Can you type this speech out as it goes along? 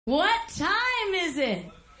What time is it?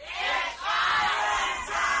 It's Island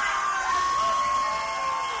time!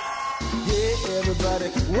 Yeah, everybody,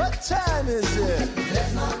 what time is it?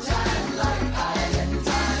 There's no time like Island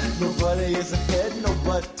time. Nobody is ahead,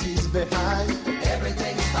 nobody's behind.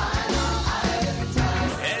 Everything's fine on Island time.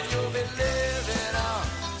 And you'll be living on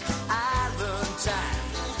Island time.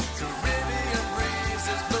 Caribbean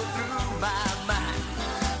breezes blow through my mind.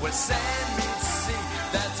 Where sand meets sea,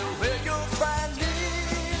 that's where you'll find me.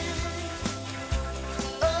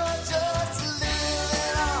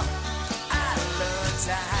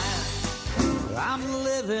 I'm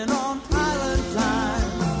living on island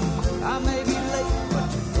time. I may be late,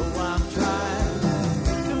 but you know I'm trying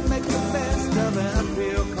to make the best of an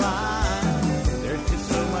uphill climb. There's just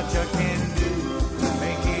so much I can do to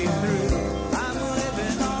make it through. I'm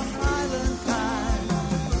living on island time.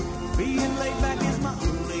 Being laid back is my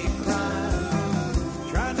only crime.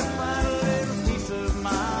 Trying to find a little peace of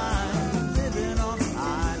mind. Living on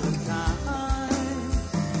island time.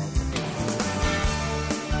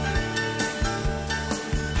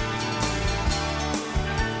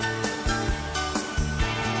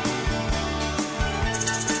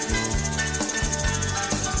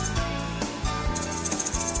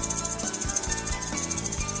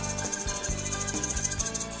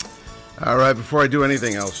 All right, before I do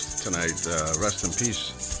anything else tonight, rest in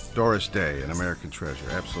peace, Doris Day, an American treasure,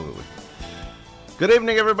 absolutely. Good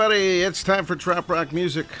evening, everybody. It's time for Trop Rock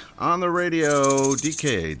Music on the radio.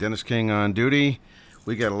 DK, Dennis King on duty.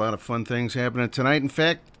 We got a lot of fun things happening tonight. In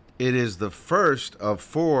fact, it is the first of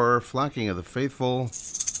 4 Flocking of the Faithful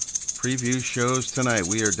preview shows tonight.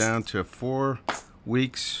 We are down to 4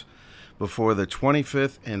 weeks before the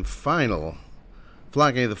 25th and final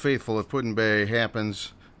Flocking of the Faithful at Put-in-Bay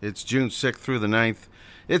happens. It's June 6th through the 9th.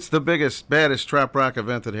 It's the biggest, baddest Trop Rock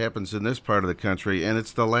event that happens in this part of the country, and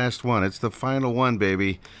it's the last one. It's the final one,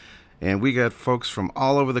 baby. And we got folks from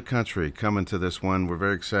all over the country coming to this one. We're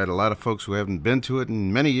very excited. A lot of folks who haven't been to it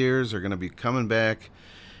in many years are going to be coming back.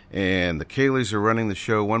 And the Kayleys are running the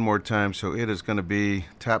show one more time, so it is going to be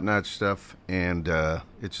top-notch stuff, and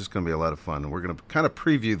it's just going to be a lot of fun. And we're going to kind of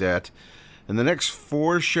preview that. In the next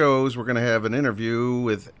 4 shows, we're going to have an interview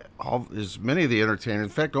with as many of the entertainers. In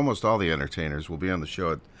fact, almost all the entertainers will be on the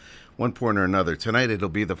show at one point or another. Tonight, it'll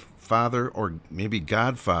be the father or maybe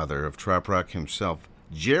godfather of Trop Rock himself.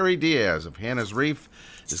 Jerry Diaz of Hannah's Reef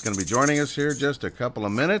is going to be joining us here just a couple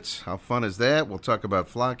of minutes. How fun is that? We'll talk about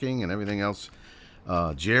flocking and everything else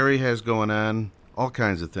Jerry has going on. All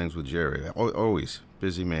kinds of things with Jerry. Always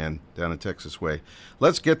busy man down in Texas way.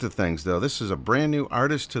 Let's get to things, though. This is a brand new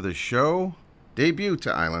artist to the show. Debut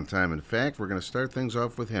to Island Time, in fact. We're going to start things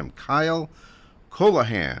off with him. Kyle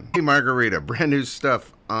Colohan. Hey, Margarita. Brand new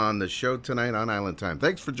stuff on the show tonight on Island Time.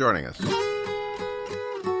 Thanks for joining us.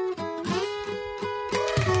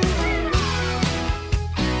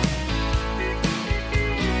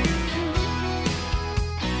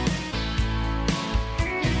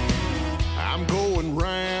 I'm going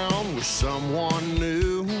round with someone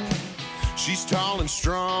new. She's tall and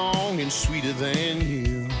strong and sweeter than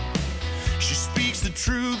you. She speaks the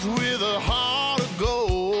truth with a heart of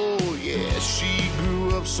gold. Yeah, she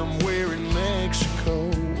grew up somewhere in Mexico.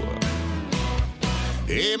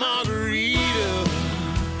 Hey, Margarita,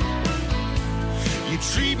 you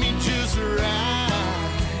treat me just right.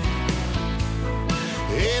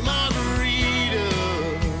 Hey, Margarita,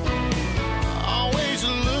 always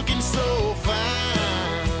looking so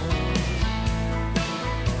fine.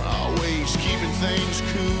 Always keeping things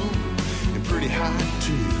cool and pretty hot,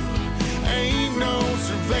 too. Ain't no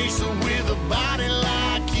cerveza with a body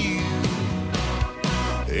like you.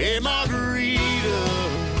 Hey, Margarita,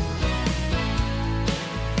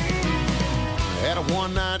 had a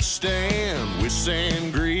one-night stand with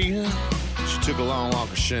sangria. She took a long walk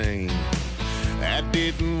of shame. That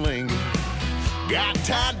didn't linger. Got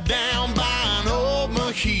tied down by an old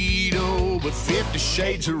mojito, but 50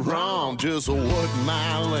 Shades of Wrong just wasn't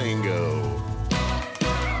my lingo.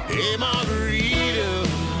 Hey, Margarita,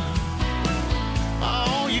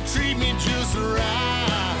 oh, you treat me just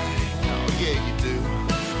right. Oh, yeah, you do.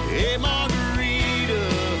 Hey, Margarita,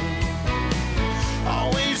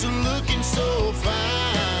 always looking so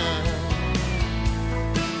fine.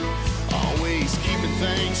 Always keeping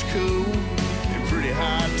things cool and pretty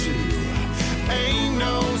hot, too. Ain't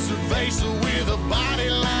no cerveza with a body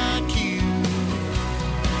like you.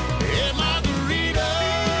 Hey, Margarita.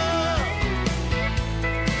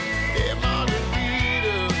 Hey,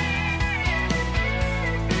 Margarita.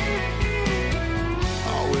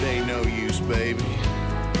 Oh, it ain't no use, baby.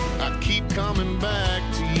 I keep coming back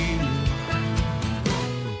to you.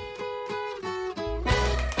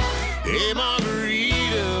 Hey,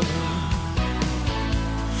 Margarita.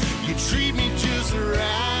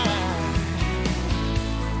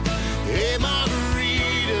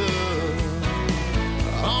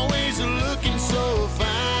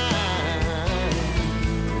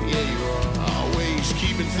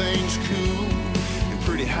 things cool and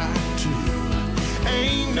pretty hot too.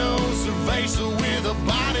 Ain't no cerveza with a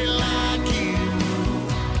body like you.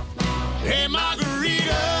 Hey,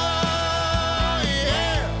 margarita,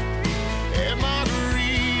 yeah. Hey,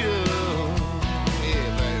 margarita, yeah,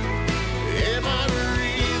 baby. Hey,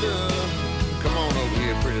 margarita, come on over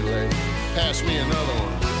here, pretty lady. Pass me another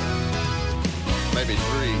one, maybe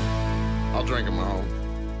 3. I'll drink them all.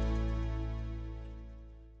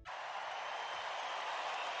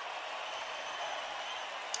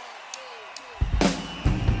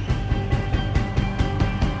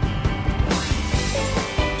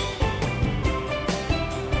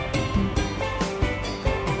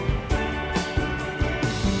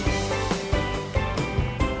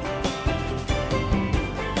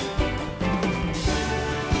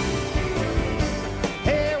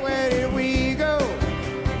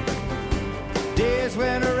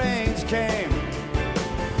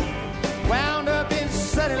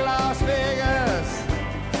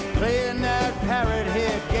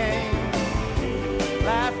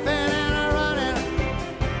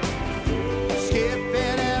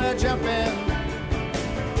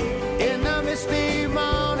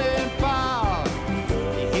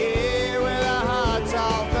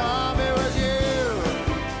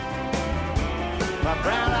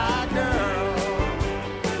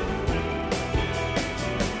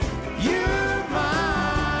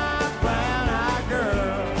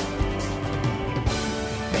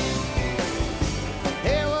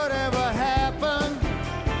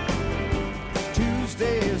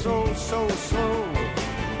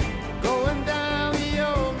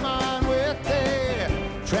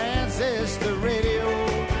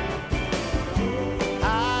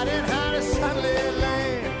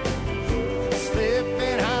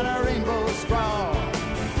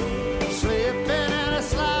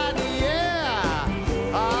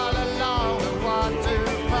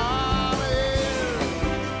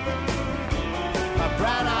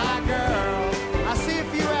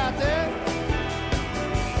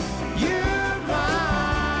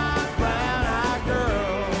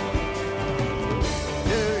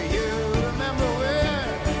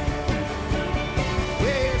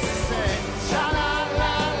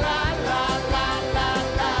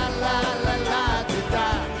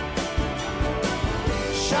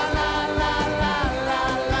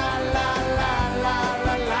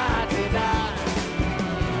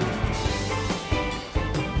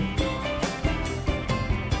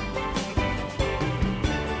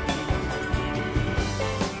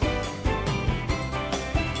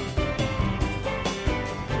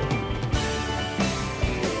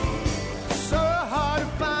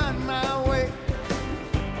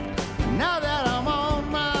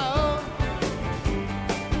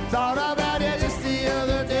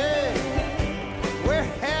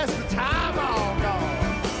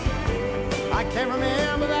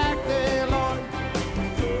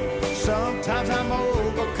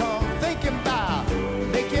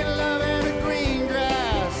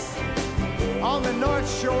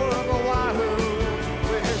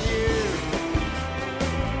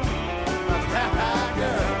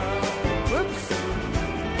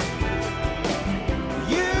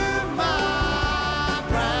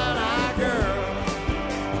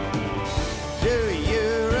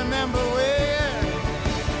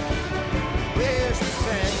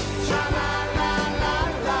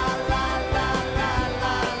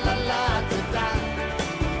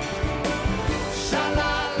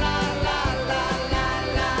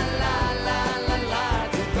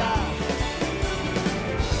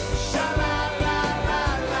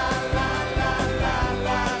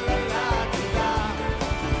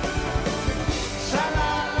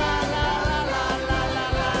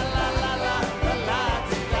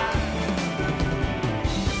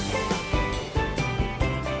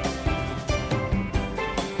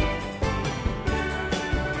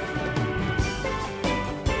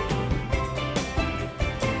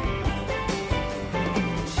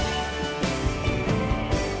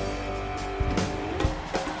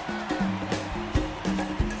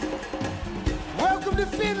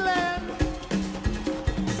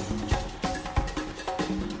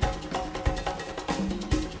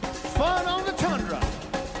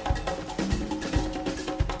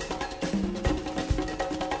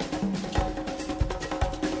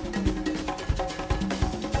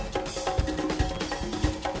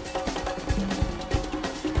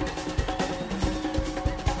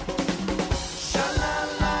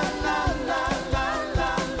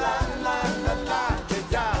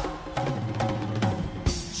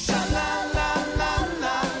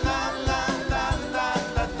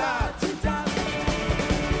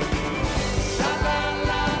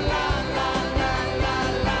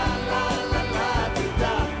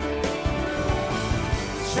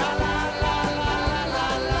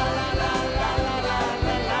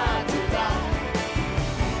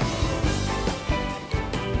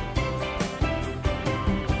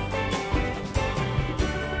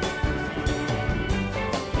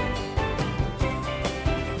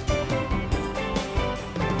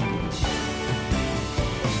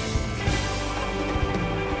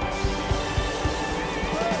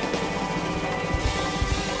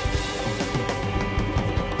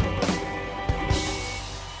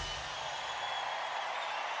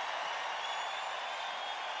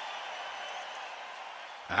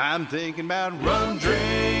 I'm thinking about rum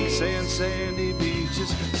drinks and sandy beaches,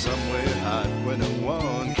 somewhere hot where no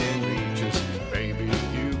one can reach us. Baby,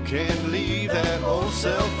 you can leave that old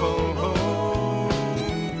cell phone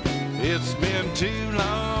home. It's been too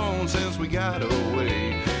long since we got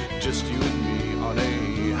away, just you and me on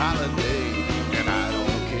a holiday. And I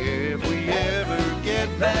don't care if we ever get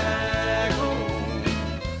back home.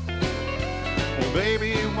 Well,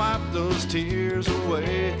 baby, wipe those tears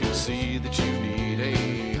away. I can see that you need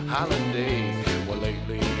a holiday. Well,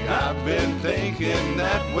 lately I've been thinking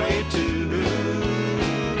that way too.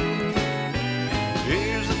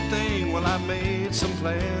 Here's the thing, well, I made some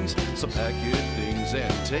plans, so pack your things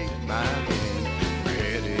and take my hand. We're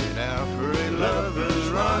headed out for a lover's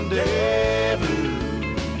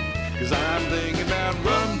rendezvous. 'Cause I'm thinking about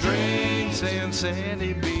rum drinks and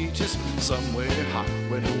sandy beaches, somewhere hot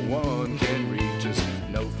where no one can reach us.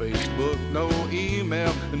 No Facebook, no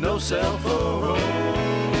email, no cell phone.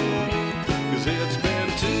 'Cause it's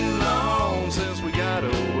been too long since we got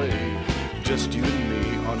away, just you and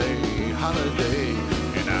me on a holiday.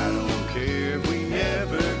 And I don't care if we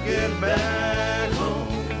ever get back home.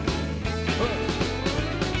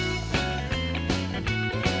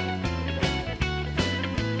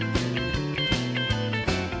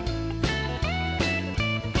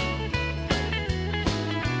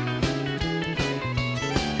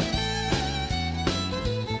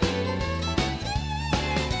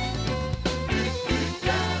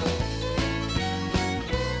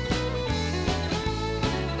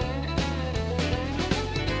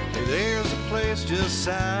 Just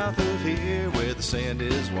south of here, where the sand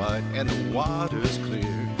is white and the water's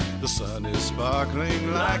clear, the sun is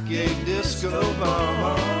sparkling like a disco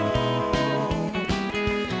ball.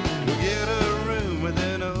 We'll get a room with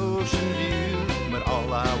an ocean view, but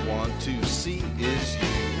all I want to see is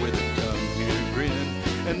you, with a come here grin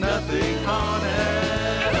and nothing on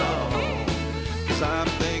at all. 'Cause I'm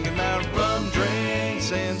thinking about rum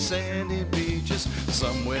drinks and sandy beaches,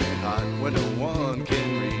 somewhere hot where no one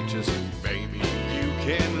can reach us. Baby, you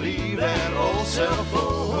can leave that old cell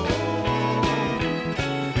phone.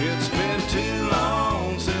 It's been too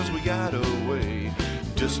long since we got away,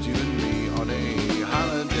 just you and me on a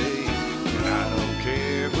holiday. And I don't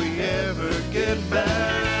care if we ever get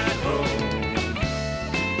back home.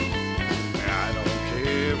 I don't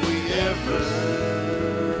care if we ever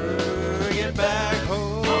get back home.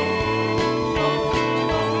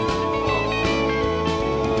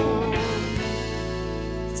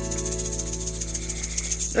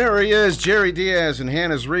 There he is, Jerry Diaz and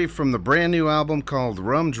Hannah's Reef from the brand new album called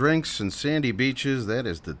Rum Drinks and Sandy Beaches. That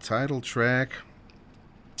is the title track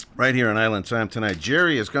right here on Island Time tonight.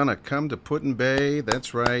 Jerry is going to come to Put-in-Bay,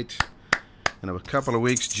 that's right, in a couple of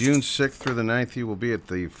weeks. June 6th through the 9th, he will be at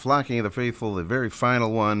the Flocking of the Faithful, the very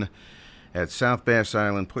final one at South Bass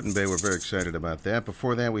Island, Put-in-Bay. We're very excited about that.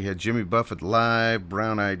 Before that, we had Jimmy Buffett live,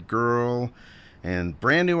 Brown Eyed Girl, and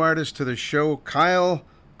brand new artist to the show, Kyle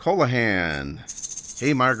Colahan.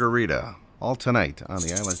 Hey Margarita, all tonight on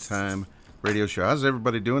the Island Time radio show. How's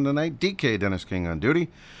everybody doing tonight? DK Dennis King on duty.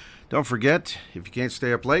 Don't forget, if you can't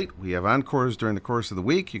stay up late, we have encores during the course of the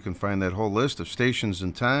week. You can find that whole list of stations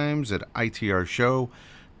and times at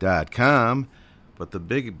itrshow.com. But the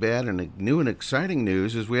big, bad, and new and exciting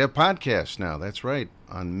news is we have podcasts now. That's right,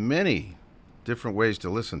 on many different ways to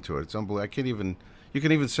listen to it. It's unbelievable. You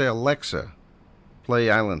can even say, Alexa, play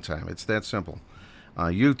Island Time. It's that simple.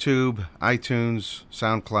 YouTube, iTunes,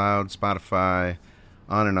 SoundCloud, Spotify,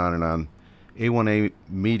 on and on and on. A1A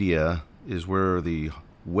Media is where the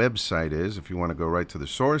website is, if you want to go right to the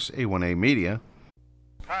source, A1A Media.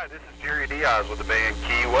 Hi, this is Jerry Diaz with the band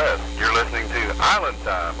Key West. You're listening to Island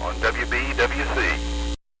Time on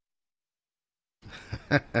WBWC.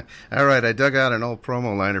 All right, I dug out an old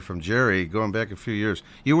promo liner from Jerry going back a few years.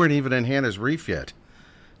 You weren't even in Hannah's Reef yet.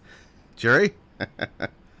 Jerry?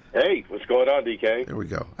 Hey, what's going on, DK? There we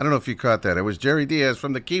go. I don't know if you caught that. It was Jerry Diaz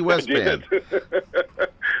from the Key West Band.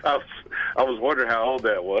 I was wondering how old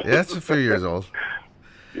that was. Yeah, it's a few years old.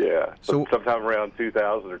 Yeah, so sometime around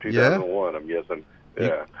 2000 or 2001, I'm guessing.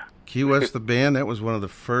 Yeah. Key West, the band, that was one of the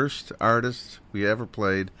first artists we ever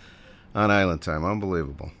played on Island Time.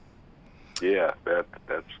 Unbelievable. Yeah, that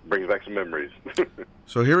brings back some memories.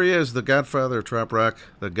 So here he is, the godfather of trop rock,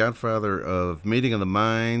 the godfather of Meeting of the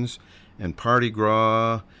Minds and Party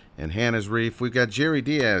Gras and Hannah's Reef. We've got Jerry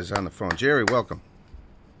Diaz on the phone. Jerry, welcome.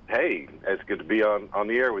 Hey, it's good to be on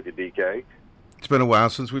the air with you, DK. It's been a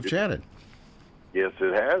while since we've chatted. Yes,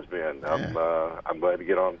 it has been. Yeah. I'm glad to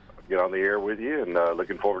get on the air with you, and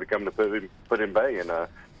looking forward to coming to Put-in-Bay in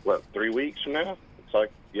 3 weeks from now? It's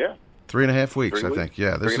like, yeah. 3.5 weeks, 3 I weeks? think.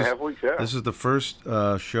 Yeah, 3.5 weeks. Yeah. This is the first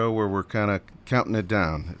show where we're kind of counting it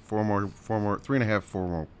down. 4 more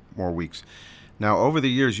weeks. Now, over the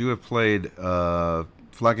years, you have played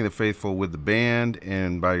Flocking the Faithful with the band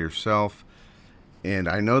and by yourself, and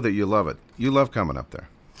I know that you love it. You love coming up there.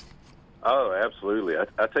 Oh, absolutely.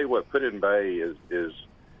 I tell you what, Put It in Bay is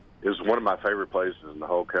one of my favorite places in the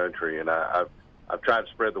whole country, and I've tried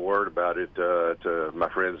to spread the word about it to my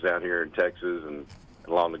friends down here in Texas and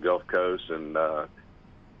along the Gulf Coast, and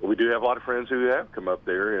we do have a lot of friends who have come up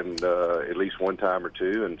there, and at least one time or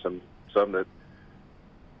two, and some that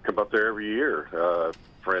come up there every year.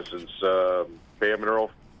 For instance, Pam and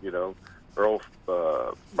Earl, Earl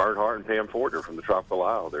Bernhardt and Pam Forder from the Tropical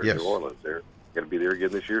Isle there in New Orleans. They're going to be there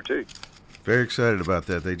again this year too. Very excited about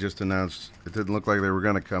that. They just announced, it didn't look like they were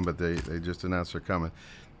going to come, but they just announced they're coming.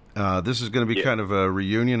 This is going to be kind of a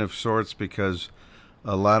reunion of sorts because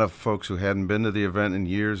a lot of folks who hadn't been to the event in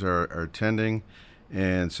years are attending,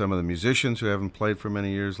 and some of the musicians who haven't played for many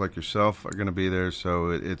years, like yourself, are going to be there. So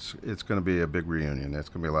it's going to be a big reunion. It's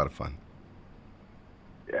going to be a lot of fun.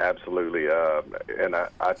 Yeah, absolutely. And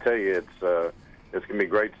I tell you, it's going to be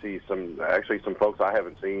great to see some folks I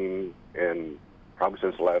haven't seen in probably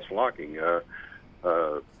since the last flocking.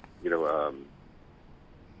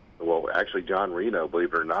 Well, actually, John Reno,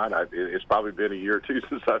 believe it or not, it's probably been a year or two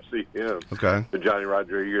since I've seen him. Okay. But Johnny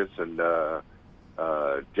Rodriguez and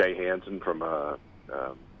Jay Hansen from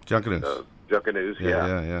Junkanoo. Junkanoo,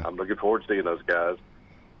 yeah. I'm looking forward to seeing those guys.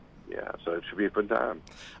 Yeah, so it should be a fun time.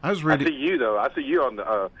 I see you, though. I see you on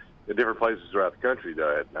the different places throughout the country,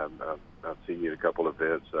 though. I've seen you at a couple of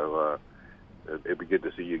events, so it'd be good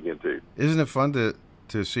to see you again, too. Isn't it fun to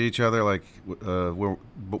see each other, like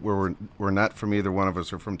we're not from either one of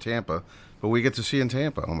us or from Tampa, but we get to see in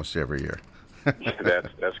Tampa almost every year.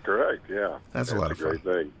 That's correct. Yeah, that's a lot of fun. Great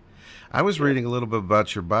thing. I was reading a little bit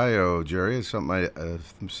about your bio, Jerry. Some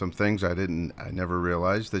things I never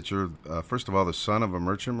realized that you're first of all the son of a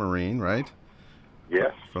merchant marine, right?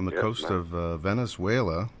 Yes. From the coast of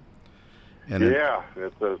Venezuela. And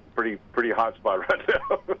it's a pretty hot spot right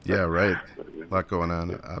now. Yeah, right. A lot going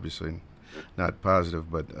on, obviously. Not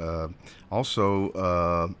positive, but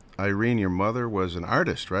also Irene, your mother, was an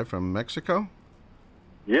artist, right, from Mexico?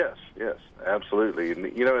 Yes, absolutely. And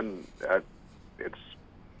it's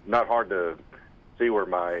not hard to see where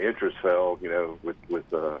my interest fell, with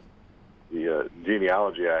the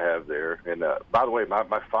genealogy I have there. And by the way,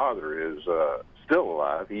 my father is still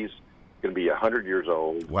alive. He's going to be 100 years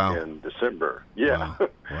old in December. Yeah.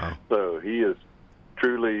 Wow. So he is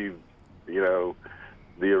truly, the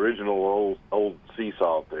original old sea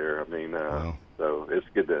salt there. I mean, so it's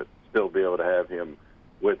good to still be able to have him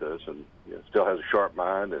with us, and still has a sharp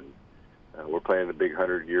mind, and we're planning a big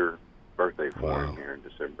 100-year birthday for him here in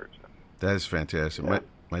December. So. That is fantastic. Yeah.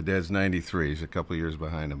 My dad's 93. He's a couple of years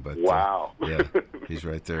behind him, but wow, yeah, he's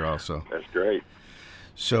right there also. That's great.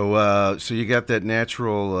 So, so you got that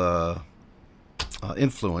natural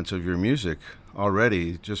influence of your music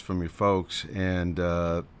already, just from your folks, and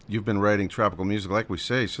you've been writing tropical music, like we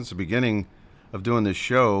say, since the beginning of doing this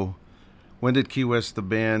show. When did Key West, the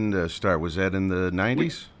band, start? Was that in the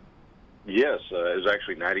 90s? Yes, it was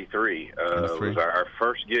actually 93. Was our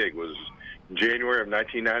first gig was January of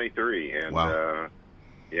 1993, and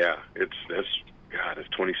it's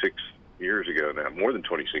 26 years ago now, more than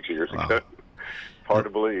 26 years ago. Hard to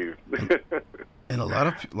believe. And a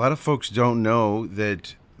lot of folks don't know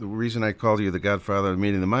that the reason I called you the Godfather of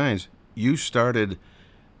Meeting the Minds, you started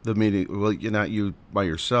the meeting. Well, you're not you by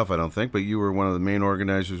yourself, I don't think, but you were one of the main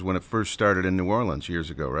organizers when it first started in New Orleans years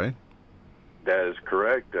ago, right? That is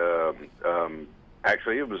correct.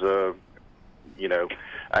 Actually, it was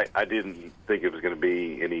I didn't think it was going to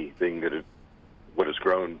be anything that what it's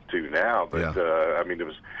grown to now. But I mean,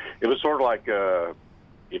 it was sort of like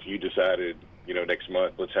if you decided, next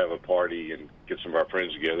month let's have a party and get some of our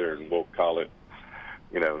friends together, and we'll call it,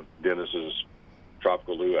 Dennis's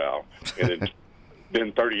Tropical Luau, and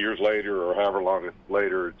then 30 years later or however long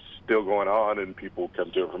later, it's still going on, and people come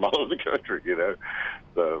to it from all over the country,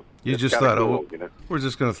 So you just thought, cool, we're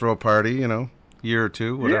just going to throw a party, year or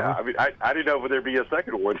two, whatever. Yeah, I mean, I didn't know if there'd be a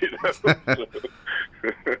second one,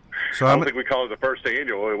 So I don't think we called it the first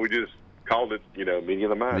annual. We just called it, Meeting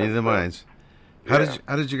of the Minds. Meeting of the Minds.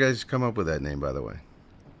 How did you guys come up with that name, by the way?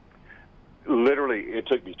 Literally, it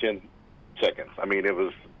took me 10 seconds. I mean, it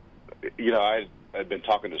was, I'd been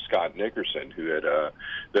talking to Scott Nickerson, who had, at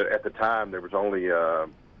the time, there was only, I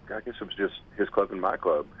guess it was just his club and my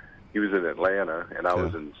club. He was in Atlanta, and I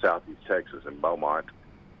was in Southeast Texas in Beaumont.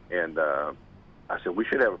 And I said, we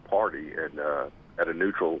should have a party at a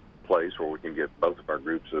neutral place where we can get both of our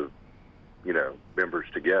groups of members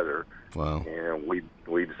together. Wow. And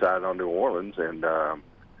we decided on New Orleans, and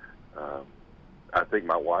I think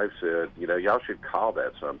my wife said, y'all should call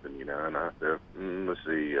that something, and I said, let's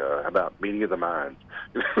see, how about Meeting of the Minds?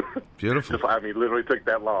 Beautiful. Literally took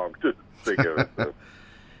that long to think of it. So,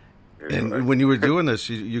 anyway. And when you were doing this,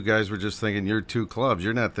 you guys were just thinking you're two clubs.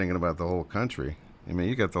 You're not thinking about the whole country. I mean,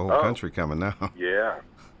 you got the whole country coming now. Yeah.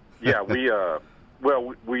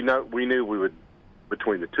 We knew we would,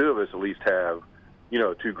 between the two of us, at least have,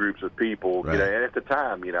 two groups of people. Right. And at the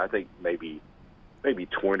time, I think maybe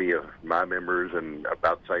 20 of my members and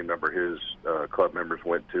about the same number of his club members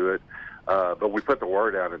went to it. But we put the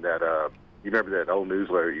word out in that, you remember that old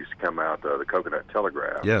newsletter that used to come out, the Coconut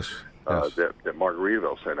Telegraph? Yes. That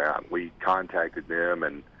Margaritaville sent out. We contacted them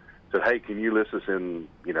and said, hey, can you list us in,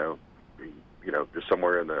 just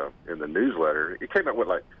somewhere in the newsletter? It came out with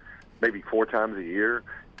like maybe 4 times a year,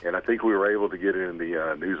 and I think we were able to get it in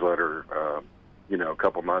the newsletter, a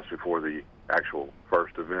couple months before the actual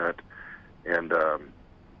first event. And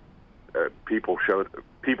people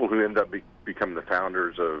who end up becoming the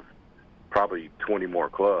founders of probably 20 more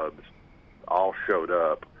clubs all showed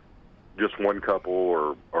up. Just one couple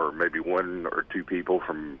or maybe 1 or 2 people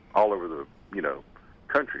from all over the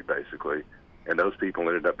country, basically. And those people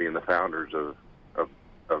ended up being the founders of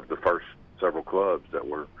the first several clubs that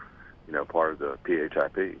were, part of the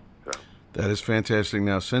PHIP. So. That is fantastic.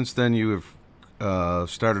 Now, since then, you have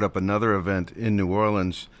started up another event in New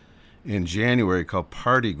Orleans in January called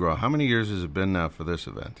Party Grow. How many years has it been now for this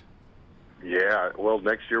event? Yeah, well,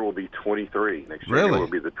 next year will be 23. Next year Really? will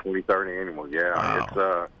be the 23rd annual. Yeah,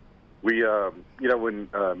 Wow. It's when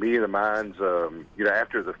Meeting of the Minds,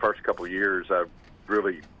 after the first couple of years, I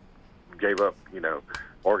really gave up,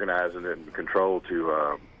 organizing and control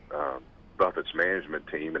to Buffett's management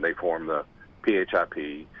team, and they formed the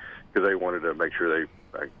PHIP because they wanted to make sure they,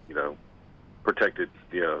 protected,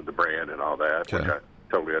 the brand and all that, Okay. which I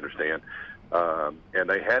totally understand. And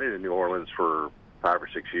they had it in New Orleans for 5 or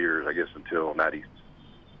 6 years, I guess, until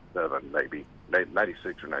 97, maybe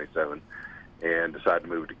 96 or 97, and decided to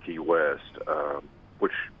move to Key West,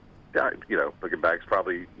 which, looking back, is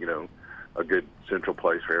probably, a good central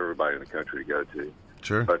place for everybody in the country to go to.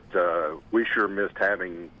 Sure. But we sure missed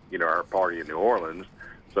having, our party in New Orleans.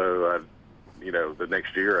 So, the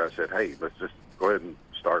next year I said, hey, let's just go ahead and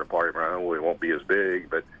start a party of our own. It won't be as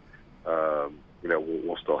big, but,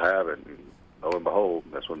 we'll still have it. And lo and behold,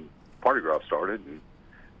 that's when Party Grow started. And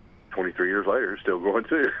 23 years later, it's still going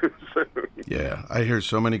too. So, Yeah, I hear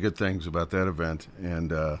so many good things about that event,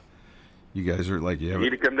 and you guys are like you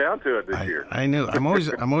need to come down to it this year. I know. I'm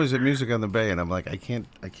always at Music on the Bay, and I'm like, I can't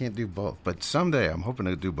do both. But someday, I'm hoping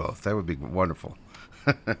to do both. That would be wonderful.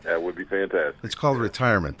 That would be fantastic. It's called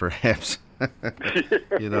retirement, perhaps.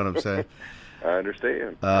 You know what I'm saying? I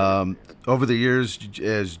understand. Over the years,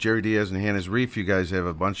 as Jerry Diaz and Hannah's Reef, you guys have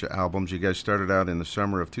a bunch of albums. You guys started out in the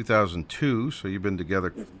summer of 2002, so you've been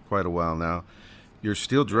together quite a while now. Your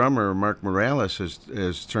steel drummer, Mark Morales,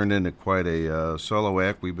 has turned into quite a solo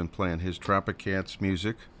act. We've been playing his Tropicats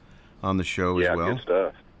music on the show as well. Yeah, good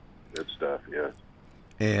stuff. Good stuff, yeah.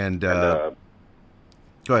 And go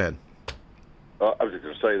ahead. I was just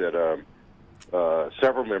going to say that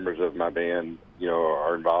several members of my band,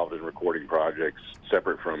 are involved in recording projects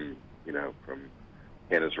separate from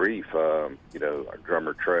Hannah's Reef. Our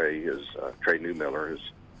drummer Trey Newmiller is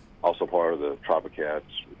also part of the Tropicats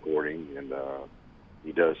recording, and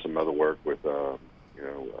he does some other work with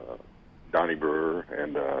Donnie Brewer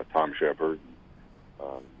and Tom Shepard.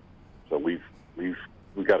 So we've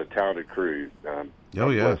got a talented crew. I'm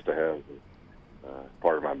blessed to have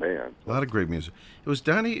part of my band. A lot of great music. It was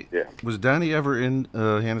Donnie. Yeah. Was Donnie ever in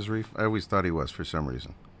Hannah's Reef? I always thought he was for some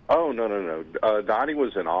reason. Oh, no. Donnie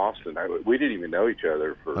was in Austin. We didn't even know each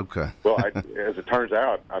other. Okay. Well, as it turns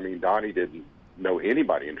out, Donnie didn't know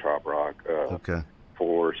anybody in trop rock. Okay.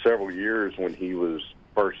 For several years when he was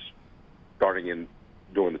first starting in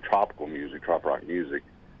doing the trop rock music,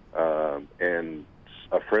 and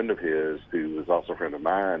a friend of his who was also a friend of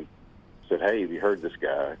mine said, hey, have you heard this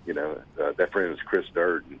guy? That friend is Chris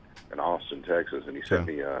Dirt in Austin, Texas, and he sent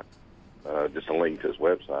me just a link to his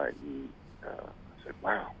website, and I said,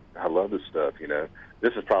 wow, I love this stuff.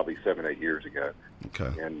 This is probably 7-8 years ago.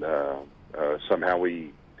 Okay. And somehow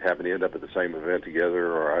we happened to end up at the same event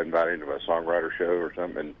together, or I invited him to a songwriter show or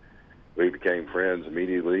something, and we became friends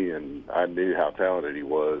immediately, and I knew how talented he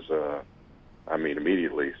was,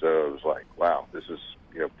 immediately. So it was like, wow, this is,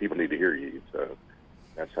 people need to hear you. So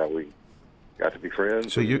that's how we got to be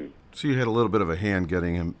friends. So you had a little bit of a hand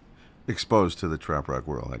getting him exposed to the trop rock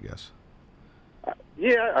world, I guess.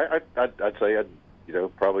 Yeah, I'd say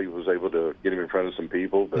probably was able to get him in front of some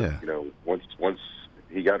people. But Yeah. Once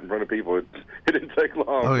he got in front of people, it didn't take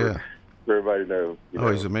long. Oh, yeah. For everybody to know.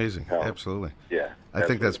 Oh, he's amazing. how- Absolutely. Yeah. I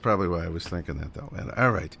think that's probably why I was thinking that, though. And,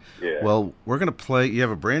 all right. Yeah. Well, we're going to play. You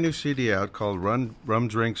have a brand new CD out called Rum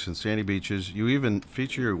Drinks and Sandy Beaches. You even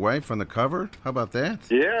feature your wife on the cover. How about that?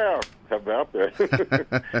 Yeah, how about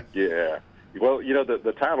that? Yeah. Well,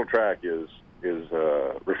 the title track is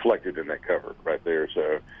reflected in that cover right there.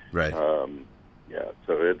 So, Right. yeah.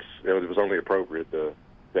 So it was only appropriate to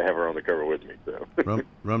have her on the cover with me. So.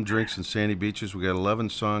 Rum Drinks and Sandy Beaches. We got 11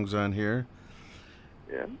 songs on here.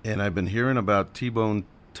 Yeah. And I've been hearing about T-Bone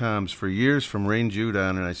Tom's for years from Rain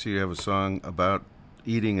Judon, and I see you have a song about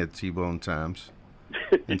eating at T-Bone Tom's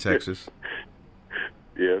in Texas.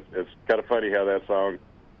 Yeah, it's kind of funny how that song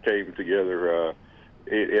came together.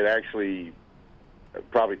 It actually,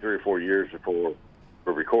 probably 3 or 4 years before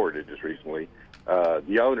we recorded just recently,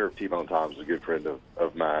 the owner of T-Bone Tom's is a good friend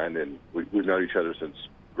of mine, and we've known each other since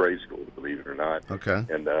grade school, believe it or not. Okay.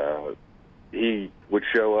 And he would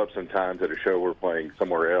show up sometimes at a show we're playing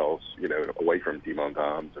somewhere else, away from T-Bone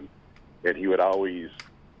Tom's, and he would always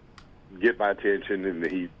get my attention, and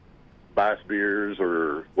he'd buy us beers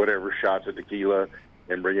or whatever, shots of tequila,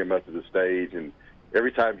 and bring him up to the stage. And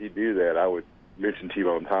every time he'd do that, I would mention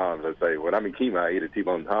T-Bone Tom's. I'd say, when I'm in Kemah, I eat at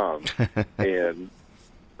T-Bone Tom's. And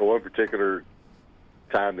for one particular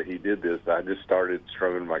time that he did this, I just started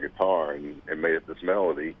strumming my guitar and made up this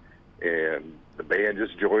melody, and the band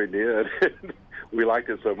just joined in. We liked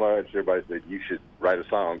it so much, everybody said, you should write a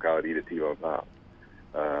song called Eat at T-Bone Tom's.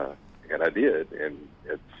 And I did, and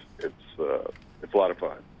it's a lot of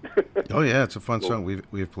fun. Oh, yeah, it's a fun song.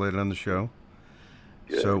 We've played it on the show.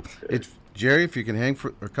 Good, So, good. Jerry, if you can hang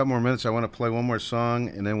for a couple more minutes, I want to play one more song,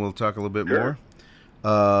 and then we'll talk a little bit Sure. more.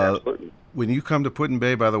 Absolutely. When you come to Put-in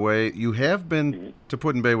Bay, by the way, you have been Mm-hmm. to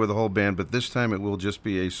Put-in Bay with the whole band, but this time it will just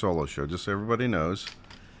be a solo show, just so everybody knows.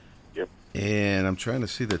 Yep. And I'm trying to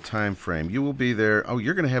see the time frame. You will be there. Oh,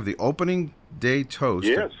 you're going to have the opening day toast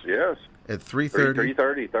Yes. at 3:30.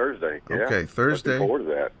 3:30 Thursday. Yeah. Okay, Thursday. Looking forward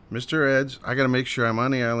to that. Mr. Eds, I got to make sure I'm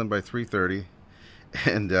on the island by 3:30.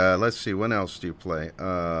 And let's see, when else do you play?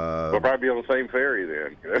 We'll probably be on the same ferry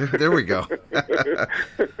then. There we go.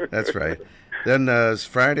 That's right. Then it's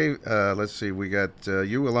Friday. Let's see, we got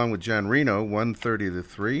you along with John Reno, 1:30 to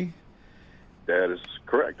 3. That is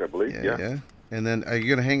correct, I believe. Yeah. And then are you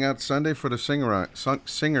going to hang out Sunday for the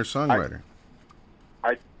singer-songwriter?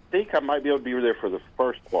 I think I might be able to be there for the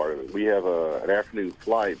first part of it. We have an afternoon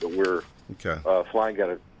flight, but we're Okay. flying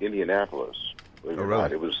out of Indianapolis. Believe it or really?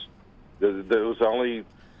 not. It was the only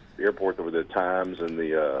airport that the times and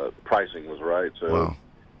the pricing was right. So Wow.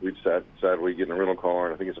 we decided we get in a rental car,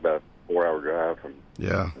 and I think it's about a 4-hour drive from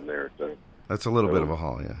there. So That's a little bit of a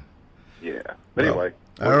haul, yeah. yeah. But Well, anyway,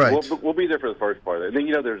 all right. we'll be there for the first part of it. And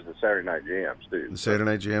then there's the Saturday night jams too. The Saturday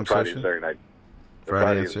night jam Friday session? and Saturday night.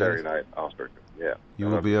 Friday and Saturday night Oscar. Yeah. You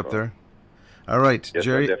will be up there? All right, Yes,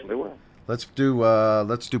 Jerry. I definitely will. Let's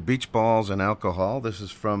do beach balls and alcohol. This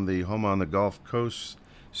is from the Home on the Gulf Coast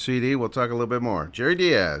CD. We'll talk a little bit more. Jerry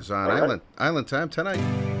Diaz on All right. Island Time tonight.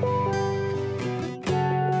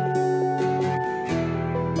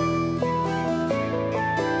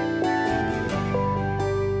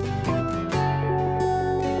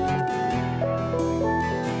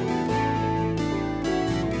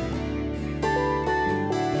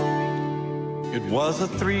 It was a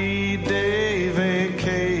 3-day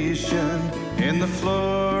vacation in the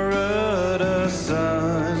Florida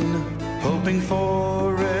sun, hoping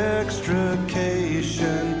for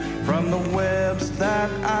extrication from the webs that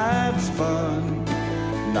I'd spun,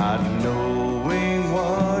 not knowing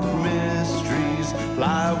what mysteries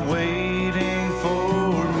lie waiting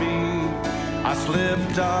for me. I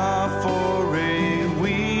slipped off for a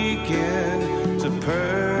weekend to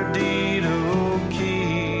Perdido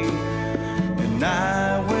Key, and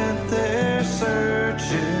I went there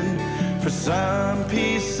searching for some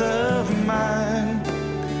peace of mind,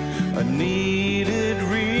 a needed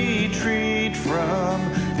retreat from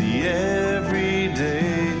the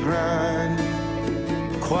everyday grind.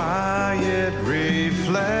 Quiet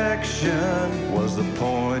reflection was the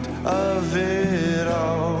point of it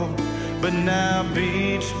all, but now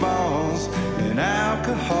beach balls and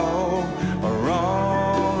alcohol are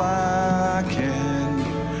all I can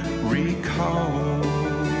recall.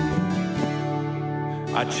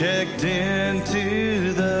 I checked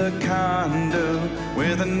into the condo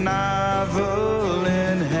with a novel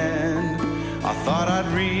in hand. I thought I'd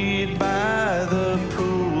read by the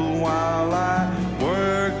pool while I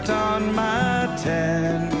worked on my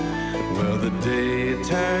tan. Well, the day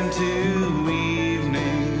turned to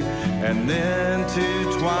evening and then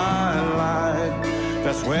to twilight.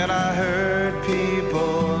 That's when I heard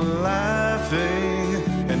people laughing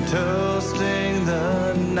and toasting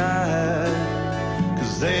the night,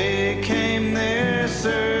 'cause they came there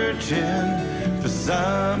searching for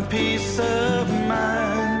some peace of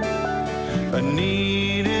mind, a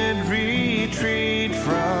needed retreat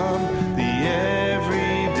from the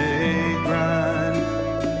everyday grind.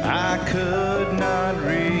 I could not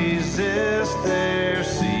resist their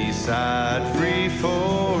seaside free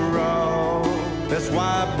for all. That's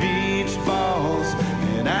why beach balls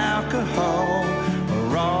and alcohol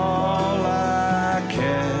are all I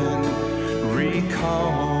can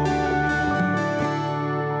recall.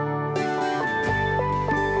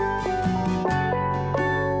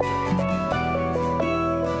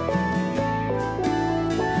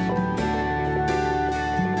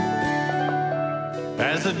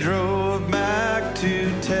 As I drove back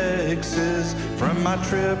to Texas from my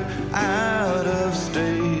trip out of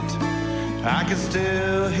state, I can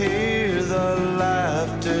still hear the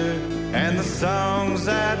laughter and the songs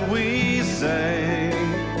that we sang.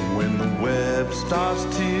 When the web starts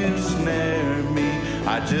to snare me,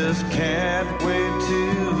 I just can't wait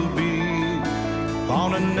to be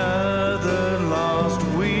on another lost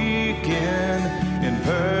weekend in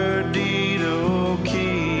Perdido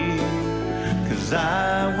Key. 'Cause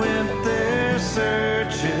I went there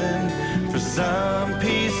searching for some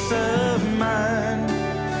peace of mind,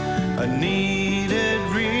 a needed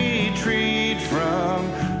retreat from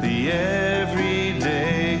the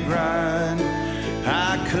everyday grind.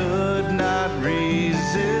 I could not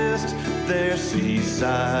resist their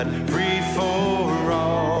seaside free for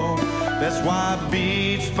all. That's why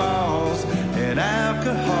beach balls and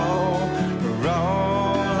alcohol are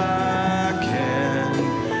all I can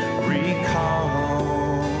recall.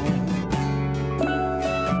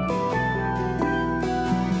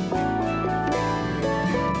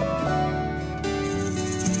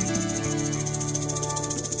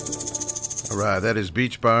 All right, that is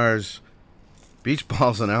Beach Balls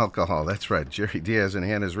and Alcohol. That's right, Jerry Diaz and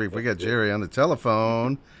Hannah's Reef. We got Jerry on the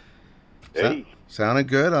telephone. Hey. Sounding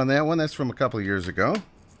good on that one. That's from a couple of years ago.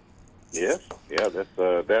 Yes, yeah, that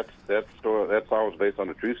story, that song was based on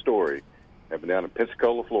a true story. Happened down in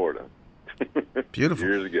Pensacola, Florida. Beautiful.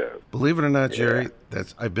 Years ago. Believe it or not, Jerry, Yeah.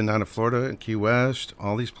 I've been down to Florida and Key West,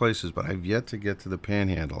 all these places, but I've yet to get to the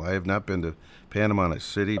Panhandle. I have not been to Panama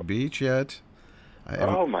City Beach yet.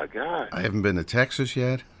 Oh, my God. I haven't been to Texas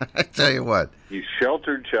yet. I tell you what. You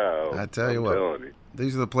sheltered child. I tell you I'm what. telling you.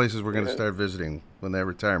 These are the places we're going to start visiting when that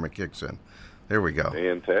retirement kicks in. There we go.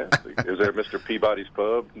 Fantastic. Is there Mr. Peabody's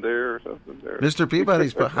Pub there or something? There? Mr.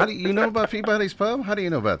 Peabody's Pub. How do you know about Peabody's Pub? How do you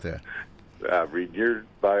know about that? I read your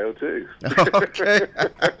bio, too. Okay.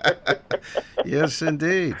 Yes,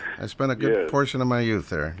 indeed. I spent a good Yes. portion of my youth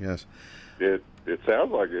there. Yes. It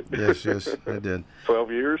sounds like it. Yes, I did.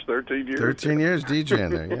 12 years, 13 years? 13 years DJing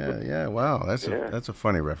there. Yeah. Wow, that's Yeah. that's a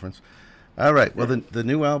funny reference. All right. Well, the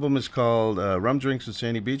new album is called Rum Drinks and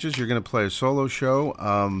Sandy Beaches. You're going to play a solo show.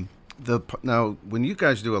 Now, when you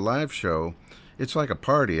guys do a live show, it's like a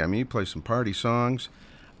party. I mean, you play some party songs.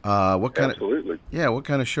 What kind Absolutely. what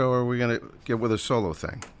kind of show are we going to get with a solo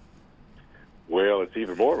thing? Well, it's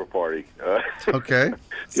even more of a party. Okay.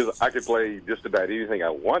 Because I could play just about anything I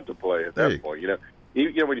want to play at that point. You know,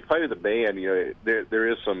 when you play with a band, there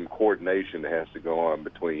is some coordination that has to go on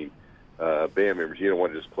between band members. You don't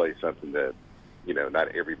want to just play something that not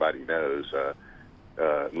everybody knows,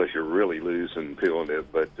 unless you're really loose and feeling it.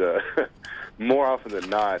 But more often than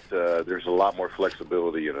not, there's a lot more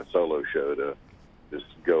flexibility in a solo show to just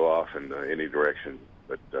go off in any direction.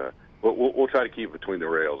 But we'll try to keep it between the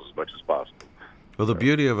rails as much as possible. Well, the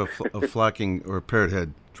beauty of a Flocking or Parrot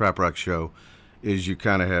Head Trop Rock show is you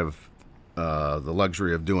kind of have the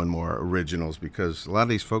luxury of doing more originals, because a lot of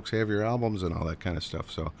these folks have your albums and all that kind of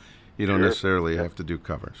stuff, so you don't necessarily have to do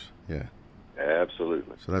covers. Yeah.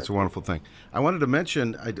 Absolutely. So that's a wonderful thing. I wanted to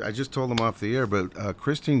mention, I just told them off the air, but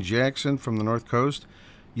Christine Jackson from the North Coast,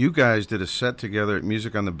 you guys did a set together at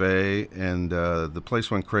Music on the Bay, and the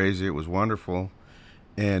place went crazy. It was wonderful.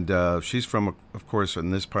 And she's from, of course,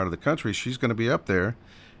 in this part of the country. She's going to be up there,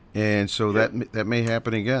 and so that may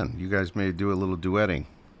happen again. You guys may do a little duetting.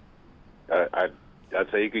 I'd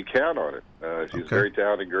say you could count on it. She's a very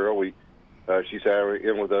talented girl. She sat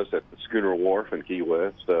in with us at the Schooner Wharf in Key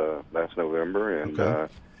West last November, and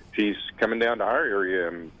she's coming down to our area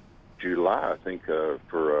in July, I think,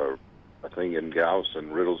 for a thing in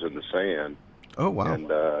Galveston, Riddles in the Sand. Oh, wow.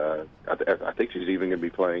 And I think she's even going to be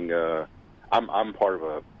playing... I'm part of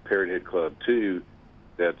a Parrot Head Club, too,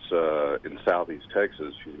 that's in Southeast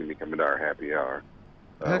Texas. She's going to be coming to our happy hour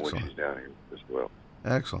when she's down here as well.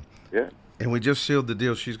 Excellent. Yeah. And we just sealed the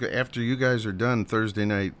deal. After you guys are done Thursday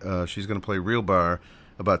night, she's going to play Real Bar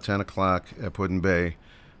about 10 o'clock at Puddin' Bay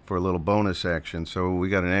for a little bonus action. So we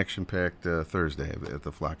got an action-packed Thursday at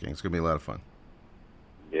the Flocking. It's going to be a lot of fun.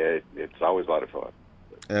 Yeah, it's always a lot of fun.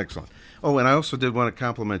 Excellent. Oh, and I also did want to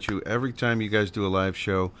compliment you. Every time you guys do a live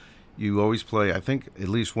show, you always play, I think, at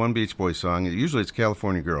least one Beach Boys song. Usually it's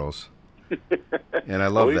California Girls. And I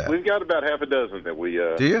love that. We've got about half a dozen that we...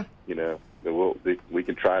 do you? You know, that we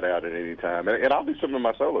can try it out at any time. And I'll do some of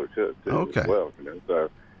my solo, too okay. as well. You know? So,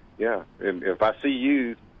 yeah. And if I see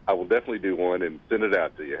you, I will definitely do one and send it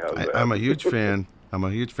out to you. How's that? I'm a huge fan. I'm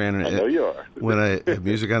a huge fan. I know you are. When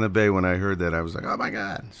Music on the Bay, when I heard that, I was like, oh, my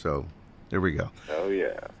God. So there we go. Oh,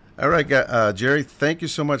 yeah. All right, Jerry, thank you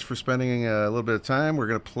so much for spending a little bit of time. We're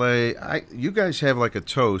going to play. You guys have like a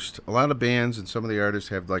toast. A lot of bands and some of the artists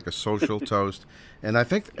have like a social toast. And I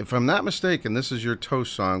think, if I'm not mistaken, this is your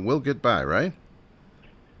toast song, We'll Get By, right?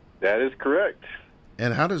 That is correct.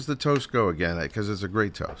 And how does the toast go again? Because it's a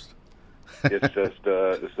great toast. It's just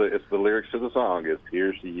it's the lyrics to the song. It's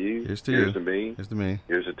here's to you, here's to me, here's to me,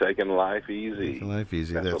 here's to taking life easy. Taking life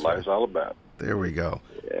easy. That's what life's all about. There we go.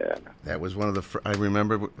 Yeah. That was one of the. I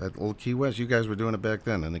remember at Old Key West. You guys were doing it back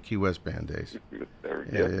then in the Key West band days.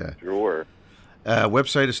 Yeah. Sure were.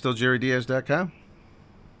 Website is still jerrydiaz.com.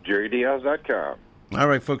 jerrydiaz.com. All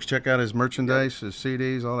right, folks, check out his merchandise, his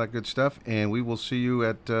CDs, all that good stuff, and we will see you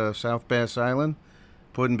at South Bass Island,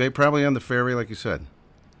 Puddin' Bay, probably on the ferry, like you said.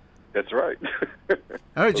 That's right. All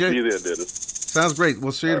right, Jerry. See you then, Dennis. Sounds great.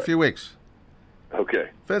 We'll see you in a few weeks. Okay.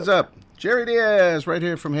 Feds up. Jerry Diaz, right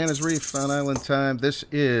here from Hannah's Reef on Island Time. This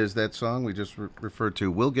is that song we just referred to,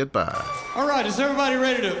 We'll Get By. All right, is everybody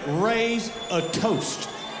ready to raise a toast?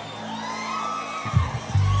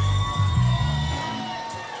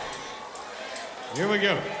 Here we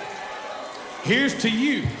go. Here's to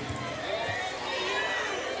you.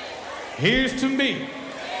 Here's to me.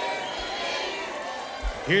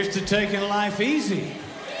 Here's to taking life easy.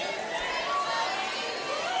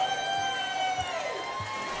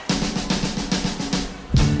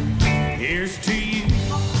 Here's to you.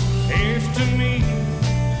 Here's to me.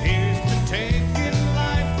 Here's to taking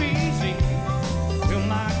life easy. Fill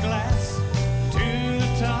my glass to the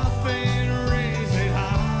top and raise it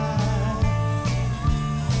high.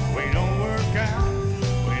 We don't work out.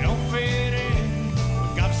 We don't fit in.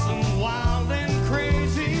 We got some wild and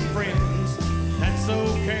crazy friends. That's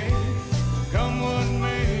okay. Come what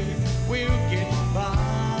may, we'll get by.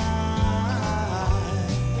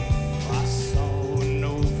 I saw an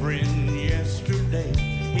old friend yesterday.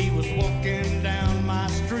 He was walking down my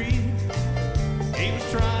street. He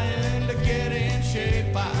was trying to get in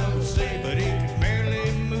shape, I would say, but he could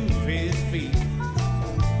barely move his feet.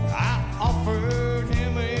 I offered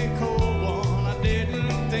him a cold one. I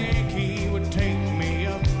didn't think he would take me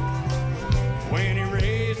up. When he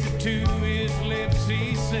raised it to his lips,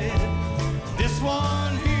 he said, this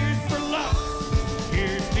one here's for luck.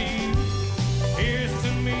 Here's to you. Here's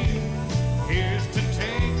to me. Here's to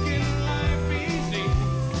taking life easy.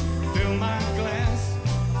 Fill my glass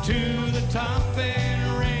to the top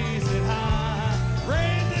and raise it high.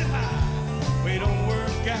 Raise it high. We don't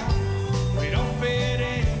work out. We don't fit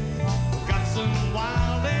in. Got some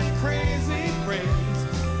wild and crazy friends.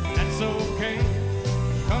 That's okay.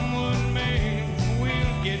 Come what may,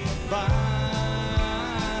 we'll get by.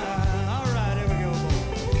 All right, here we go.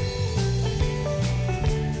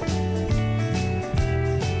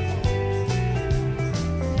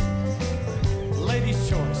 Ladies'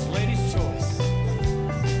 choice, ladies' choice.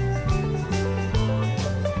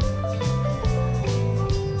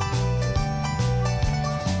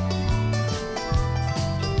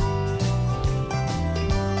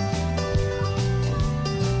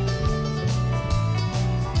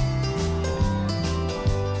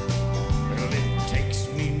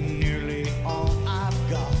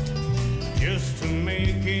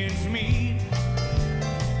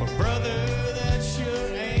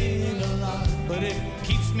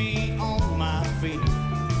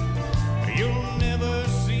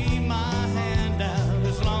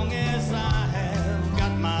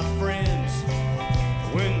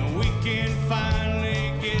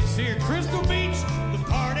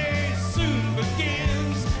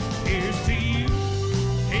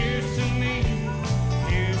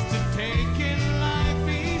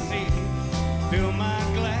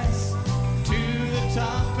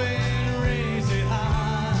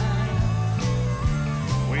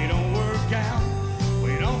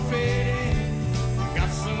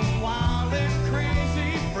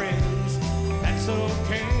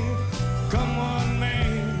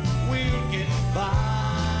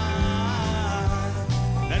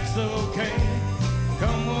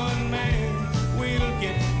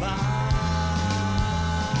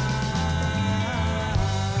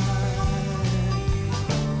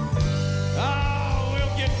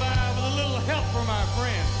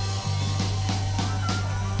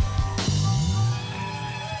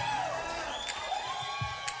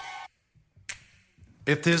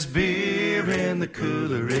 If there's beer in the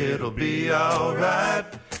cooler, it'll be alright.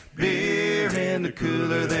 Beer in the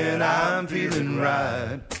cooler, then I'm feeling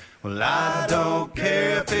right. Well, I don't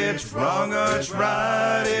care if it's wrong or it's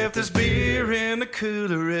right. If there's beer in the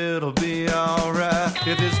cooler, it'll be alright.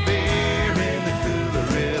 If there's beer in the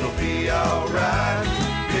cooler, it'll be alright.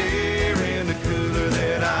 Beer in the cooler,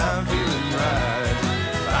 then I'm feeling right.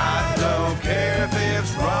 I don't care if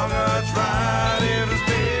it's wrong or it's right. If there's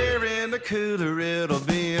beer in the cooler, it'll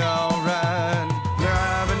be alright.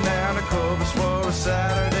 Driving down to Corpus for a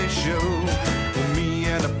Saturday show. Well, me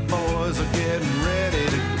and the boys are getting ready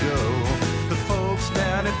to go. The folks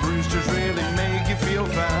down at Brewster's really make you feel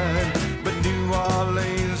fine, but New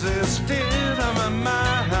Orleans is still on my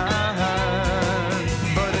mind.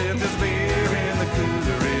 But if there's beer in the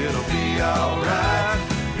cooler, it'll be alright.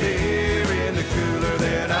 Beer in the cooler,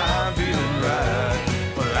 then I'm feeling right.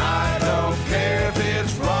 Well, I don't care if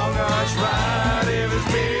it's wrong or it's right. If there's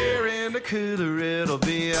beer in the cooler, it'll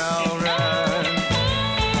be alright.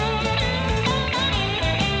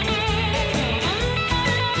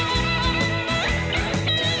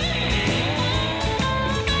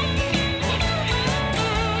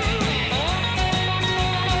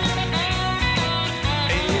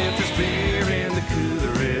 If there's beer in the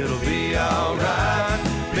cooler, it'll be alright.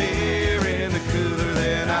 Beer in the cooler,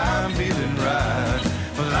 then I'm feeling right.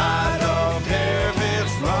 Well, I don't care if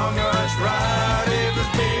it's wrong or it's right. If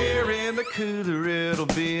there's beer in the cooler, it'll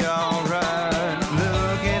be alright.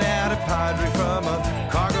 Looking at a Padre from a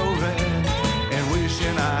cargo van and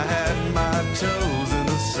wishing I had my toes in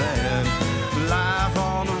the sand. Life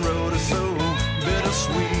on the road is so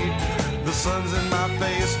bittersweet. The sun's in my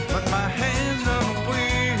face, but my hands on the wheel.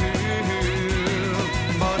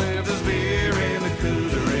 But if there's beer in the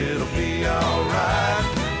cooler, it'll be alright.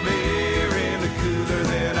 Beer in the cooler,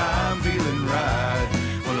 then I'm feeling right.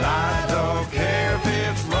 Well, I don't care if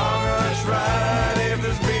it's wrong or it's right. If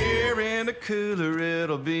there's beer in the cooler,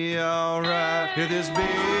 it'll be alright. If there's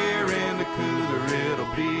beer in the cooler,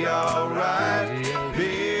 it'll be alright.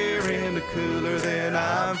 Beer in the cooler, then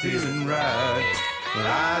I'm feeling right. Well,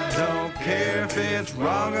 I don't care if it's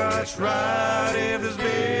wrong or it's right. If there's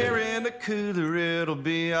beer in the cooler, it'll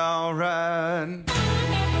be alright.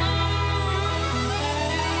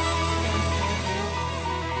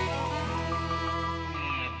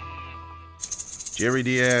 Jerry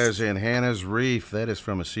Diaz and Hannah's Reef. That is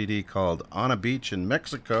from a CD called On a Beach in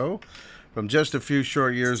Mexico from just a few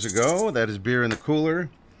short years ago. That is Beer in the Cooler.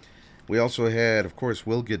 We also had, of course,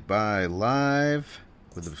 We'll Get By live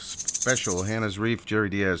with a special Hannah's Reef, Jerry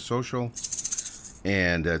Diaz Social.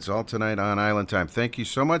 And it's all tonight on Island Time. Thank you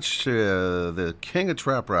so much to the king of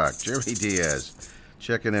Trop Rock, Jerry Diaz,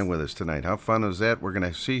 checking in with us tonight. How fun was that? We're going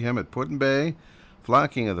to see him at Put-in-Bay,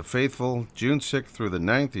 Flocking of the Faithful, June 6th through the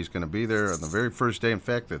 9th. He's going to be there on the very first day. In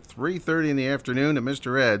fact, at 3:30 in the afternoon at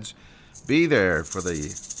Mr. Ed's. Be there for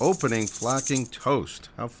the opening Flocking Toast.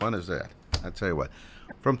 How fun is that? I tell you what.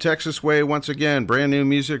 From Texas Way, once again, brand new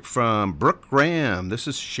music from Brooke Graham. This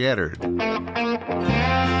is Shattered.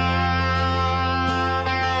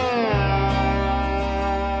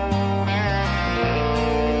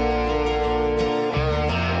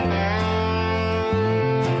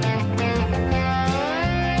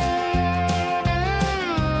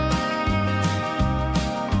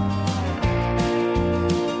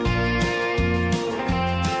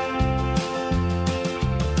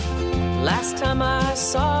 Last time I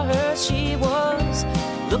saw her, she was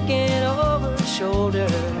looking over her shoulder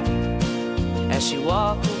as she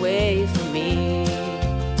walked away from me.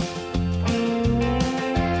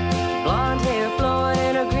 Blonde hair blowing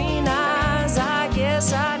in her green eyes, I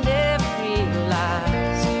guess I never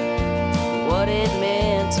realized what it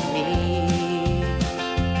meant to me.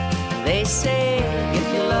 They say if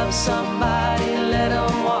you love somebody, let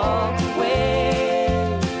them walk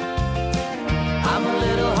away. I'm a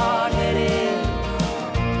little hard-headed,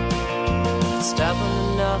 stubborn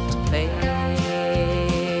enough to play.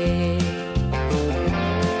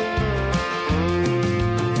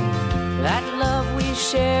 That love we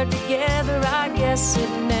shared together, I guess it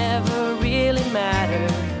never really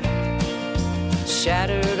mattered.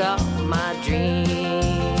 Shattered all my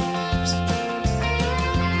dreams.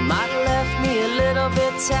 Might have left me a little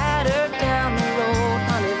bit tattered down the road,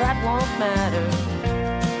 honey, that won't matter.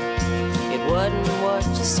 It wasn't what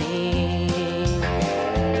you seem.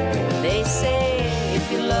 They say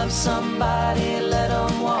if you love somebody, let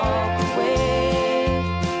them walk away.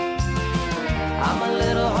 I'm a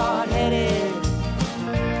little hard-headed,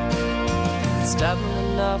 stubborn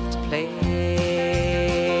enough to play.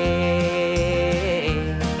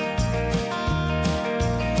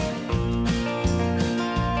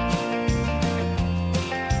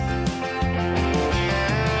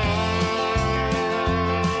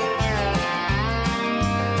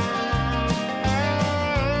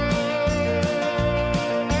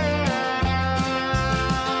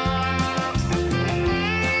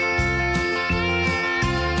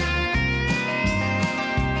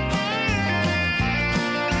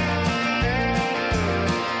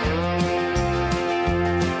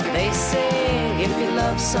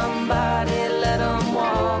 love somebody, let them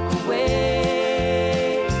walk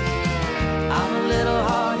away. I'm a little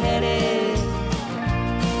hard-headed,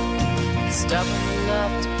 stubborn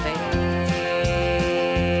enough to pay.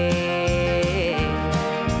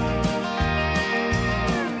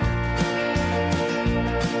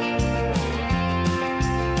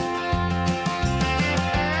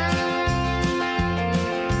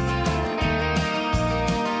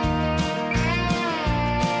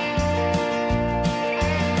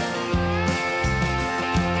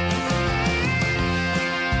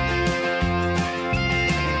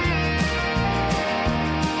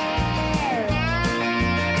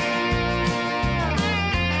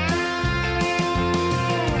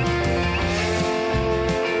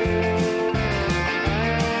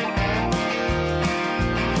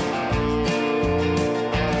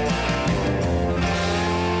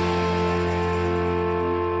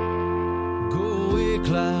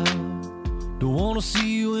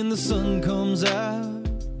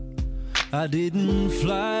 I didn't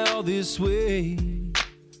fly all this way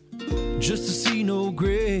just to see no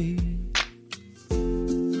gray.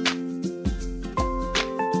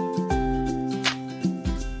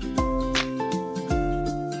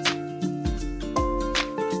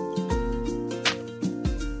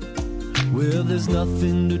 Well, there's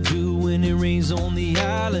nothing to do when it rains on the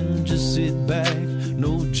island. Just sit back,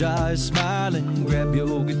 no jive, smiling. Grab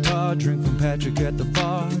your guitar, drink from Patrick at the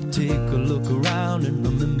bar. Take a look around and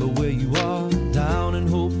remember where you are. Down in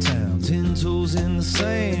Hope Town, 10 toes in the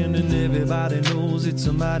sand. And everybody knows it's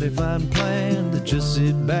a mighty fine plan to just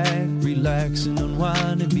sit back, relax and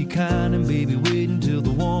unwind and be kind. And baby, wait until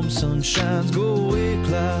the warm sun shines. Go away,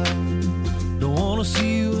 cloud, don't wanna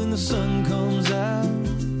see you when the sun comes out.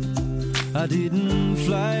 I didn't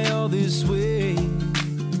fly all this way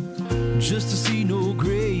just to see no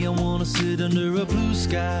gray. I wanna sit under a blue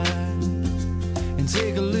sky and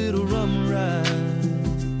take a little rum ride,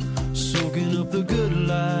 soaking up the good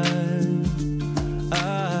life.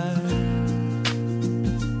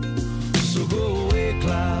 So go away,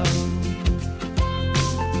 cloud.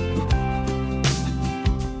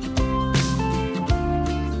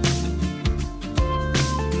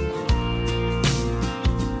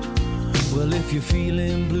 Well, if you're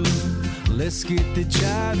feeling blue, let's get the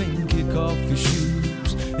jiving, kick off your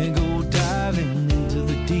shoes and go diving into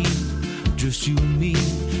the deep. Just you and me,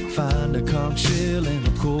 find a conch shell and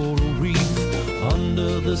a coral reef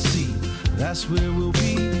under the sea. That's where we'll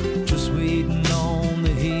be, just waiting on the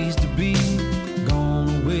haze to be gone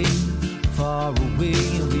away, far away.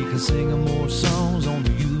 And we can sing more songs on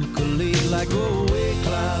the ukulele. Like go away,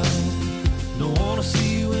 cloud, don't wanna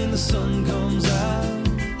see you when the sun comes out.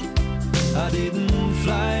 I didn't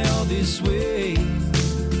fly all this way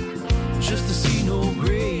just to see no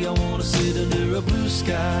gray. I wanna sit under a blue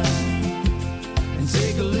sky and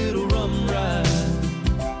take a little rum ride,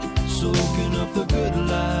 soaking up the good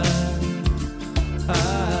life.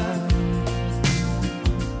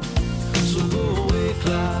 So go away,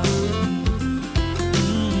 cloud.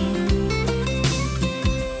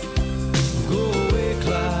 Go away,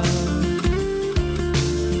 cloud.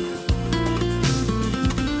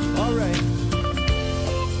 All right.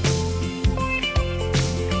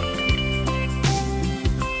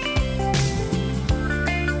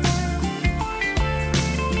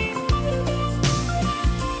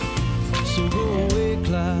 So go away,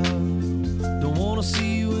 cloud. Don't wanna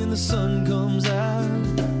see you when the sun comes out.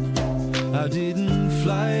 I didn't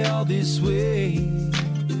fly all this way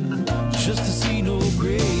just to see no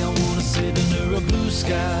gray. I wanna sit under a blue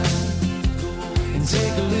sky and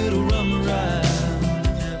take a little rum ride,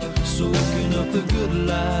 soaking up the good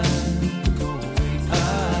life.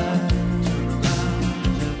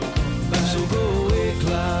 So go away,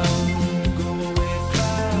 cloud. Go away,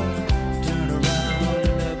 cloud. Turn around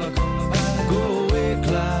and never come back. Go away,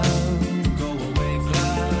 cloud. Go away,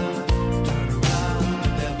 cloud. Turn around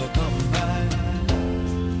and never come back.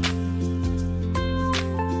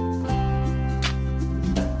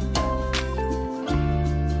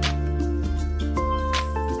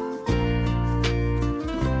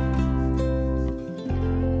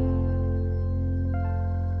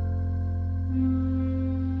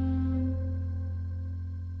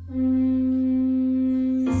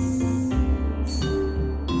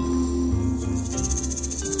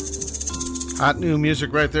 Hot new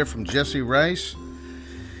music right there from Jesse Rice.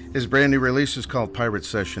 His brand new release is called Pirate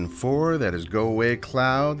Session 4. That is Go Away,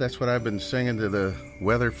 Cloud. That's what I've been singing to the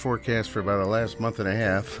weather forecast for about the last month and a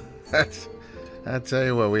half. I tell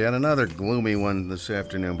you what, we had another gloomy one this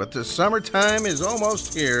afternoon. But the summertime is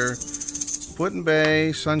almost here.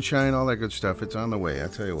 Put-in-Bay, sunshine, all that good stuff. It's on the way, I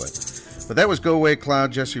tell you what. But that was Go Away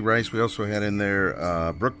Cloud, Jesse Rice. We also had in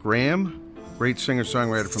there Brooke Graham, great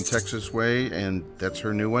singer-songwriter from Texas Way, and that's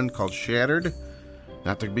her new one called Shattered.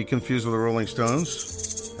 Not to be confused with the Rolling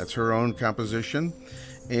Stones. That's her own composition.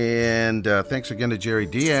 And thanks again to Jerry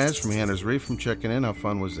Diaz from Hannah's Reef from checking in. How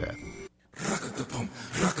fun was that?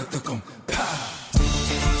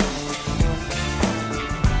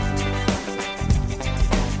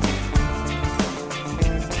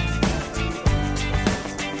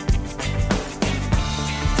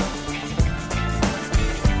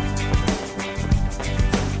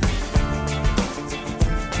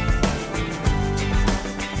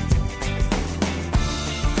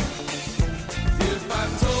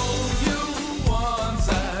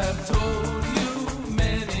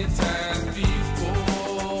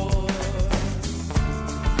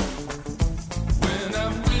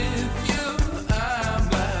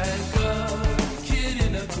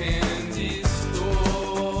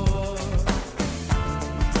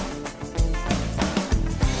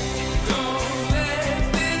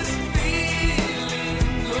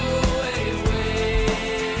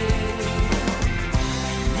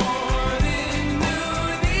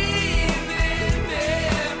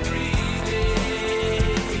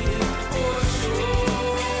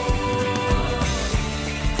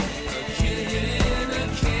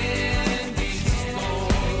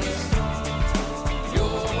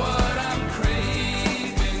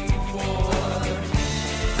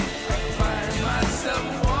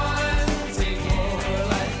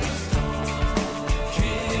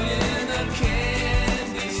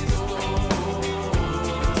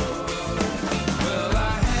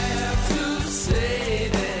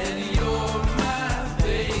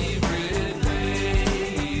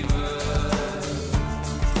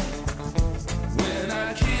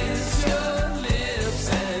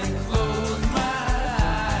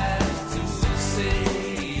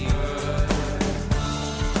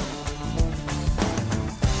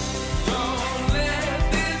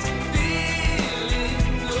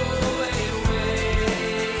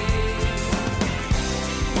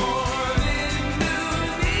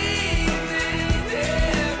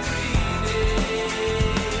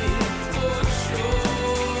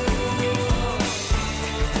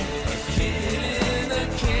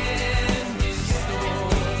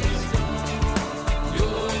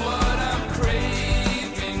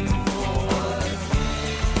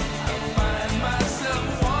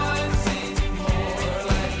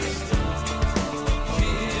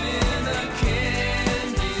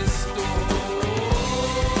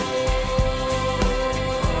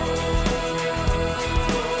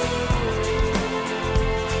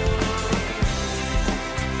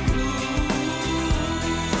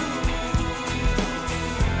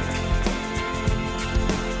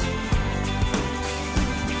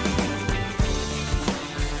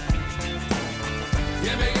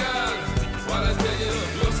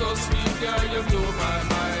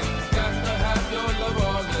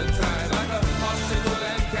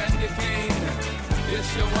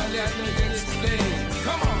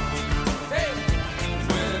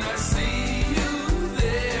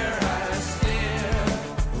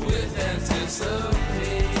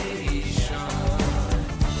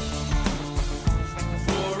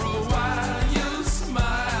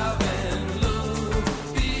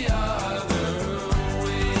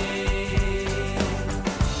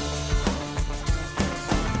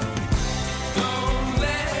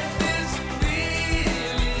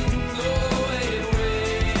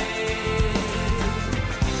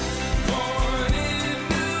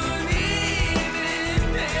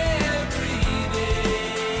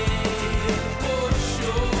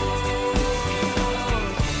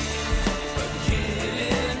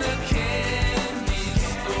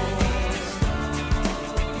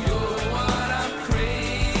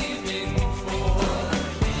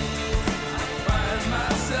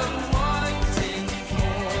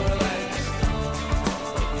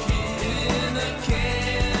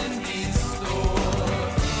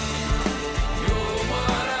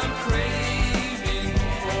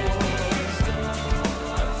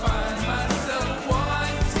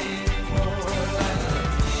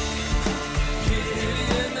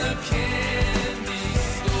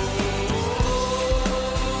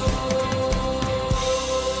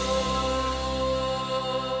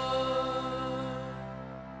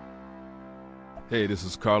 Hey, this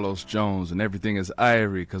is Carlos Jones, and everything is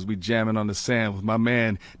Irie, because we jamming on the sand with my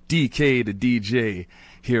man DK the DJ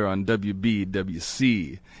here on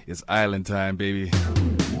WBWC. It's Island Time, baby.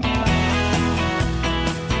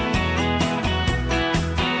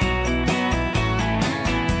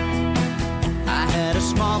 I had a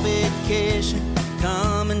small vacation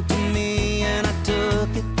coming to me, and I took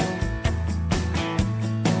it.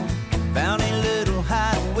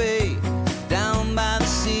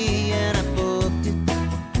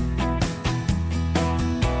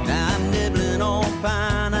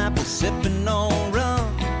 sipping on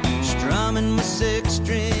rum, strumming my six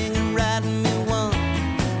string and writing me one.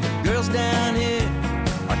 The girls down here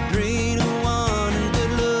are 3 to 1 and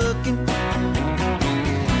good looking.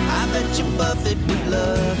 I bet you Buffett would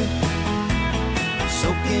love it,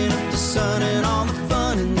 soaking up the sun and all the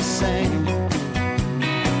fun in the sand,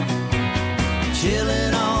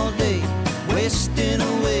 chilling all day, wasting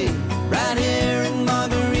away right here in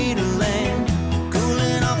Margarita Land,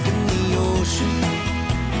 cooling off in the ocean,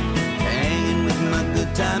 hanging with my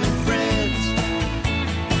good time and friends.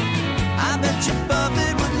 I bet you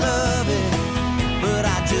Buffett would love it, but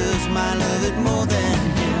I just might love it more than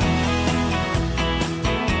him.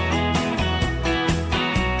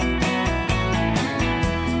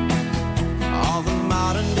 All the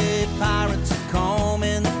modern day pirates are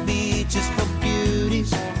combing the beaches for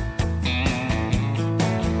beauties.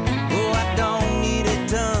 Oh, I don't need a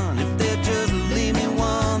ton if they'll just leave me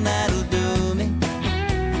one, that'll do me.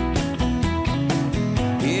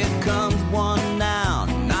 Here comes one now,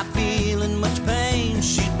 not feeling much pain.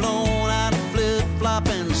 She's blown out a flip-flop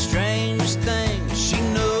and the strangest thing, she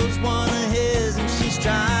knows one of his and she's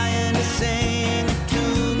trying to sing it to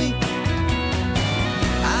me.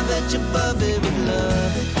 I bet you Bubby would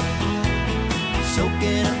love it,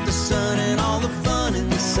 soaking up the sun and all the fun in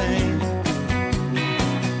the sand,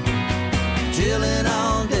 chilling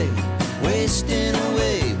all day, wasting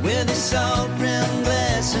away with a salt rimmed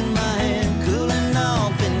glass in my hand, cooling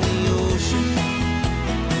off in the ocean,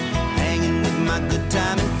 hanging with my good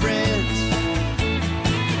time and friends.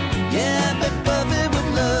 Yeah, I bet Buffy would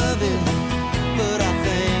love it, but I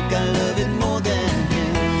think I love it more than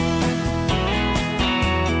him.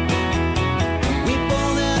 We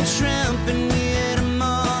boiled out shrimp and we ate 'em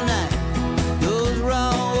all night. Those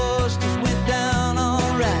raw oysters went down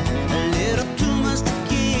all right. A little too much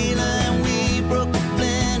tequila and we broke the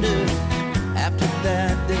blender. After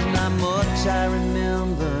that, there's not much I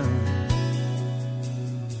remember.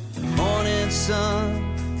 The morning sun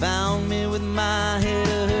found me with my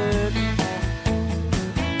head hurt.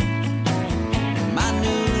 My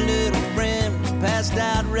new little friend was passed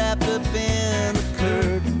out, wrapped up in the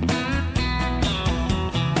curtain.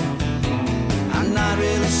 I'm not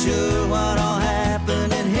really sure what all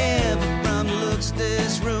happened in here, but from the looks of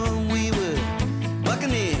this room, we were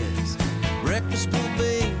buccaneers. Breakfast will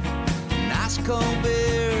be nice cold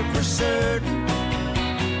beer for certain.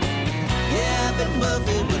 Yeah, I bet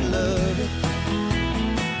Buffy would love it,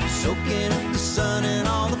 soaking up the sun and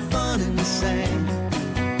all the fun in the sand,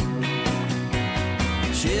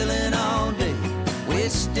 chilling all day,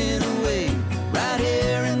 wasting away right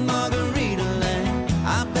here in Margarita Land.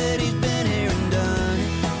 I bet he's been here and done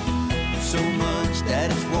it so much that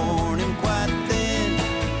it's worn him quite thin.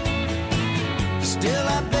 Still,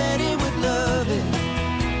 I bet he would love it,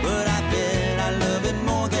 but I bet I love it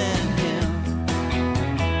more than him.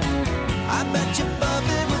 I bet you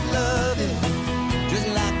Buffy would love it, just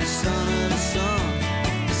like the son of the sun,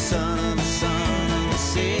 the son of the son of the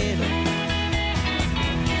sailor.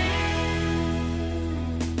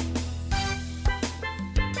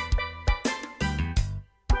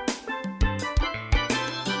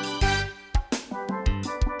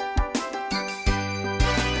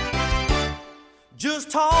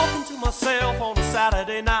 Just talking to myself on a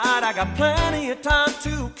Saturday night. I got plenty of time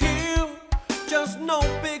to kill. Just no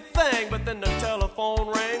big thing, but then the telephone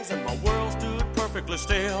rings and my world stood perfectly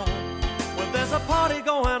still. Well, there's a party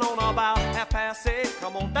going on about 8:30.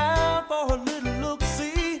 Come on down for a little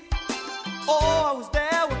look-see. Oh, I was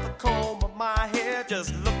there with the comb of my hair,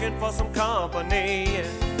 just looking for some company.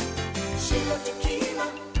 Sheila Tequila,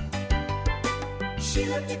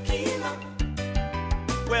 Sheila Tequila.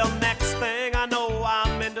 Well, next thing I know,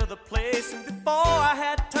 I'm into the place, and before I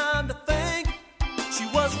had time to think, she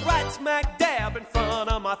was right smack dab in front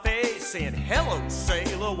of my face, saying, "Hello,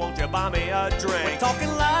 sailor, won't you buy me a drink?" We're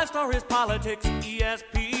talking life stories, politics,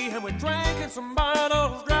 ESP, and we're drinking some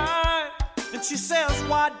bottles dry. Then she says,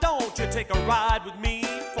 "Why don't you take a ride with me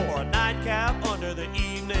for a nightcap under the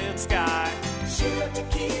evening sky?" Sheila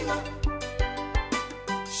Tequila,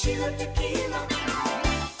 Sheila Tequila.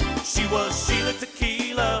 She was Sheila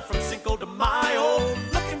Tequila from Cinco de Mayo,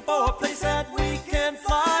 looking for a place that we can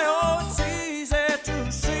fly. Oh, it's easy to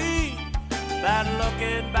see that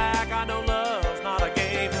looking back, I know love's not a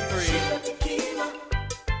game for three. Sheila Tequila,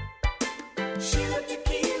 Sheila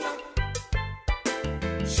Tequila,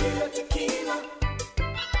 Sheila Tequila,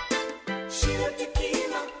 Sheila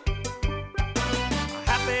Tequila. A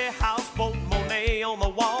happy houseboat Monet on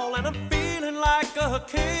the wall, and I'm feeling like a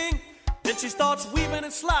king. Then she starts weaving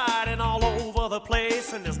and sliding all over the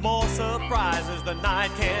place, and there's more surprises the night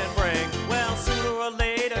can bring. Well, sooner or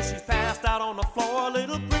later she's passed out on the floor, a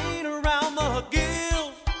little green around the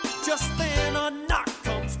gills. Just then a knock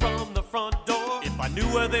comes from the front door. If I knew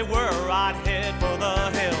where they were, I'd head for the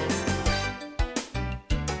hills.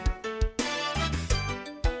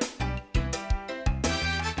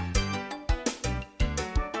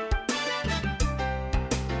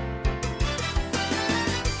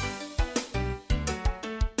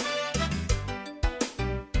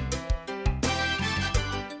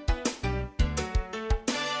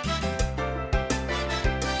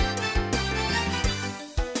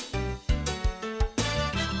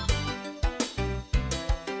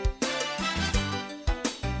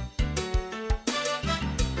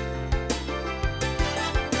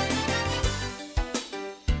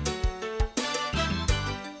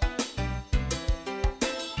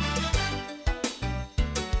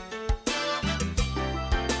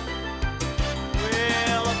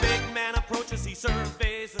 He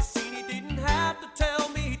surveys the scene, he didn't have to tell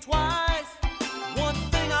me twice. One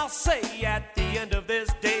thing I'll say at the end of this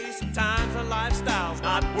day, sometimes a lifestyle's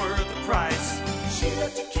not worth the price. Sheila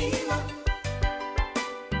Tequila,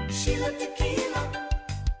 Sheila Tequila.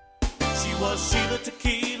 She was Sheila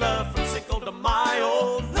Tequila from Cinco de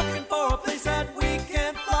Mayo, looking for a place that we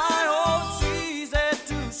can fly. Oh, she's head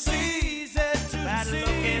to sea, head to that sea.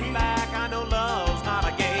 Looking back, I know love's not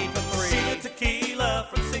a game for three. Sheila Tequila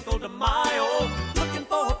from Cinco de Mayo, looking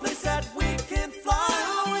for a place that we can fly.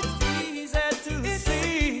 Oh, it's easy to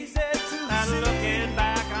see. And looking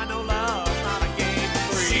back, I know love's not a game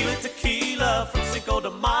for three. Sheila Tequila from Cinco de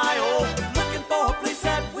Mayo, looking for a place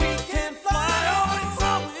that we can fly. Oh, it's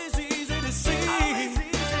always easy to see.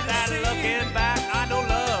 And looking back, I know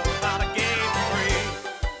love's not a game for three.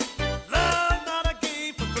 Love's not a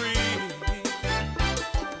game for three.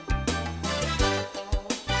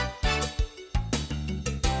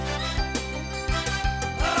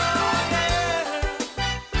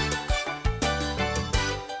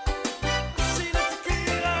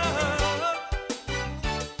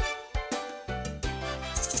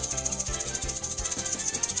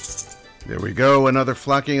 There we go, another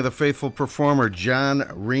flocking of the faithful performer, John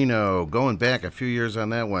Reno, going back a few years on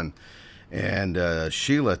that one. And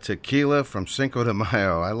Sheila Tequila from Cinco de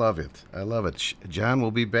Mayo. I love it. I love it. John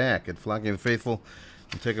will be back at Flocking of the Faithful.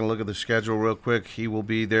 I'm taking a look at the schedule real quick. He will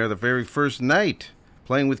be there the very first night,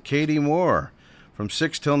 playing with Katie Moore from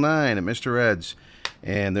 6 till 9 at Mr. Ed's.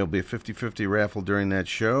 And there'll be a 50-50 raffle during that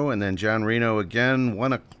show. And then John Reno again,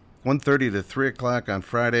 1:30 to 3 o'clock on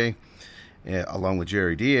Friday, along with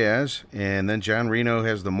Jerry Diaz. And then John Reno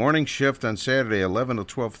has the morning shift on Saturday, 11 to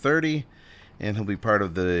 12:30, and he'll be part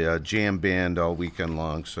of the jam band all weekend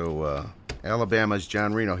long. So Alabama's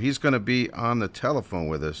John Reno. He's going to be on the telephone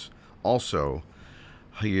with us also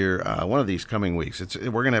here one of these coming weeks.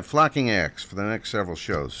 We're going to have flocking acts for the next several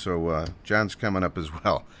shows. So John's coming up as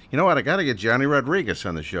well. You know what? I got to get Johnny Rodriguez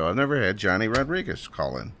on the show. I've never had Johnny Rodriguez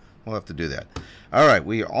call in. We'll have to do that. All right.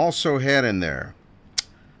 We also had in there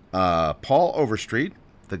Paul Overstreet,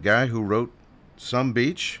 the guy who wrote Some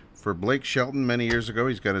Beach for Blake Shelton many years ago.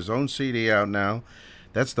 He's got his own CD out now.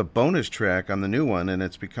 That's the bonus track on the new one, and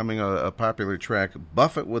it's becoming a popular track.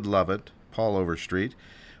 Buffett would love it, Paul Overstreet.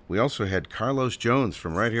 We also had Carlos Jones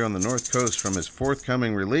from right here on the North Coast from his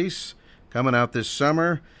forthcoming release, coming out this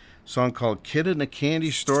summer. A song called Kid in a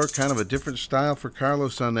Candy Store, kind of a different style for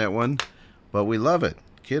Carlos on that one, but we love it.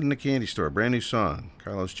 Kid in a Candy Store, brand new song,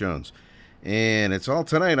 Carlos Jones. And it's all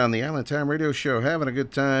tonight on the Island Time Radio Show. Having a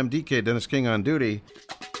good time. DK Dennis King on duty.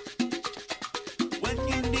 When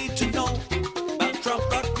you need to know about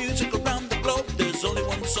trop rock music around the globe, there's only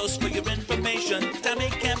one source for your information. Tammy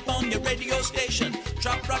Camp on your radio station.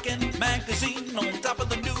 Trop Rockin' Magazine, on top of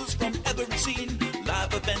the news from every scene.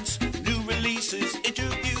 Live events, new releases,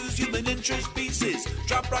 interviews, human interest pieces.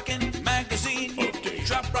 Trop Rockin' Magazine. Update.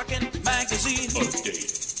 Trop Rockin' Magazine.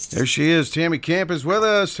 Update. There she is. Tammy Camp is with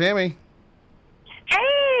us. Tammy.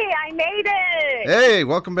 Hey, I made it. Hey,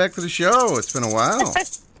 welcome back to the show. It's been a while.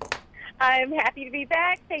 I'm happy to be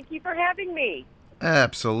back. Thank you for having me.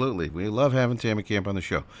 Absolutely. We love having Tammy Camp on the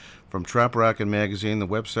show. From Trop Rockin' Magazine, the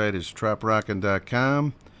website is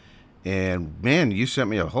troprockin.com. And, man, you sent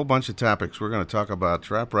me a whole bunch of topics. We're going to talk about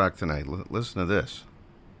trop rock tonight. Listen to this.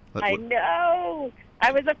 I know.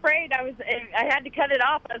 I was afraid. I had to cut it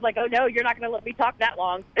off. I was like, oh, no, you're not going to let me talk that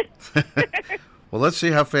long. Well, let's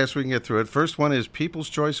see how fast we can get through it. First one is People's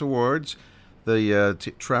Choice Awards, the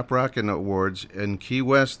Trop Rockin' Awards in Key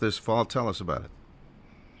West this fall. Tell us about it.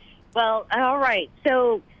 Well, all right.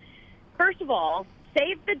 So, first of all,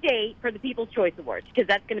 save the date for the People's Choice Awards, because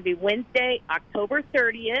that's going to be Wednesday, October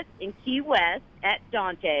 30th in Key West at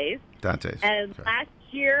Dante's. And last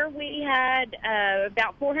year we had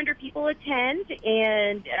about 400 people attend,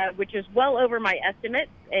 and which is well over my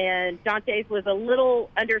estimates, and Dante's was a little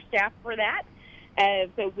understaffed for that.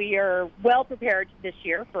 So we are well prepared this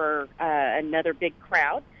year for another big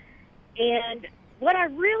crowd. And what I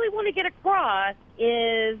really want to get across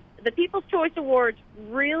is the People's Choice Awards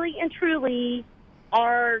really and truly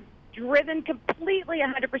are driven completely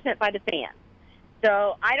 100% by the fans.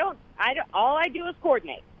 So all I do is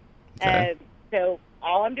coordinate. Okay. So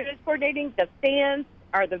all I'm doing is coordinating. The fans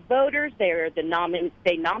are the voters. They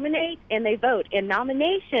they nominate and they vote. And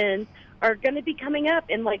nominations are going to be coming up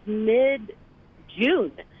in like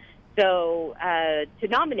mid-June. So to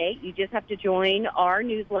nominate, you just have to join our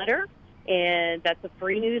newsletter, and that's a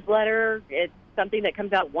free newsletter. It's something that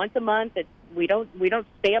comes out once a month. We don't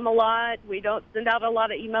spam a lot. We don't send out a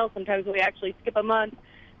lot of emails. Sometimes we actually skip a month.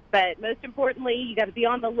 But most importantly, you got to be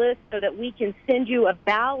on the list so that we can send you a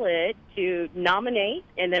ballot to nominate.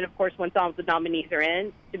 And then, of course, once all the nominees are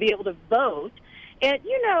in, to be able to vote. And,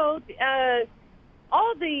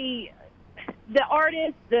 all the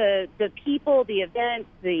artists, the people, the events,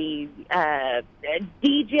 the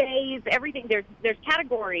DJs, everything, there's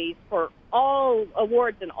categories for all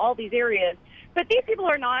awards in all these areas. But these people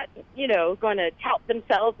are not, going to tout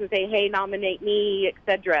themselves and say, hey, nominate me,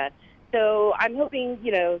 etc. So I'm hoping,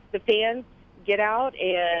 the fans get out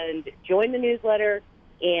and join the newsletter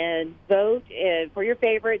and vote for your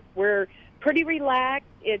favorites. We're pretty relaxed.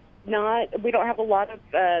 We don't have a lot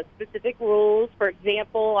of specific rules. For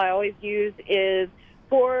example, I always use is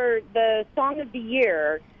for the Song of the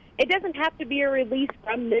Year, it doesn't have to be a release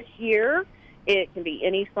from this year. It can be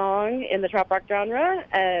any song in the trop rock genre.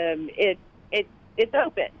 It's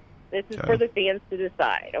open. This is for the fans to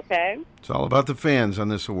decide, okay? It's all about the fans on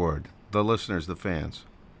this award. The listeners, the fans.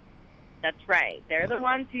 That's right. They're the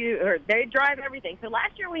ones they drive everything. So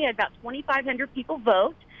last year we had about 2,500 people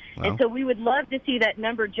vote, and so we would love to see that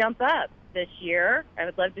number jump up this year. I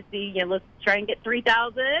would love to see, let's try and get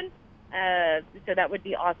 3,000. So that would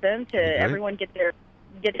be awesome to everyone get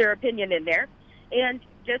their opinion in there. And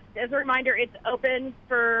just as a reminder, it's open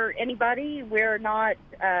for anybody. We're not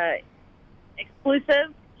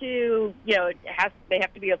exclusive to, they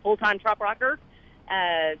have to be a full-time trop rocker.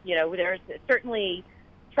 There's certainly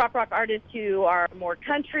trop rock artists who are more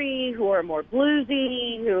country, who are more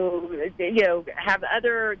bluesy, who, have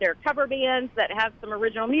their cover bands that have some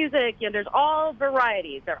original music. There's all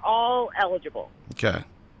varieties. They're all eligible. Okay.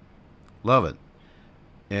 Love it.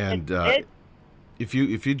 And if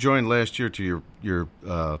you joined last year to your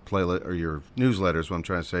playlist or your newsletters, what I'm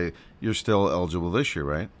trying to say, you're still eligible this year,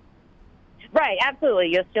 right? Right,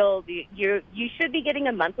 absolutely. You should be getting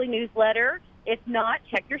a monthly newsletter. If not,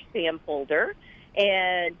 check your spam folder,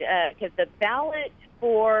 and because the ballot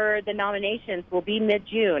for the nominations will be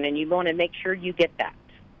mid-June, and you want to make sure you get that.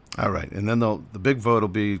 All right, and then the big vote will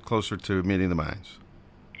be closer to Meeting the Minds.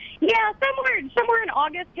 Yeah, somewhere in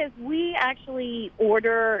August, because we actually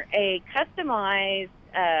order a customized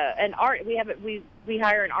we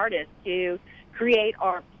hire an artist to create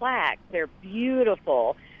our plaques. They're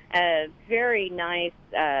beautiful, very nice,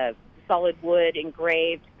 solid wood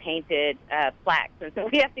engraved, painted plaques, and so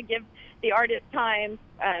we have to give the artist time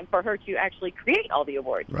for her to actually create all the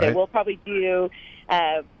awards. Right. So we'll probably do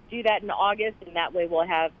that in August, and that way we'll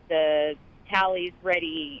have the tallies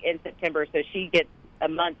ready in September. So she gets a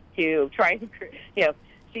month to try and,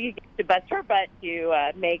 she gets to bust her butt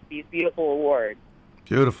to make these beautiful awards.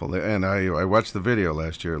 Beautiful, and I watched the video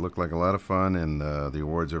last year. It looked like a lot of fun, and the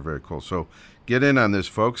awards are very cool. So get in on this,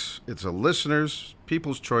 folks. It's a listeners'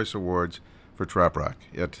 People's Choice Awards for trop rock.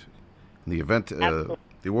 The event, the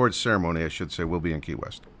awards ceremony, I should say, will be in Key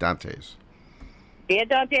West. Dante's. Be at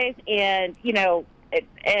Dante's, and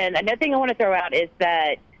and another thing I want to throw out is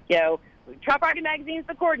that Trop Rocket Magazine's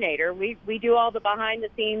the coordinator. We do all the behind the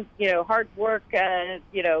scenes, hard work,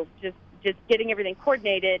 just getting everything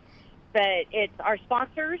coordinated. But it's our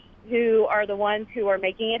sponsors who are the ones who are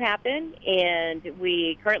making it happen, and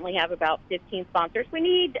we currently have about 15 sponsors. We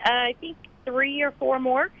need, I think, 3 or 4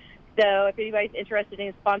 more. So if anybody's interested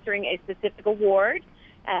in sponsoring a specific award,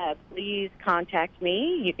 please contact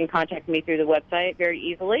me. You can contact me through the website very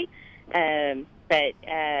easily. But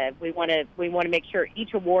we want to make sure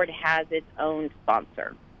each award has its own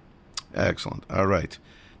sponsor. Excellent. All right.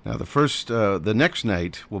 Now the next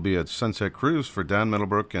night will be at Sunset Cruise for Don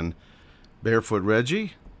Middlebrook and Barefoot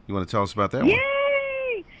Reggie. You want to tell us about that one?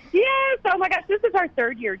 Yay! Yes! Oh my gosh, this is our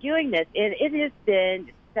 3rd year doing this, and it has been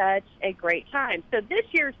such a great time. So this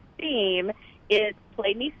year's theme is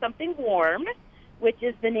 "Play Me Something Warm," which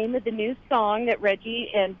is the name of the new song that Reggie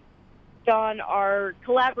and Don are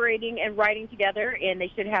collaborating and writing together, and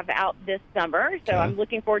they should have out this summer. So I'm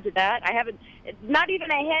looking forward to that. It's not even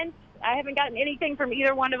a hint. I haven't gotten anything from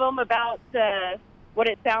either one of them about what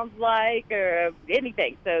it sounds like or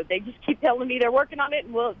anything. So they just keep telling me they're working on it,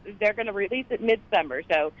 and they're going to release it midsummer.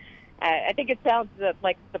 So I think it sounds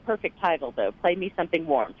like the perfect title, though, Play Me Something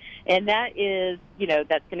Warm. And that is,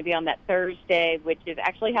 that's going to be on that Thursday, which is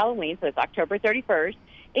actually Halloween, so it's October 31st.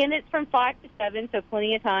 And it's from 5 to 7, so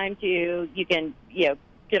plenty of time you can,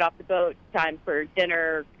 get off the boat, time for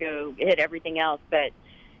dinner, go hit everything else. But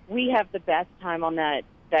we have the best time on that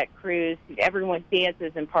cruise. Everyone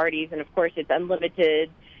dances and parties, and, of course, it's unlimited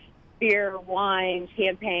beer, wine,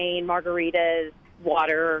 champagne, margaritas,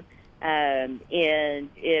 water. And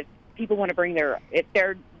if people want to bring if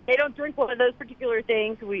they don't drink one of those particular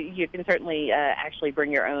things, you can certainly actually bring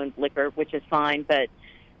your own liquor, which is fine. But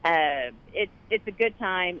it's a good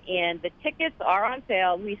time, and the tickets are on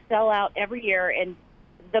sale. We sell out every year, and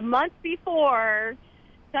the month before,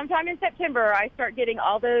 sometime in September, I start getting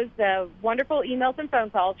all those wonderful emails and phone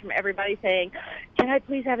calls from everybody saying, can I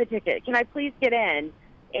please have a ticket? Can I please get in?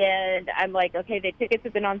 And I'm like, okay, the tickets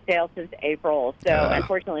have been on sale since April, so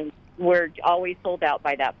unfortunately we're always sold out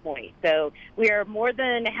by that point. So we are more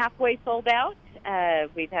than halfway sold out.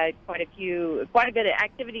 We've had quite a bit of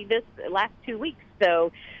activity this last 2 weeks.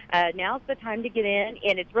 So now's the time to get in,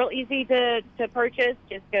 and it's real easy to purchase.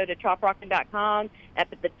 Just go to troprockin.com. Up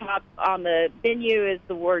at the top on the menu is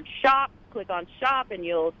the word shop. Click on shop, and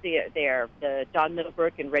you'll see it there, the Don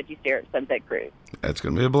Middlebrook and Reggie Sterrett Sunset Cruise. That's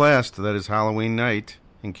going to be a blast. That is Halloween night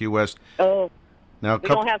in Key West. Oh, now, we're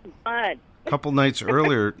going to have some fun. A couple nights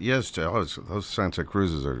earlier, yes, those Sunset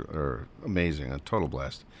Cruises are amazing, a total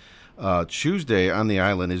blast. Tuesday on the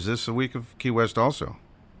island, is this a week of Key West also?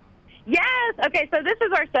 Yes. Okay, so this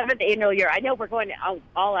is our 7th annual year. I know we're going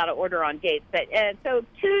all out of order on dates, but so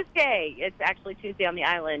Tuesday, it's actually Tuesday on the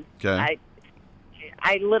island. Okay.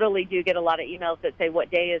 I literally do get a lot of emails that say, what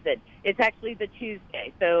day is it? It's actually the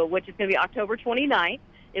Tuesday, which is going to be October 29th.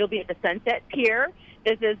 It'll be at the Sunset Pier.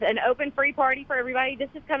 This is an open free party for everybody. This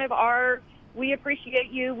is kind of we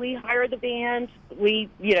appreciate you. We hire the band.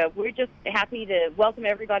 We're just happy to welcome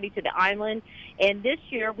everybody to the island. And this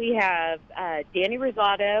year we have Danny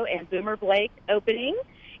Rosado and Boomer Blake opening.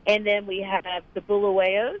 And then we have the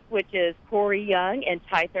Bulawayo, which is Corey Young and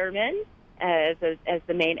Ty Thurman as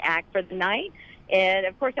the main act for the night. And,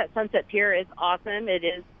 of course, that Sunset Pier is awesome. It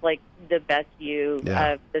is, like, the best view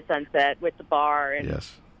of the sunset with the bar and,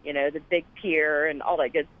 the big pier and all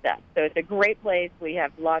that good stuff. So it's a great place. We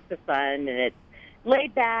have lots of fun, and it's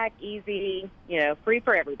laid back, easy, free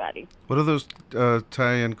for everybody. What are those,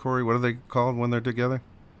 Ty and Corey, what are they called when they're together?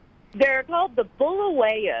 They're called the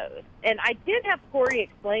Bulawayos. And I did have Corey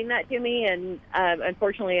explain that to me, and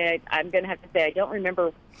unfortunately I'm going to have to say I don't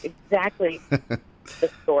remember exactly the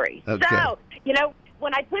story. Okay. So,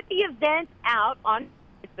 when I put the event out on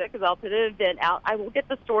Facebook, because I'll put an event out, I will get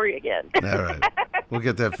the story again. All right. We'll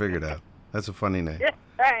get that figured out. That's a funny name.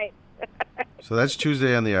 Right. So that's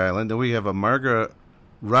Tuesday on the island. Then we have a Marga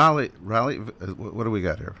Raleigh. What do we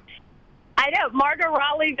got here? I know, Marga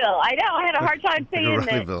Raleighville. I know. I had a hard time saying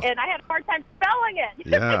it, and I had a hard time spelling it.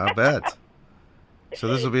 Yeah, I bet. So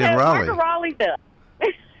this will be in Raleigh. Marga Raleighville.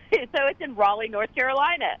 So it's in Raleigh, North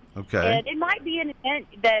Carolina. Okay. And it might be an event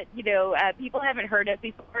that, people haven't heard of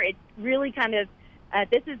before. It's really kind of,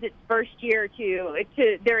 this is its first year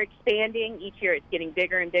they're expanding. Each year it's getting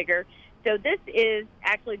bigger and bigger. So this is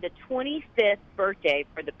actually the 25th birthday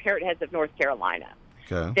for the Parrot Heads of North Carolina.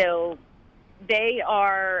 Okay. So they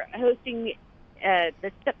are hosting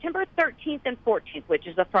the September 13th and 14th, which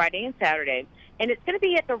is a Friday and Saturday. And it's going to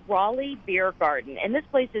be at the Raleigh Beer Garden. And this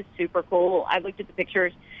place is super cool. I looked at the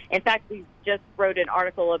pictures. In fact, we just wrote an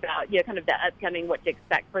article about, kind of the upcoming, what to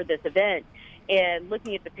expect for this event. And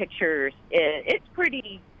looking at the pictures, it's a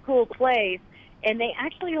pretty cool place. And they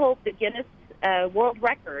actually hold the Guinness World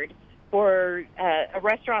Record for a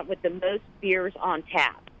restaurant with the most beers on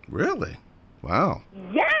tap. Really? Wow.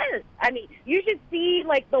 Yes. I mean, you should see,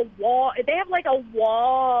 the wall. They have, a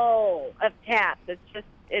wall of taps.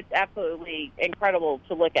 It's absolutely incredible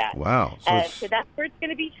to look at. Wow. So that's where it's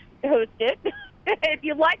going to be hosted. If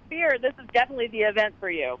you like beer, this is definitely the event for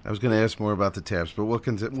you. I was going to ask more about the taps, but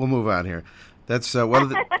we'll move on here. That's what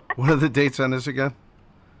are the dates on this again?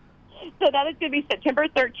 So that is going to be September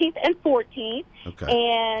 13th and 14th. Okay.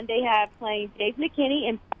 And they have playing Dave McKinney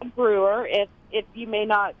and Brad Brewer. If you may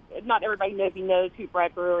not everybody knows who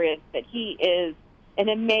Brad Brewer is, but he is an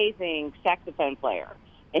amazing saxophone player.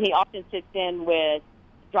 And he often sits in with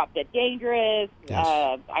Drop Dead Dangerous.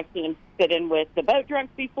 Yes. I've seen him sit in with the Boat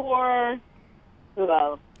Drunks before. Who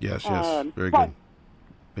else? Yes, very quite- good.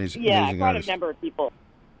 Amazing, Yeah, amazing quite artist. a number of people.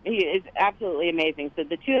 He is absolutely amazing. So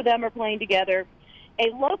the two of them are playing together. A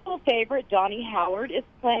local favorite, Donnie Howard, is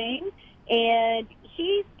playing, and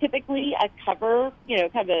he's typically a cover,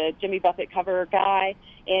 kind of a Jimmy Buffett cover guy,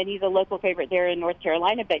 and he's a local favorite there in North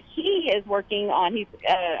Carolina. But he is working on, he's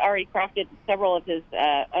already crafted several of his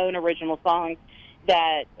own original songs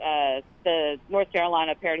that the North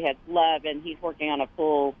Carolina Parody Heads love, and he's working on a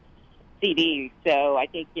full CD. So I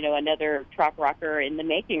think, another trop rocker in the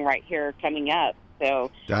making right here coming up.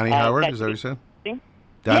 So Donnie Howard, is that what you said?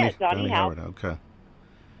 Yes, Donnie Howard. Howard. Okay.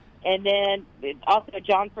 And then also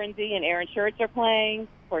John Frenzy and Aaron Schertz are playing.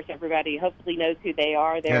 Of course, everybody hopefully knows who they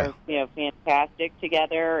are. They're fantastic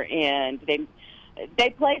together, and they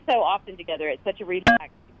play so often together. It's such a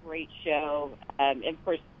relaxed, great show. And of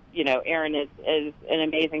course, Aaron is an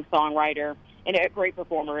amazing songwriter and a great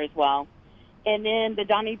performer as well. And then the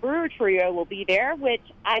Donnie Brewer Trio will be there, which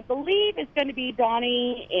I believe is going to be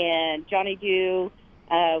Donnie and Johnny Dew,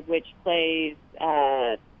 which plays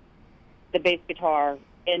the bass guitar,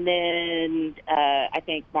 and then I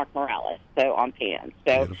think Mark Morales, so on piano.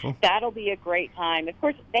 So Beautiful. That'll be a great time. Of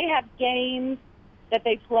course, they have games that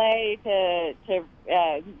they play to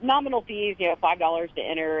nominal fees, $5 to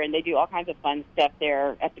enter, and they do all kinds of fun stuff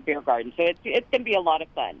there at the beer garden. So it's going to be a lot of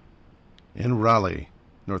fun. In Raleigh,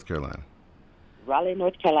 North Carolina. Raleigh,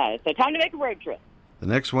 North Carolina. So time to make a road trip. The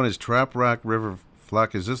next one is Trop Rock River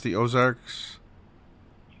Flock. Is this the Ozarks?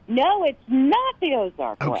 No, it's not the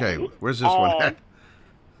Ozark Okay, one. where's this one at?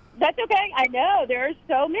 That's okay. I know. There are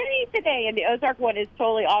so many today, and the Ozark one is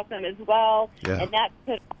totally awesome as well. Yeah. And that's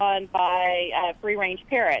put on by Free Range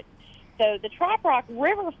Parrots. So the Trop Rock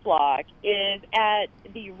River Flock is at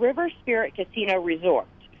the River Spirit Casino Resort,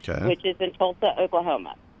 Okay. which is in Tulsa,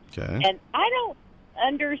 Oklahoma. Okay. And I don't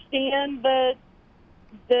understand the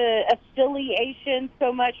affiliation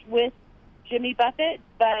so much with Jimmy Buffett,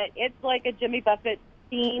 but it's like a Jimmy Buffett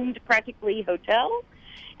themed practically hotel.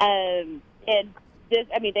 And this,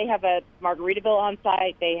 they have a Margaritaville on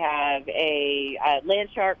site. They have a Land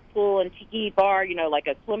Shark pool and tiki bar, like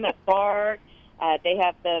a swim-up bar. They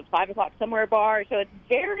have the 5 o'clock somewhere bar. So it's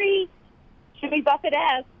very Jimmy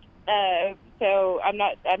Buffett-esque. So I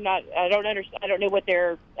don't understand. I don't know what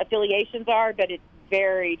their affiliations are, but it's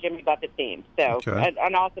very Jimmy Buffett themed. So Okay.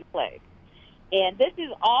 an awesome place. And this is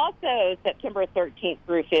also September 13th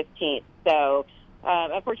through 15th. So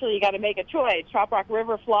unfortunately, you got to make a choice: Trop Rock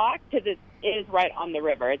River Flock, because it is right on the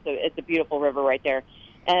river. It's a beautiful river right there,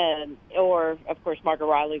 or of course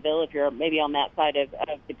Margaritaville if you're maybe on that side of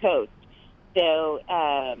the coast. So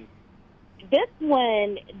this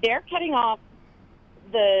one, they're cutting off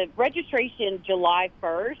the registration July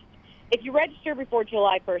 1st. If you register before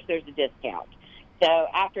July 1st, there's a discount. So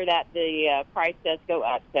after that, the price does go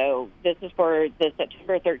up. So this is for the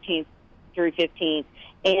September 13th through 15th,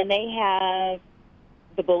 and they have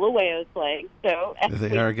the Bulawayo's playing. So There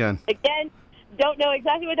they are again. Again, don't know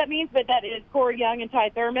exactly what that means, but that is Corey Young and Ty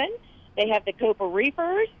Thurman. They have the Copa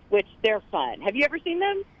Reefers, which they're fun. Have you ever seen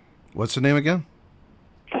them? What's the name again?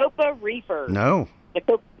 Copa Reefers. No.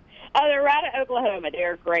 They're out of Oklahoma.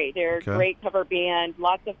 They're great. They're Okay. a great cover band.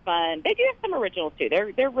 Lots of fun. They do have some originals too.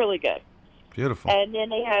 They're really good. Beautiful. And then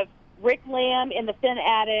they have Rick Lamb in the Thin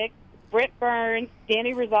Attic, Britt Burns,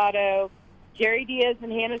 Danny Rosado, Jerry Diaz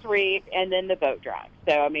and Hannah's Reef, and then the Boat Drive.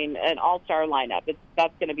 So, an all-star lineup.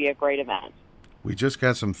 That's going to be a great event. We just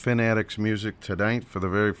got some Finn Addicts music tonight. For the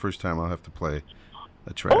very first time, I'll have to play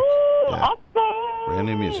a track. Ooh, Yeah. awesome! Brand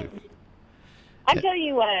new music. I'm telling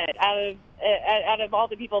you what, out of all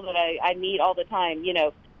the people that I meet all the time,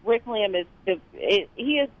 Rick Lamb is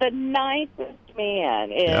he is the nicest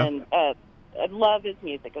man, and I love his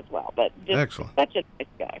music as well. But just Excellent. such a nice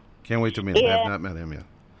guy. Can't wait to meet him. I Yeah. have not met him yet.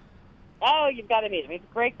 Oh, you've got to meet him. He's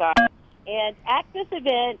a great guy. And at this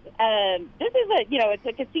event, this is it's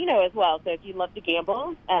a casino as well. So if you love to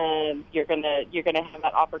gamble, you're gonna have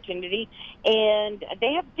that opportunity. And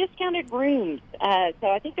they have discounted rooms. So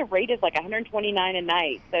I think the rate is like $129 a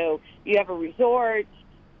night. So you have a resort,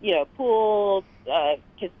 pool,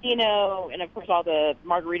 casino, and of course all the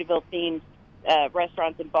Margaritaville themed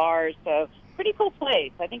restaurants and bars. So pretty cool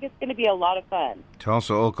place. I think it's going to be a lot of fun.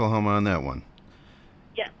 Tulsa, Oklahoma on that one.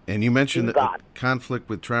 Yes. And you mentioned You the got it. conflict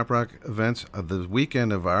with Trop Rock events. The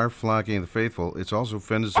weekend of our Flocking of the Faithful, it's also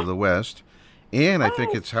Fenders of the West. And I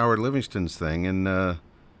think it's Howard Livingston's thing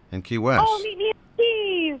in Key West. Oh, meet me at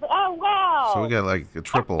Keys. Oh, wow. So we got like a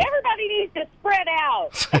triple. Everybody needs to spread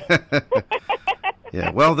out.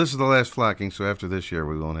 Yeah, well, this is the last flocking, so after this year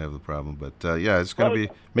we won't have the problem. But yeah, it's going to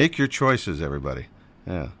be make your choices, everybody.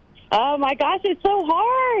 Yeah. Oh, my gosh, it's so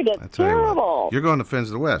hard. It's I tell you what. terrible. You're going to Fens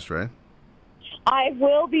of the West, right? I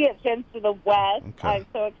will be at Fins to the West. Okay. I'm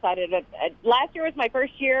so excited. Last year was my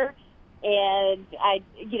first year, and I,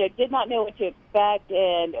 did not know what to expect.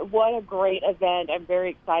 And what a great event! I'm very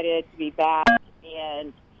excited to be back.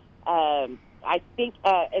 And I think,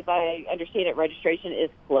 as I understand it, registration is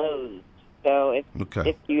closed. So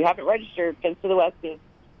if you haven't registered, Fins to the West is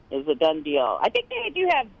a done deal. I think they do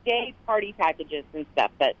have day party packages and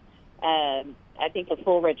stuff, but I think the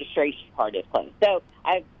full registration part is closed. So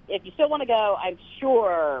if you still want to go, I'm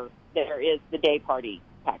sure there is the day party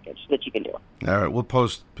package that you can do. All right, we'll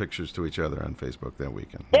post pictures to each other on Facebook that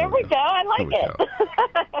weekend. There we go. I like it.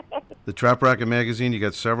 The Trop Rocket magazine, you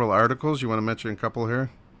got several articles. You want to mention a couple here?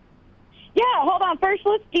 Yeah, hold on. First,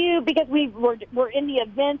 let's do, because we're in the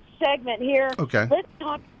events segment here. Okay. Let's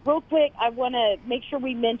talk real quick. I want to make sure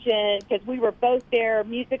we mention, because we were both there,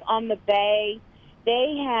 Music on the Bay.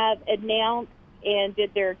 They have announced and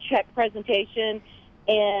did their check presentation,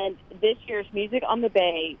 and this year's Music on the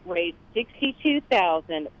Bay raised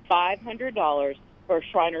 $62,500 for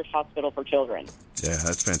Shriners Hospital for Children. Yeah,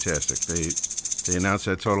 that's fantastic. They announced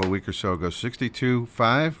that total a week or so ago.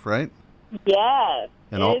 62.5, right? Yeah.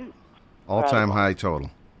 And all-time high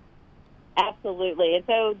total. Absolutely. And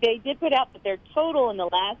so they did put out that their total in the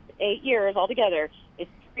last 8 years altogether is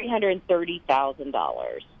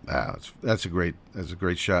 $330,000. Wow, that's a great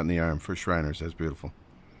shot in the arm for Shriners. That's beautiful.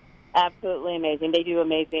 Absolutely amazing. They do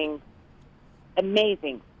amazing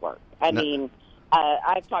work. I mean,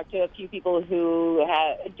 I've talked to a few people who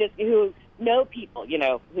know people,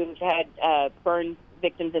 who've had burn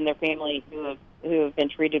victims in their family who have been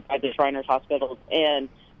treated by the Shriners Hospitals, and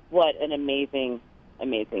what an amazing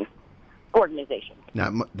organization.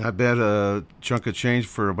 Not bad. A chunk of change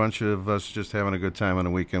for a bunch of us just having a good time on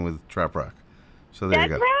a weekend with Trop Rock. So there you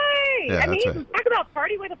go. That's right. Yeah, I mean, talk about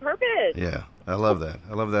party with a purpose. Yeah, I love that.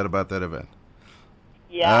 I love that about that event.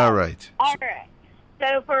 Yeah. All right.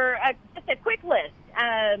 So for just a quick list,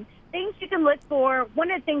 things you can look for.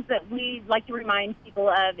 One of the things that we like to remind people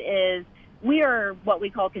of is we are what we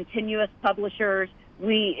call continuous publishers.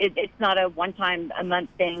 It's not a one-time a month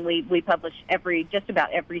thing. We publish just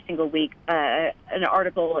about every single week an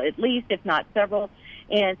article at least, if not several.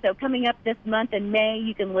 And so coming up this month in May,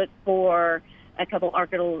 you can look for a couple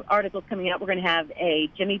articles coming up. We're going to have a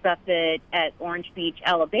Jimmy Buffett at Orange Beach,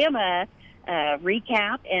 Alabama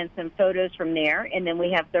recap and some photos from there. And then we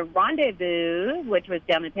have the Rendezvous, which was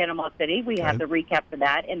down in Panama City. We have the recap for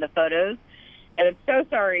that and the photos. And I'm so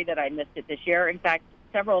sorry that I missed it this year. In fact,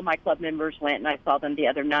 several of my club members went, and I saw them the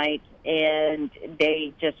other night, and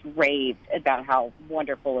they just raved about how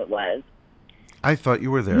wonderful it was. I thought you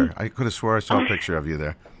were there. I could have swore I saw a picture of you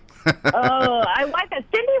there. I like that.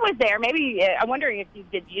 Cindy was there. Maybe I'm wondering if you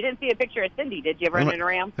didn't see a picture of Cindy. Did you run it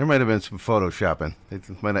around? There might have been some photoshopping. They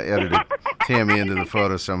might have edited Tammy into the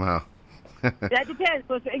photo somehow. That depends.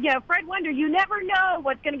 Fred Wonder, you never know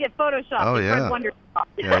what's going to get photoshopped. Oh, yeah. Fred Wonder.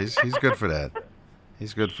 Yeah, he's good for that.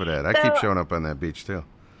 He's good for that. I keep showing up on that beach, too.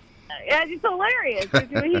 It's hilarious.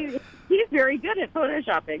 He's very good at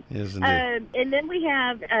photoshopping. Yes, indeed. And then we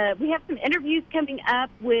have some interviews coming up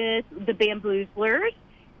with the Bamboozlers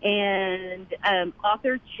and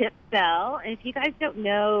author Chip Bell. And if you guys don't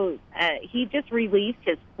know, he just released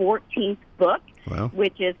his 14th book,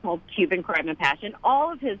 which is called Cuban Crime and Passion.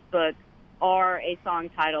 All of his books are a song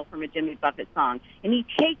title from a Jimmy Buffett song. And he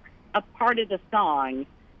takes a part of the song,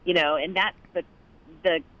 and that's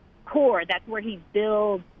the core. That's where he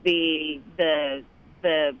builds the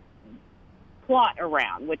plot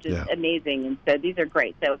around, which is amazing. And so these are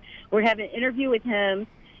great. So we're having an interview with him,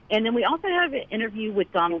 and then we also have an interview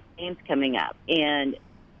with Donald James coming up. And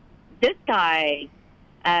this guy,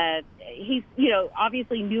 he's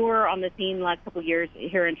obviously newer on the scene the last couple of years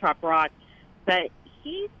here in Trop Rock, but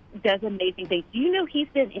he does amazing things. Do you know he's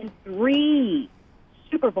been in 3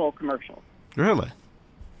 Super Bowl commercials? Really?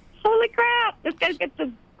 Holy crap! This guy's got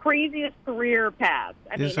the craziest career path.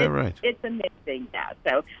 Is that right? It's amazing, yeah.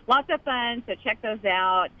 So lots of fun. So check those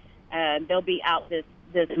out. They'll be out this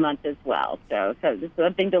month as well. So this is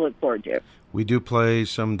something to look forward to. We do play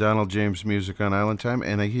some Donald James music on Island Time,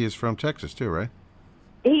 and he is from Texas too, right?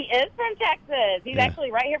 He is from Texas. He's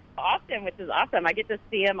actually right here from Austin, which is awesome. I get to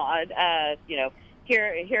see him on,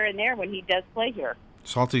 here and there when he does play here.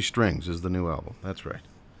 Salty Strings is the new album. That's right.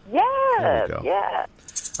 Yeah. There we go. Yeah.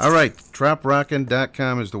 All right,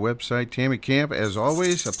 troprockin.com is the website. Tammy Camp, as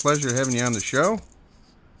always, a pleasure having you on the show.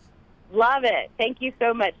 Love it. Thank you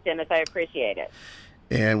so much, Dennis. I appreciate it.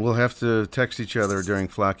 And we'll have to text each other during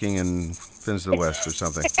flocking and Fins to the West or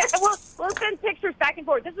something. We'll send pictures back and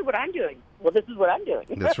forth. This is what I'm doing. Well, this is what I'm doing.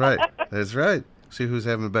 That's right. That's right. See who's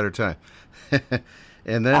having a better time.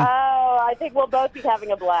 And then... Oh, I think we'll both be having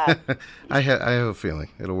a blast. I have a feeling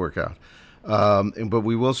it'll work out. But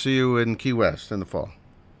we will see you in Key West in the fall.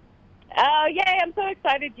 Oh, yay. I'm so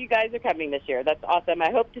excited you guys are coming this year. That's awesome.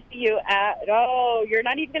 I hope to see you at... Oh, you're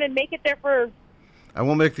not even going to make it there for... I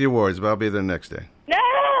won't make the awards, but I'll be there next day. No!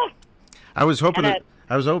 I was hoping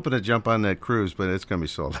to jump on that cruise, but it's going to be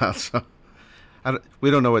sold out. So we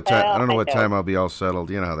don't know what time. I don't know what time I'll be all settled.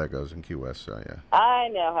 You know how that goes in Key West. So yeah. I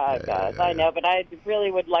know how it goes. I know, but I really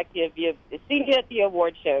would like to have seen you at the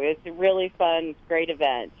award show. It's a really fun, great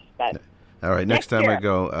event. But all right, next time year. I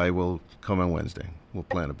go, I will come on Wednesday. We'll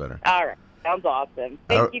plan it better. All right, sounds awesome.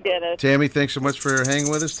 Thank you, Dennis. Tammy, thanks so much for hanging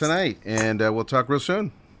with us tonight, and we'll talk real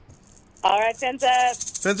soon. All right, fins up.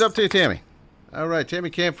 Fins up to you, Tammy. All right, Tammy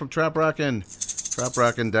Camp from Trop Rockin'.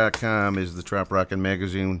 TropRockin.com is the Trop Rockin'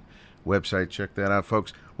 magazine website. Check that out,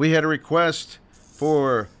 folks. We had a request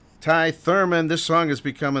for Ty Thurman. This song is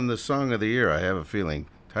becoming the song of the year, I have a feeling.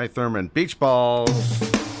 Ty Thurman, Beach Balls.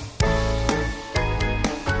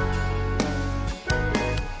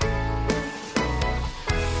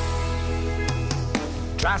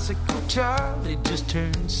 Tricycle Charlie just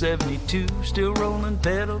turned 72, still rolling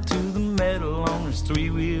pedal to the metal on his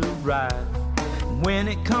three-wheel ride. When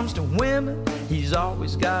it comes to women, he's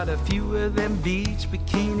always got a few of them beach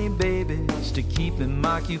bikini babies to keep him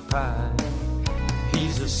occupied.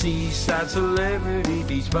 He's a seaside celebrity,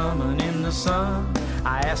 beach bumming in the sun.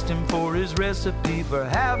 I asked him for his recipe for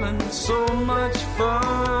having so much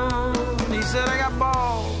fun. He said, I got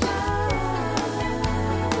balls,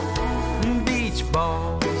 beach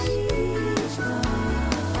balls,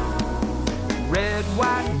 red,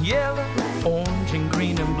 white, and yellow, orange, and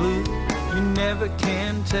green, and blue. You never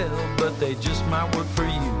can tell, but they just might work for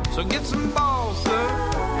you. So get some balls, sir.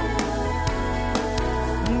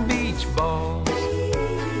 Beach balls.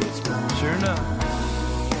 Sure enough,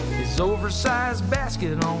 his oversized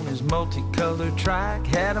basket on his multicolored trike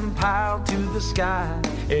had him piled to the sky,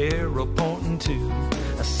 arrow pointing to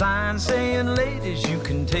a sign saying, ladies, you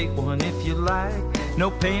can take one if you like.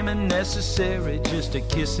 No payment necessary, just a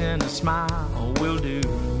kiss and a smile will do.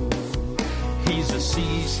 He's a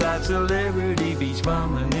seaside celebrity, beach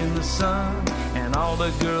bumming in the sun. And all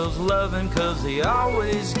the girls love him cause he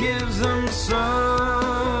always gives them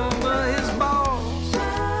some of his balls.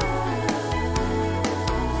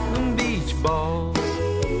 Beach balls.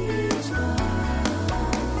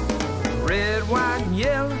 Red, white, and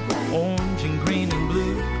yellow, orange, and green, and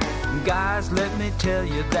blue. And guys, let me tell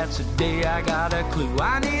you, that's the day I got a clue.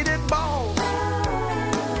 I needed balls.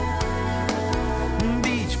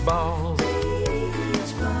 Beach balls.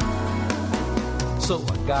 So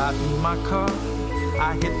I got in my car,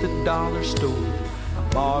 I hit the dollar store. I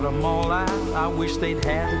bought them all out, I wish they'd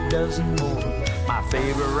had a dozen more. My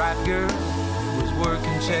favorite girl was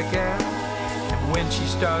working checkout, and when she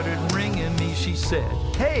started ringing me, she said,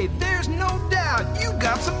 hey, there's no doubt you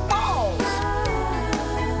got some balls.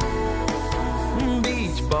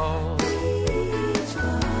 Beach balls.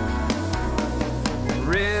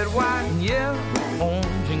 Red, white, and yellow,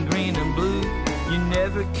 orange, and green, and blue. You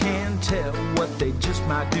never can tell what they just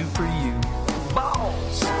might do for you.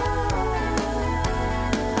 Balls.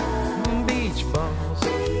 Beach balls.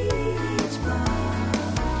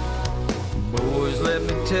 Boys, let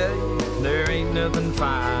me tell you, there ain't nothing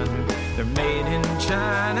finer. They're made in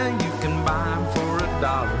China, you can buy them for $1.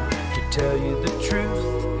 To tell you the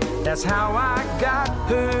truth, that's how I got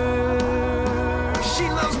her. She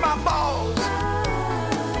loves my balls.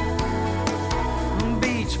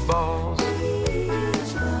 Beach balls.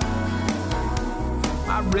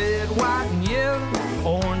 My red, white, and yellow,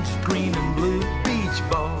 orange, green, and blue beach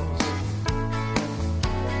balls.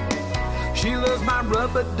 She loves my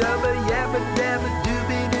rubber dubber, yabba dabba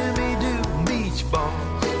dooby dooby doo beach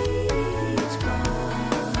balls.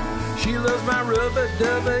 She loves my rubber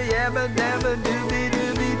dubber, yabba dabba dooby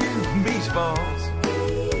dooby doo beach balls.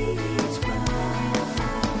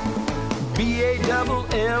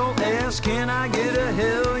 BALLS, can I get a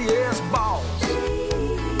hell yes balls?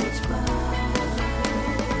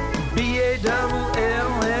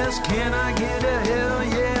 BALLS, can I get a hell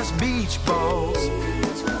yes beach balls?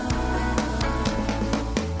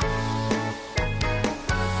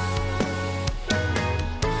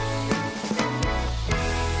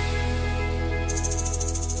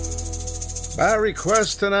 By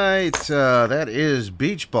request tonight, that is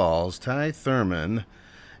Beach Balls, Ty Thurman,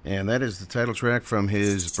 and that is the title track from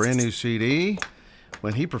his brand new CD.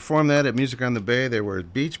 When he performed that at Music on the Bay, there were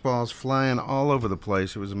beach balls flying all over the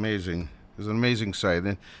place. It was amazing. It was an amazing sight.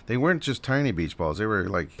 And they weren't just tiny beach balls. They were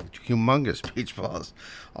like humongous beach balls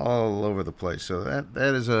all over the place. So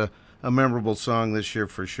that is a a memorable song this year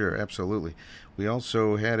for sure. Absolutely. We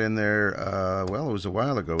also had in there, it was a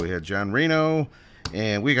while ago, we had John Reno,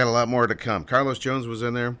 and we got a lot more to come. Carlos Jones was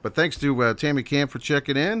in there. But thanks to Tammy Camp for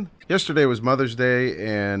checking in. Yesterday was Mother's Day,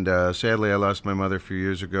 and sadly I lost my mother a few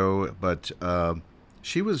years ago. But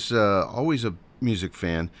she was always a music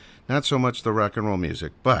fan, not so much the rock and roll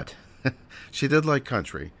music, but she did like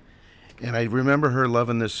country. And I remember her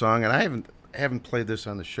loving this song, and I haven't played this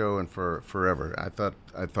on the show in forever. I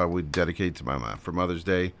thought we'd dedicate to my mom for Mother's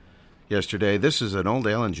Day yesterday. This is an old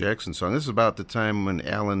Alan Jackson song. This is about the time when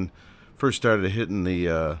Alan first started hitting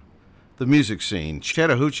the music scene.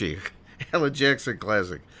 Chattahoochee, Alan Jackson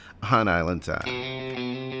classic on Island Time.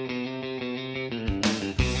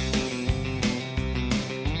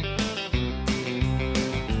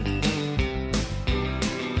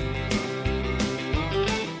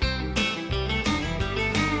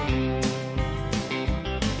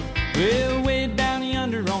 Well, way down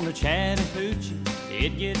yonder on the Chattahoochee,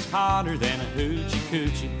 it gets hotter than a hoochie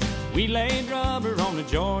coochie. We laid rubber on the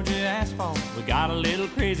Georgia asphalt. We got a little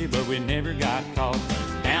crazy, but we never got caught.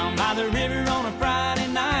 Down by the river on a Friday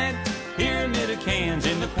night, pyramid of cans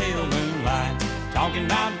in the pale moonlight. Talking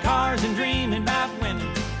about cars and dreaming about women.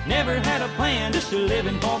 Never had a plan, just a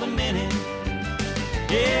living for the minute.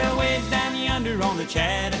 Yeah, way down yonder on the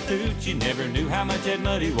Chattahoochee, never knew how much that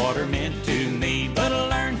muddy water meant to me. But I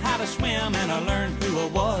learned how to swim and I learned who I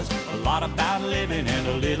was. A lot about living and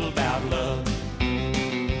a little about love.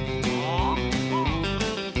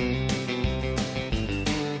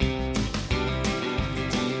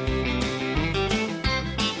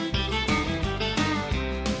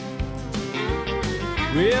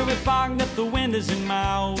 Well, we fogged up the windows in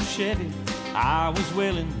my old Chevy. I was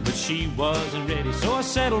willing, but she wasn't ready. So I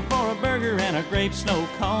settled for a burger and a grape snow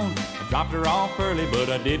cone. I dropped her off early, but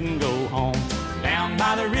I didn't go home. Down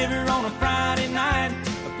by the river on a Friday night,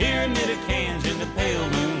 a pyramid of cans in the pale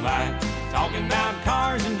moonlight. Talking about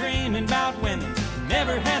cars and dreaming about women.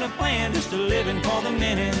 Never had a plan, just a living for the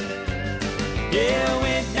minute. Yeah,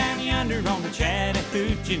 way down yonder on the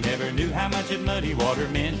Chattahoochee, never knew how much that muddy water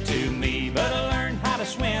meant to me. But I learned how to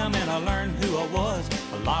swim and I learned who I was.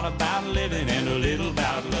 A lot about living and a little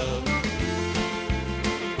about love.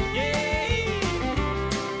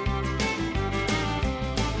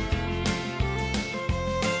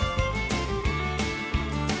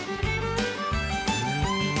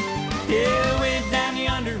 Yeah, way down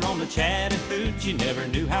yonder on the Chattahoochee, never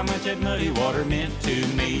knew how much that muddy water meant to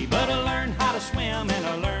me. But I learned how to swim and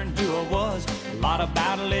I learned who I was. A lot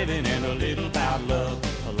about living and a little about love.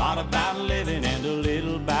 A lot about living and a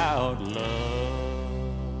little about love.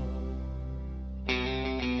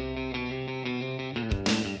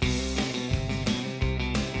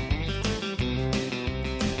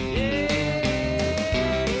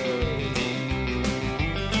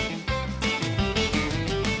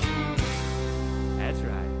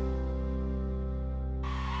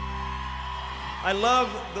 I love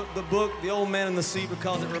the book, The Old Man and the Sea,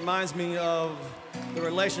 because it reminds me of the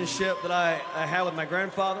relationship that I had with my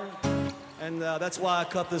grandfather, and that's why I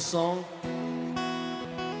cut this song.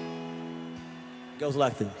 It goes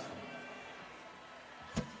like this.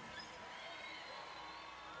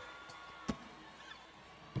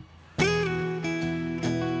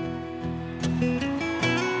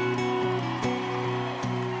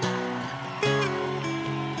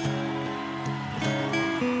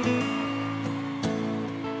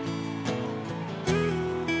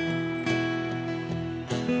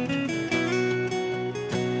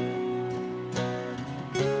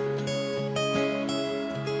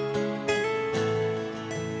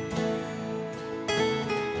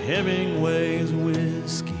 Hemingway's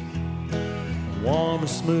whiskey, warm and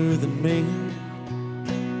smooth and mean.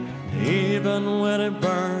 Even when it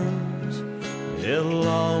burns, it'll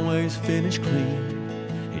always finish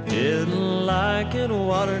clean. He didn't like it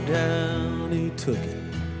watered down, he took it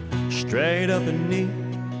straight up and neat.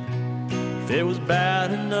 If it was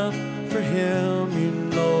bad enough for him, you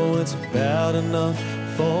know it's bad enough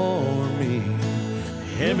for me.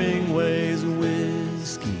 Hemingway's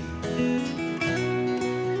whiskey.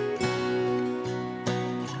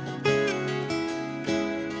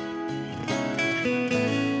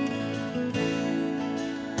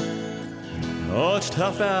 Oh, it's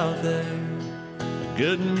tough out there.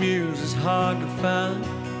 Good muse is hard to find.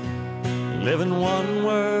 Living one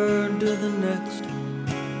word to the next,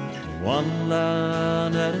 one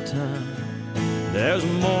line at a time. There's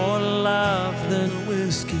more to life than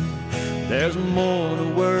whiskey. There's more to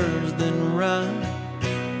words than rhyme.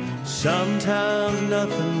 Sometimes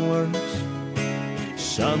nothing works.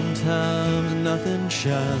 Sometimes nothing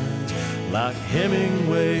shines like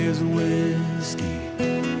Hemingway's whiskey.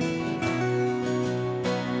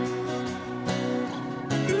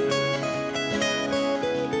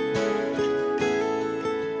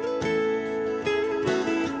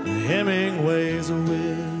 Hemingway's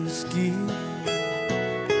whiskey.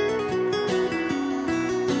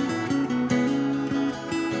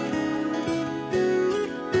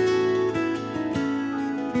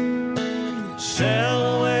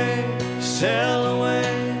 Sail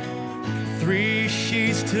away, 3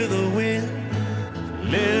 sheets to the wind.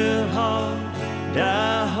 Live hard,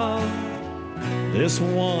 die hard, this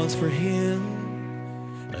one's for him.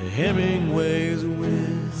 A Hemingway's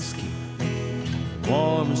whiskey,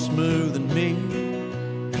 warm and smooth and me.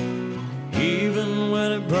 Even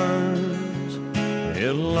when it burns,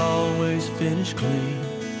 it'll always finish clean.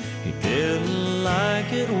 He didn't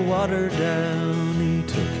like it watered down, he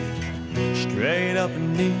took it straight up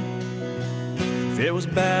and neat. If it was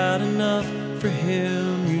bad enough for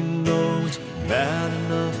him, you know it's bad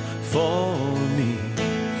enough for me.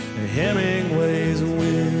 Hemingway's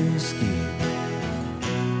whiskey.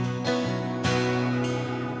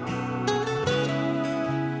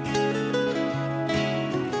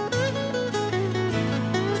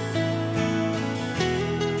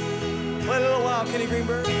 Wait a little while, Kenny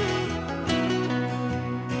Greenberg.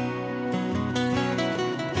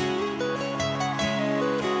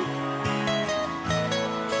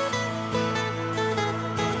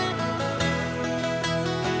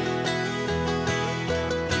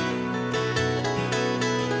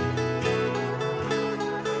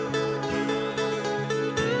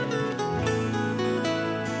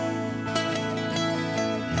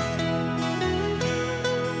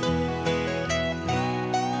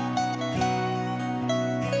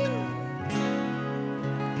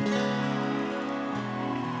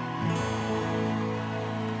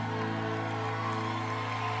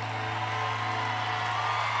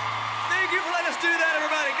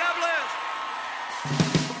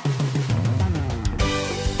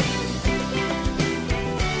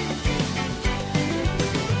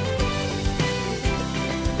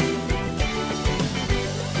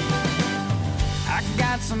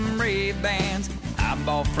 Bands I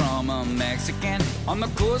bought from a Mexican on the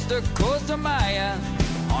Costa Maya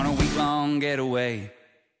on a week-long getaway.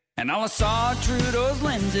 And all I saw through those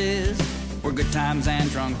lenses were good times and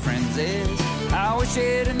drunk frenzies. I wish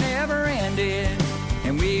it had never ended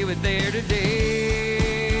and we were there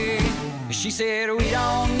today. She said, we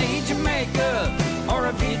don't need Jamaica or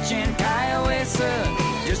a beach in Kiowa,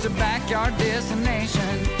 just a backyard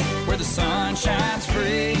destination where the sun shines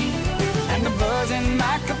free. And the buzz in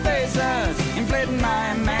my cabezas inflating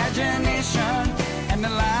my imagination, and the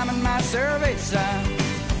lime in my cerveza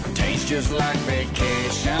tastes just like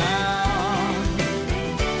vacation.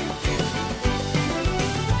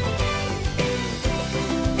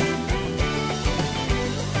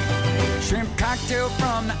 Shrimp cocktail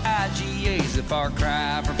from the IGA's a far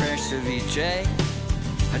cry from fresh ceviche.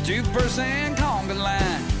 A 2% conga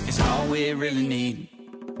line is all we really need.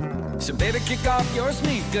 So baby, kick off your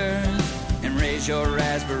sneakers and raise your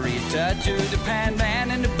raspberry-ta to the pan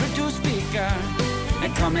band and the Bluetooth speaker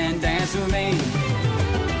and come and dance with me.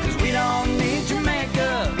 Cause we don't need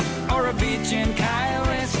Jamaica or a beach in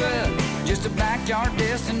Kiowa, just a backyard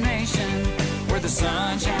destination where the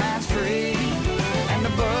sun shines free. And the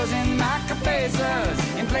buzz in my cabezas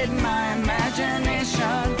inflating my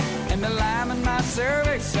imagination, and the lime in my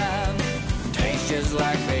cerveza tastes just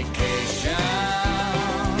like vacation.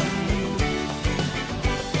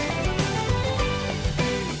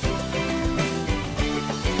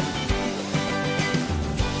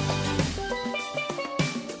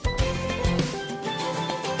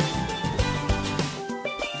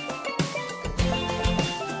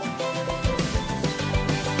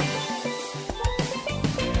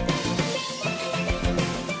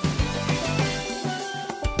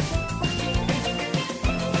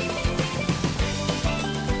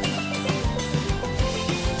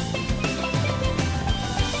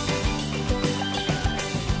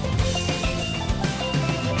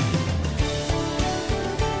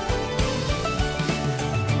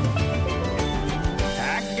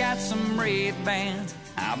 Bands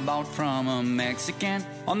I bought from a Mexican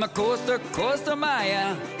on the Costa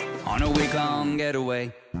Maya on a week-long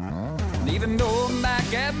getaway. And even though I'm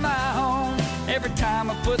back at my home, every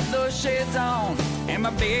time I put those shades on and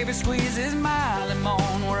my baby squeezes my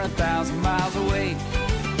limon, we're 1,000 miles away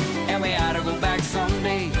and we ought to go back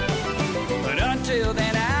someday. But until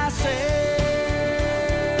then I say,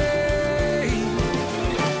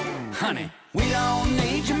 honey, we don't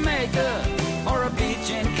need Jamaica or a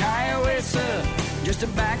beach in Kiowa, just a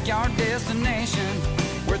backyard destination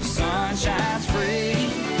where the sun shines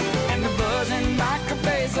free. And the buzz in my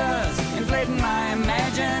cabezas inflating my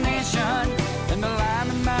imagination, and the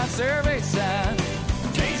lime in my cerveza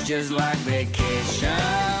tastes just like vacation.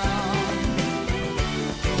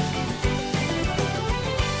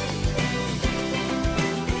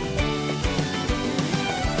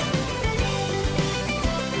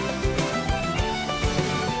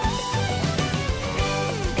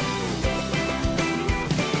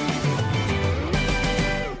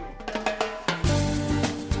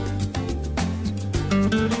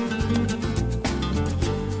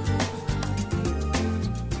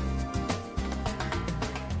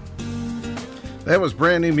 That was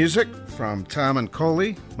brand new music from Tom and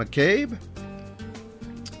Coley McCabe.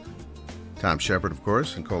 Tom Shepard, of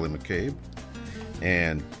course, and Coley McCabe.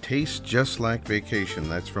 And Tastes Just Like Vacation.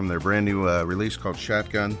 That's from their brand new release called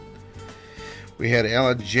Shotgun. We had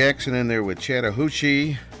Ella Jackson in there with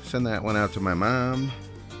Chattahoochee. Send that one out to my mom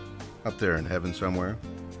up there in heaven somewhere.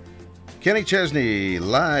 Kenny Chesney,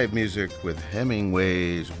 live music with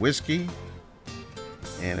Hemingway's Whiskey.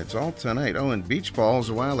 And it's all tonight. Oh, and Beach Balls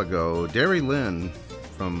a while ago. Derry Lynn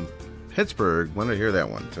from Pittsburgh. Want to hear that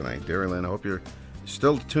one tonight. Derry Lynn, I hope you're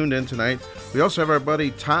still tuned in tonight. We also have our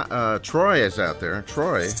buddy Troy is out there.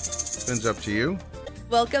 Troy, spins up to you.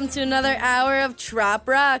 Welcome to another hour of Trop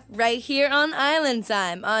Rock right here on Island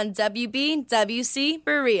Time on WBWC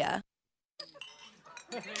Berea.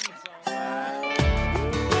 Hey,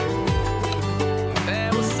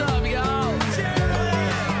 what's up, y'all?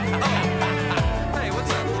 Hey,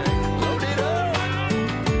 what's up, Jake? Load it up.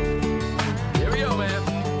 Here we go, man.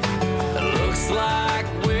 It looks like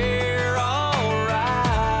we're all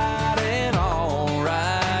right and all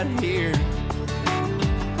right here.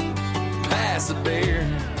 Pass the beer.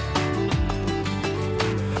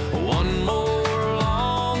 One more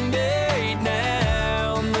long day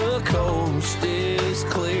down the coast is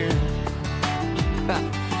clear.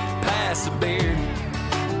 Pass the beer.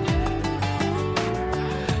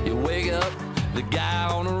 You wake up, the guy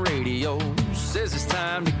on the radio says it's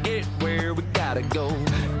time to get where we gotta go.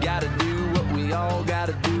 Gotta do what we all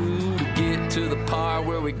gotta do to get to the part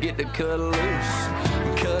where we get to cut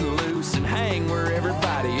loose and hang where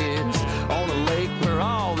everybody is. On a lake where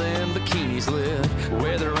all them bikinis live,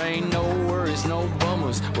 where there ain't no worries, no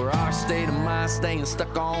bummers, where our state of mind staying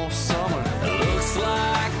stuck on summer. It looks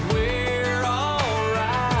like we're all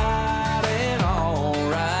right and all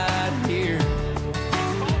right here.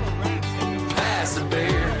 Pass the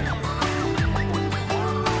beer.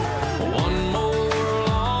 One more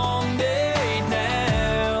long day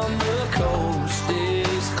down the coast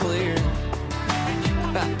is clear.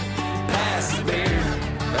 Pass the beer.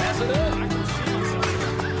 Pass it up.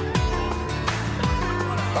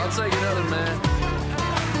 I'll take another, man.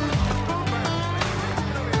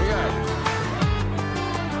 We got it.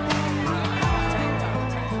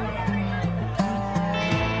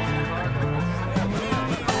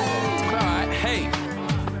 All right, hey,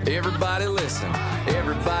 everybody listen.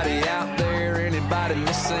 Everybody out there, anybody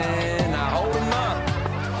missing? Now hold 'em up.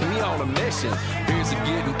 We on a mission. Here's a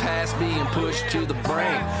getting past being pushed to the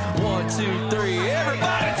brink. 1, 2, 3,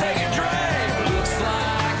 everybody take a drink. Looks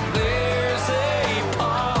like there's a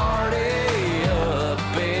party up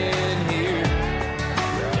in here.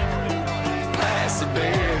 Pass the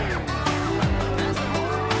beer.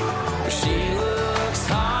 She looks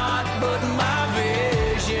hot, but my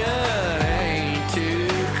vision ain't too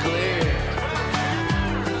clear.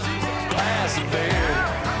 Pass the beer.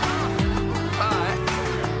 Alright,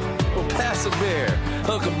 well, pass the beer.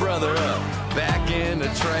 Hook a brother up. Back in the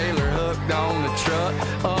trailer, hooked on the truck.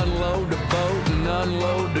 Unload the boat and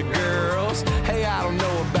unload the girls. Hey, I don't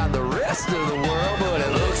know about the rest of the world, but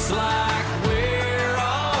it looks like we're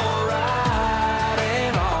all right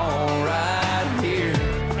and all right here.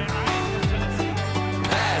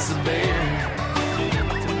 Pass the beer.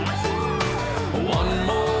 One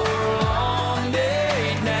more long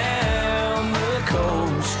day down the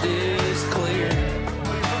coast is clear.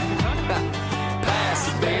 Pass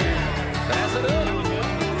the beer. Pass it up.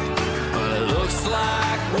 Well, it looks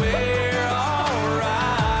like we're all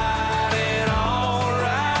right and all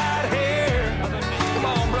right here. Come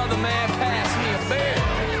on, brother man, pass me a beer.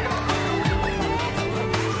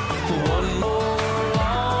 One more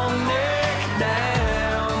long day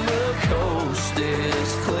down the coast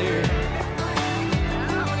is clear.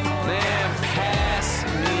 Man, pass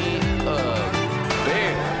me a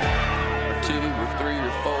beer. Or 2 or 3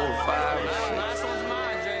 or 4 or 5 or 6. Last one's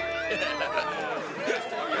mine, Jake.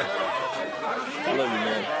 I love you,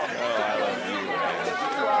 man.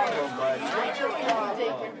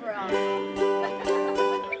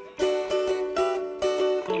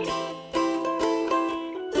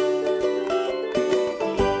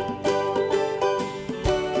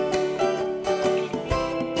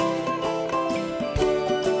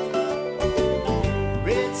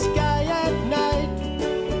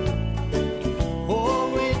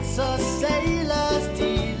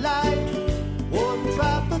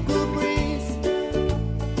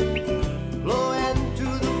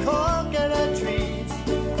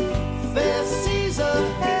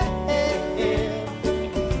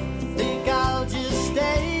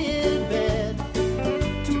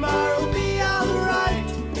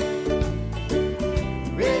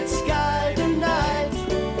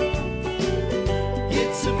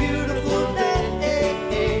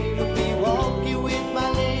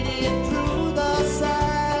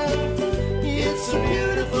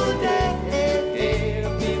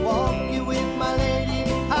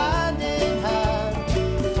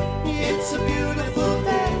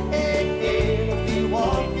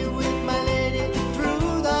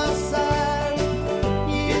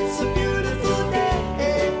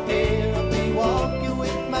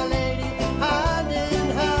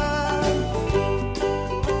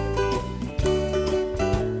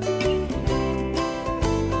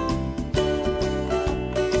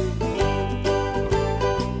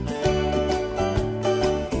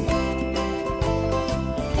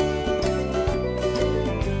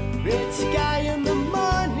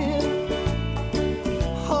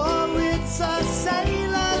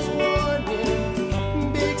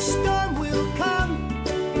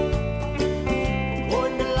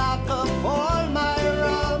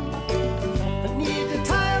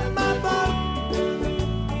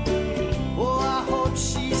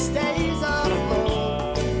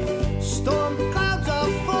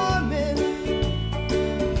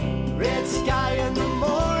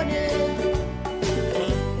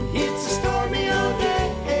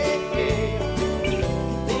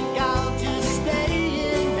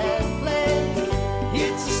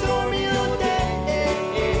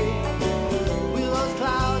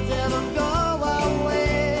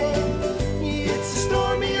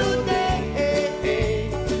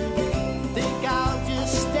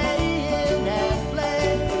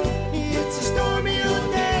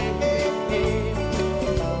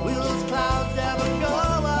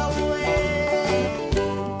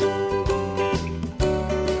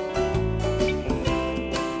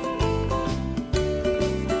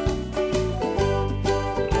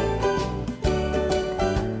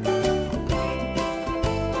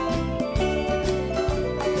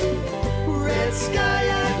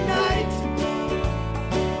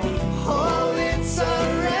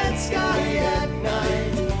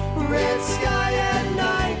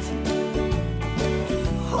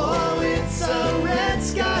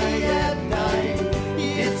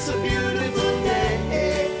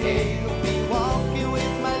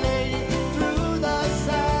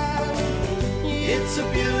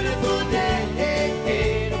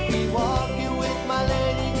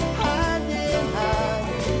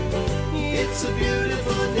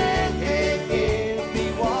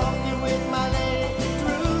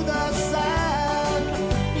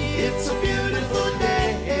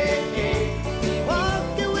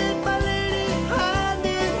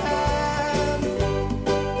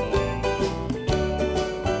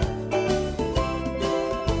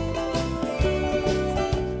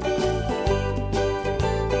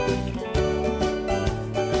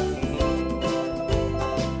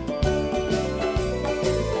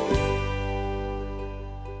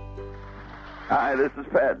 this is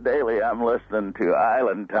Pat Daly. I'm listening to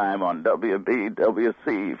Island Time on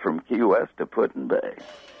WBWC from Key West to Put-in-Bay.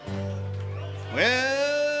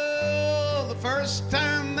 Well, the first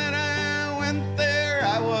time that I went there,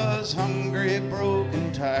 I was hungry, broke,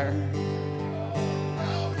 and tired.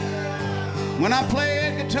 When I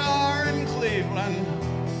played guitar in Cleveland,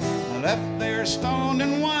 I left there stoned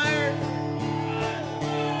and wired.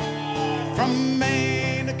 From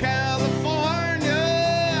Maine to California,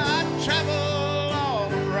 I travel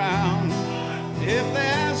all around. If they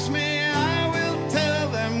ask me, I will tell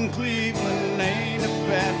them Cleveland ain't a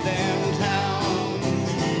bad damn town.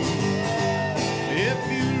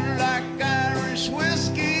 If you like Irish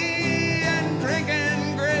whiskey and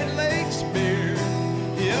drinking Great Lakes beer,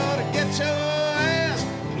 you ought to get your ass to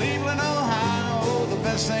Cleveland, Ohio, the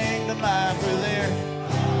best thing to life for there.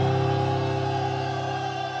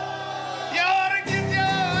 You ought to get your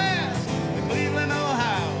ass to Cleveland,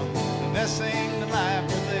 Ohio, the best thing to life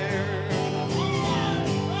for there.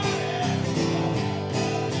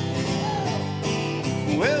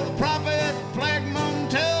 Well, the prophet Plagmon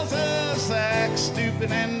tells us act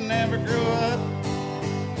stupid and never grow up.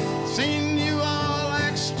 Seen you all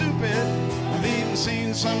act stupid, I've even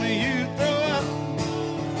seen some of you throw up.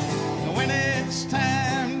 And when it's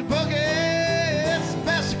time to boogie, it's the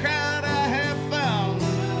best crowd I have found.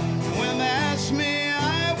 And when they ask me,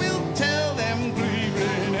 I will tell them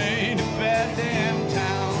Cleveland ain't a bad damn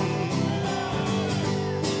town.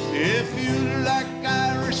 If you like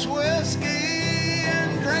Irish whiskey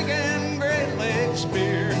and drinking Great Lakes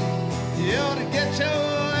beer, you ought to get your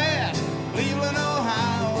ass to Cleveland,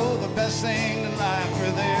 Ohio, the best thing in life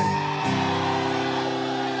for there.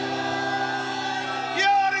 You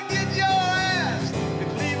ought to get your ass to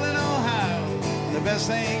Cleveland, Ohio, the best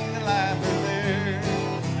thing in life for there.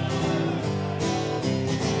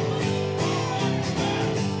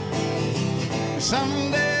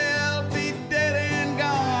 Someday I'll be dead and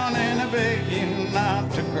gone, and I beg you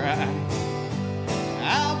not to cry.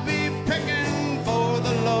 I'll be picking for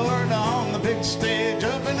the Lord on the big stage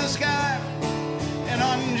up in the sky. And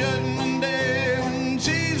on Judgment Day, when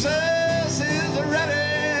Jesus is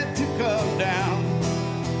ready to come down,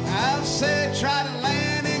 I'll say, try to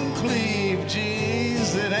land in Cleve,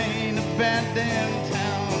 geez, it ain't a bad damn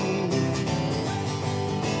town.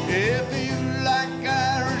 If you like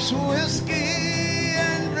Irish whiskey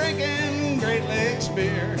and drinking Great Lakes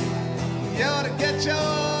beer, you ought to get your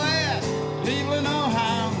ass to Cleveland,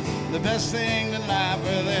 Ohio, the best thing in life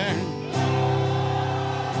are there.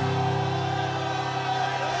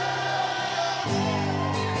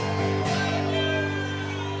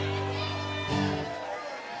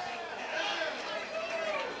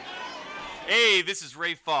 Hey, this is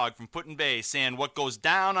Ray Fogg from Put-in-Bay saying what goes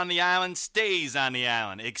down on the island stays on the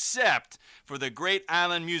island, except for the great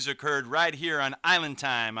island music heard right here on Island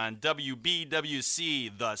Time on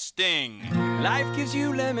WBWC, The Sting. Life gives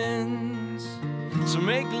you lemons, so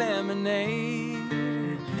make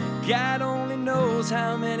lemonade. God only knows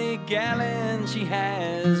how many gallons she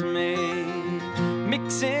has made.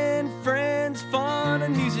 Mixing friends, fun,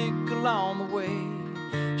 and music along the way.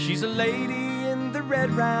 She's a lady in the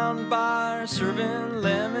red round bar serving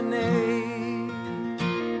lemonade.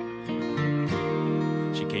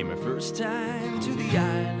 She came her first time to the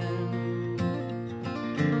island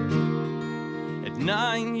at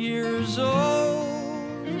 9 years old.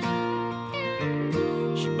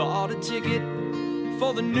 She bought a ticket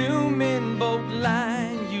for the Newman boat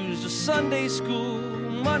line, used her Sunday school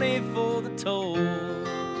money for the toll.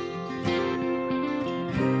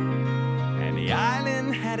 And the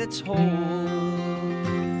island had its hold.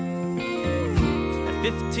 At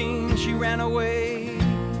 15 she ran away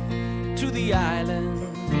to the island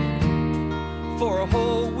for a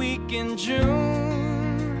whole week in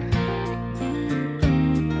June.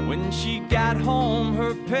 And when she got home,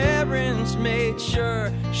 her parents made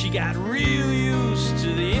sure she got real used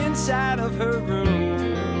to the inside of her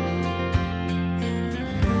room.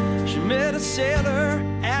 She met a sailor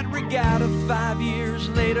at Regatta 5 years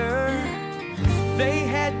later. They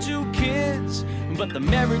had 2 kids, but the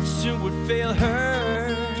marriage soon would fail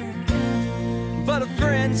her. But a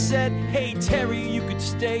friend said, hey Terry, you could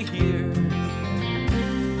stay here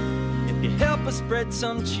if you help us spread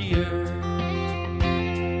some cheer.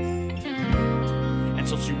 And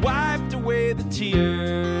so she wiped away the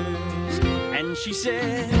tears, and she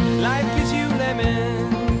said, life gives you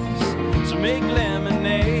lemons, so make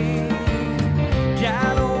lemonade.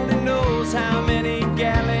 God only knows how many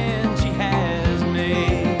gallons she has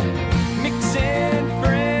made. Mixing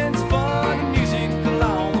friends, fun, and music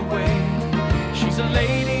along the way. She's a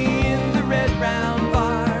lady in the red round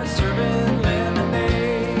bar serving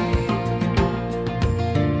lemonade.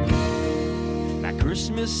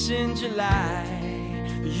 in July,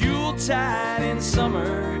 the Yuletide in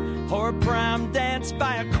summer, or a prime dance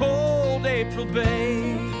by a cold April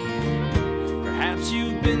bay. Perhaps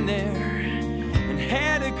you've been there and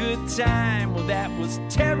had a good time. Well, that was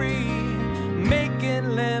Terry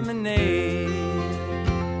making lemonade.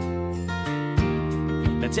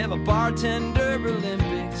 Let's have a bartender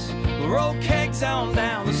Olympics, roll kegs on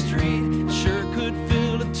down the street. Sure could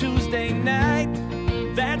fill a Tuesday night,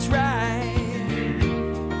 that's right.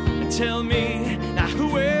 And tell me, now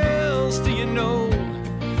who else do you know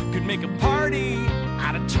could make a party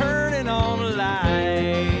out of turning on a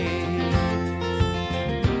light?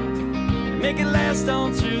 Make it last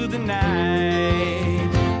on through the night,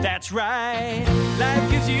 that's right.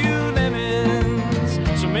 Life gives you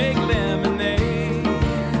lemons, so make lemonade.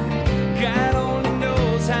 God only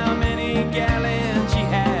knows how many gallons she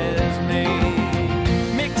has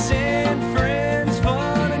made. Mixing friends,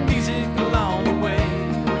 fun, and music along the way.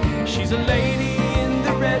 She's a lady in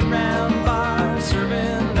the red round bar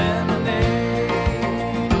serving lemonade.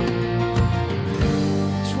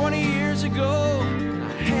 20 years ago,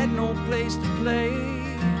 I had no place to play.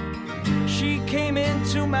 She came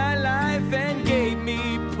into my life and gave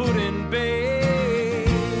me Puddin' Bay.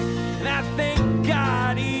 And I thank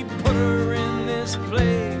God he put her in this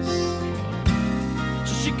place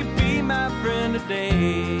so she could be my friend today.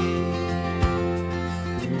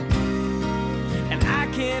 And I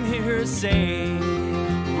can hear her say,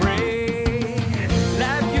 Ray,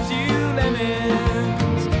 life gives you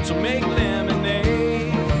lemons, so make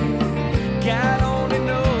lemonade. God only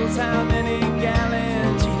knows how many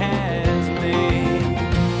gallons she has made.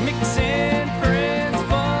 Mixing friends,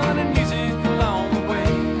 fun, and music along the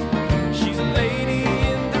way. She's a lady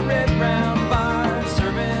in the red round bar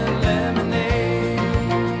serving lemonade.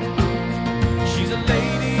 She's a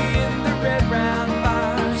lady in the red round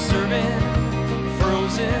bar serving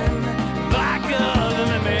frozen vodka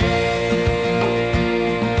lemonade.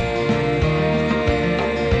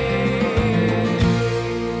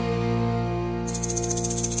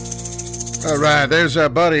 All right, there's our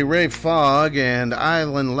buddy Ray Fogg, and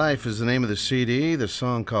Island Life is the name of the CD. The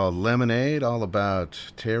song called Lemonade, all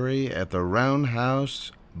about Terry at the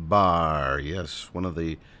Roundhouse Bar. Yes, one of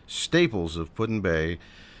the staples of Puddin' Bay.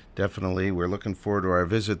 Definitely, we're looking forward to our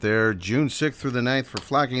visit there, June 6th through the 9th for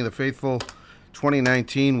Flocking of the Faithful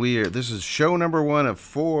 2019. This is show number 1 of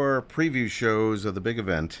 4 preview shows of the big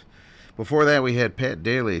event. Before that, we had Pat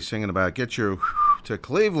Daly singing about Get Your to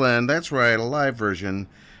Cleveland. That's right, a live version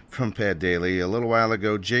from Pat Daly. A little while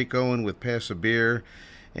ago, Jake Owen with Pass a Beer,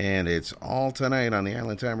 and it's all tonight on the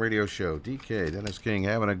Island Time Radio Show. DK, Dennis King,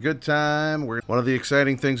 having a good time. One of the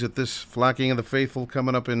exciting things at this Flocking of the Faithful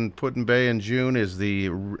coming up in Puddin' Bay in June is the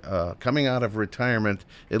coming out of retirement,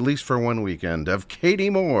 at least for one weekend, of Katie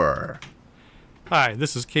Moore. Hi,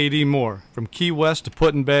 this is KD Moore. From Key West to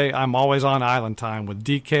Puddin' Bay, I'm always on Island Time with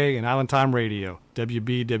DK and Island Time Radio,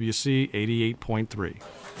 WBWC 88.3.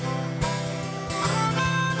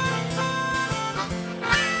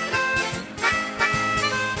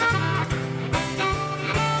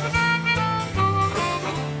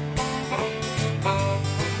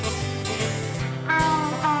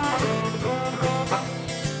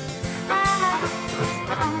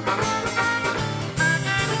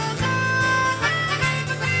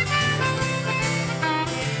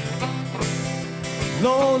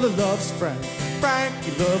 Lola loves Frank,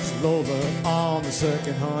 Frankie loves Lola on the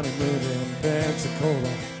second honeymoon in Pensacola.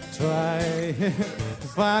 Try to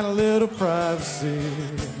find a little privacy.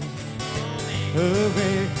 There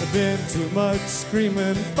ain't been too much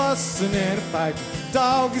screaming, fussing, and fighting.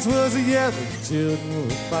 Doggies was a yelling, children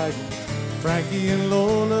was fighting. Frankie and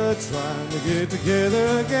Lola trying to get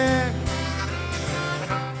together again.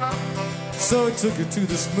 So he took her to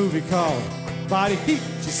this movie called Body Heat.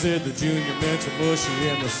 She said the junior mints were mushy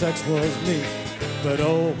and the sex was neat. But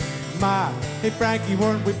oh my, hey Frankie,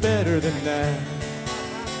 weren't we better than that?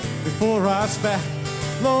 Before I spat,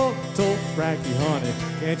 Lola told Frankie, honey,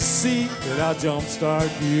 can't you see that I'll jumpstart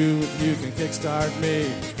you if you can kickstart me?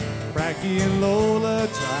 Frankie and Lola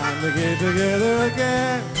trying to get together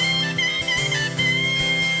again.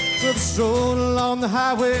 So they strolled along the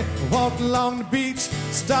highway, walked along the beach,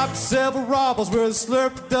 stopped several robbers where they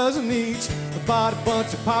slurped a dozen each. They bought a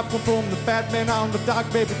bunch of popcorn from the fat man on the dock.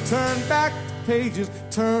 Baby, turned back the pages,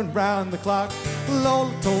 turned round the clock.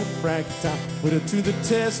 Lola told Frankie time, put her to the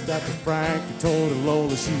test. After Frankie told her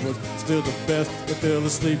Lola she was still the best, they fell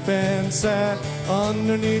asleep and sat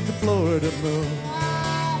underneath the Florida moon.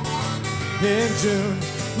 In June,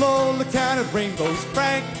 Lola counted rainbows,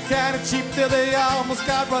 Frank counted sheep, till they almost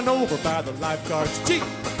got run over by the lifeguard's jeep.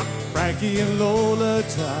 Frankie and Lola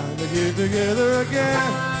trying to get together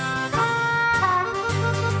again.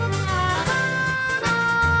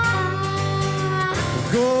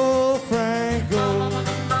 Go, Frank, go.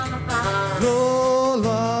 Go,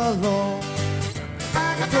 la, la.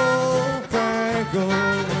 Go, Frank, go.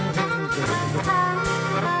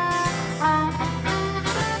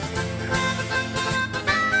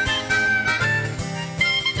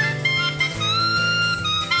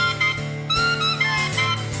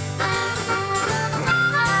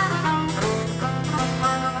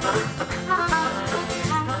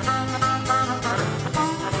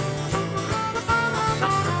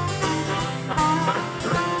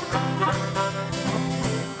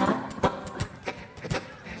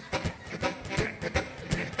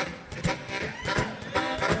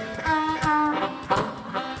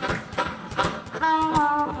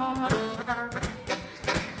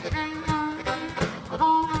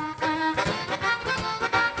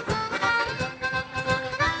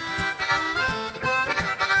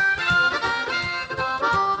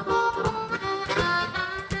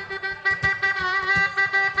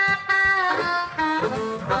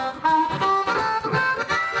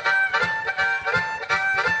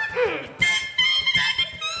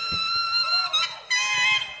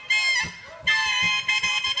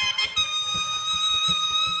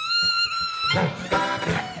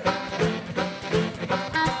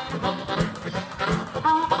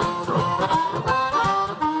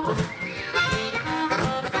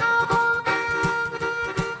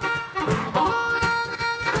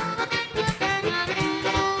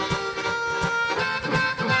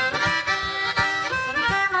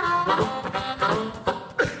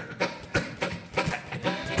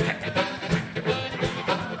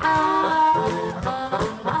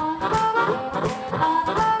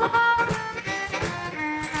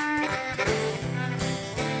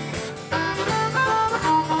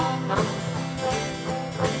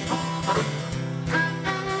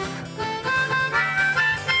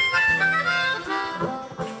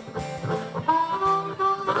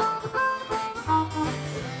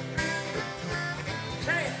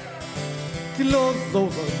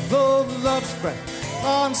 Love's friend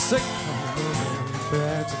on sick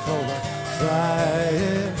Pensacola. Try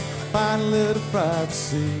it, find a little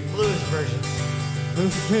privacy. Blues version.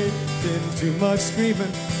 Didn't too much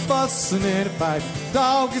screaming, fussing and fighting.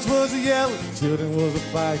 Doggies was a yelling, children was a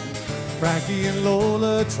fighting. Frankie and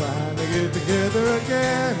Lola trying to get together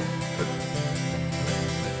again.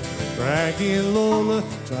 Frankie and Lola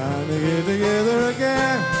trying to get together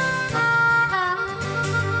again.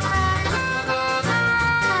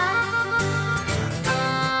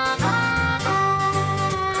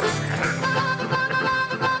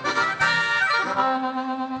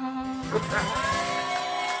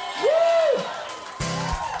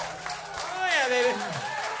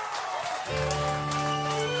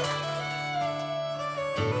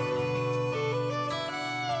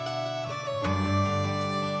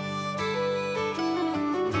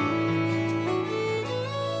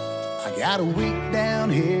 Got a week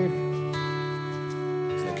down here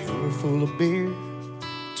and a cooler full of beer,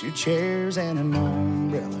 2 chairs and an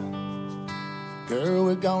umbrella. Girl,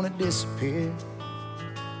 we're gonna disappear.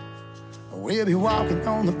 We'll be walking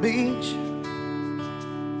on the beach,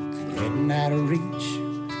 getting out of reach.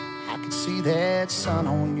 I can see that sun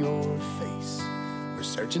on your face. We're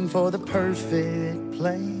searching for the perfect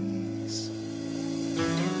place.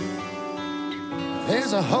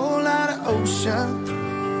 There's a whole lot of ocean,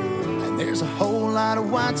 there's a whole lot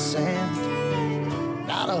of white sand,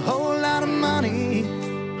 not a whole lot of money,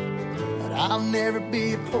 but I'll never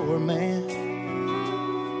be a poor man.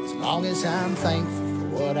 As long as I'm thankful for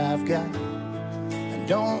what I've got and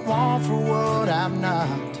don't want for what I'm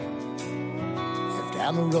not. If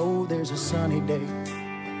down the road there's a sunny day,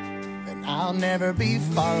 then I'll never be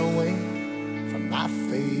far away from my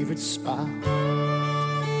favorite spot.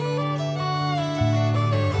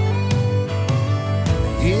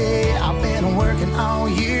 Yeah, I've been working all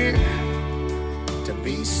year to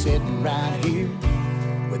be sitting right here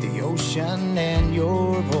with the ocean and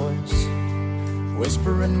your voice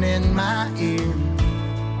whispering in my ear,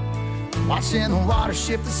 watching the water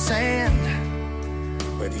shift the sand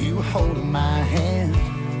with you holding my hand.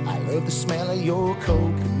 I love the smell of your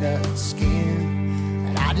coconut skin,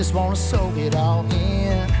 and I just want to soak it all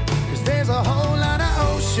in. 'Cause there's a whole lot of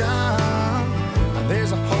ocean,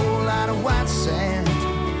 there's a whole lot of white sand,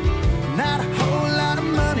 not a whole lot of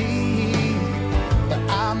money, but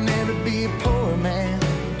I'll never be a poor man.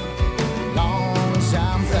 As long as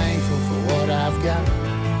I'm thankful for what I've got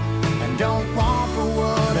and don't want for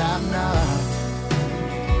what I'm not.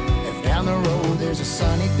 If down the road there's a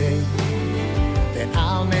sunny day, then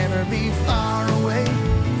I'll never be far away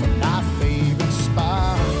from my favorite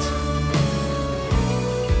spot.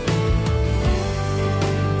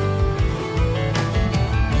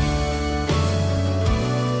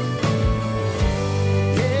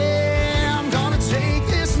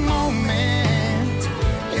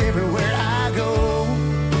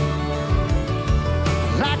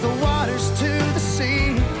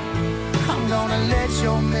 let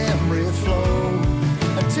your memory flow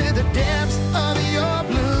to the depths of your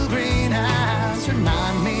blue-green eyes.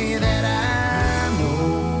 Remind me that I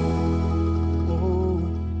know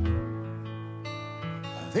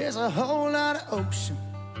there's a whole lot of ocean,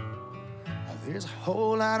 there's a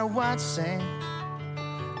whole lot of white sand,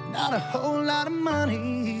 not a whole lot of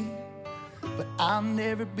money, but I'll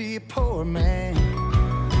never be a poor man.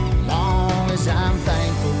 Long as I'm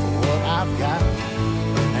thankful for what I've got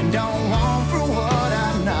and don't want for what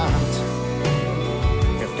I'm not.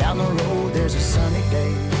 If down the road there's a sunny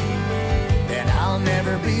day, then I'll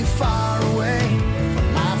never be far away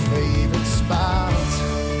from my favorite spots.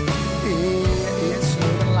 Yeah, it's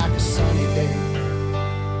looking like a sunny day,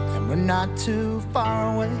 and we're not too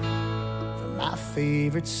far away from my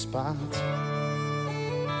favorite spots.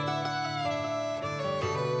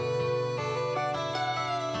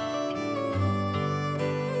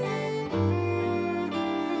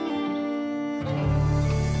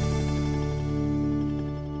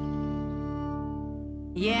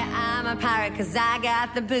 Yeah, I'm a pirate 'cause I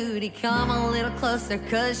got the booty. Come a little closer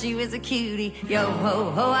 'cause you is a cutie. Yo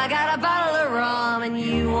ho ho, I got a bottle of rum and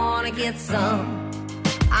you wanna get some.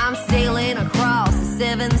 I'm sailing across the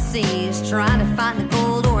 7 seas, trying to find the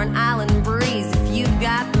gold or an island breeze. If you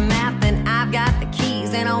got the map, then I've got the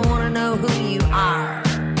keys, and I wanna know who you are.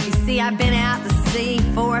 You see, I've been out to sea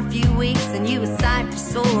for a few weeks, and you a sight for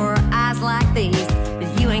sore eyes like these.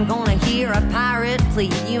 But you ain't gonna hear a pirate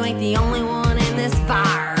plead. You ain't the only one in this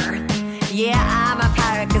bar. Yeah, I'm a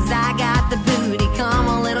pirate 'cause I got the booty. Come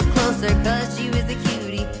a little closer 'cause you is a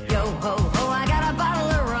cutie. Yo ho ho, I got a bottle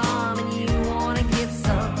of rum and you wanna get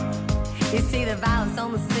some. You see, the violence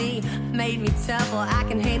on the sea made me tough. Well, I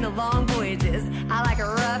can handle long voyages. I like it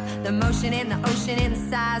rough, the motion in the ocean and the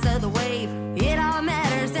size of the wave. It all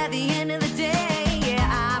matters at the end of the day. Yeah,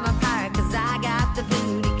 I'm a pirate 'cause I got the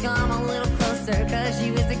booty. Come a little closer 'cause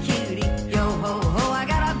you is a cutie. Yo ho ho, I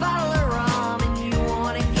got a bottle of rum and you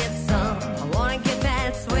wanna get some. I wanna get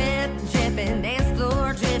that sweat dripping, dance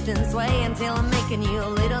floor drifting, sway until I'm making you a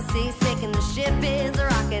little seasick. And the ship is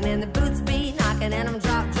rocking and the boots be knocking, and I'm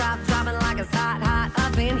dropping like it's hot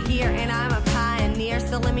up in here. And I'm a pioneer,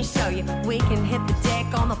 so let me show you. We can hit the deck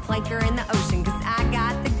on the plank or in the ocean, 'cause I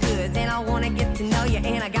got the goods and I wanna get to know you.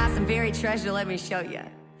 And I got some buried treasure, let me show you.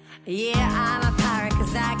 Yeah, I'm a pirate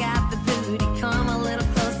 'cause I got the booty. Come a little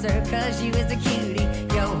closer 'cause you is a cutie.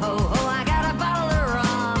 Yo ho ho, I got a bottle of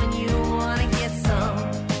rum and you wanna get some.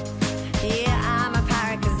 Yeah, I'm a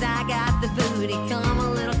pirate 'cause I got the booty. Come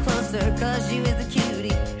a little closer 'cause you is a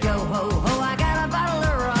cutie. Yo ho ho, I got a bottle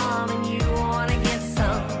of rum and you wanna get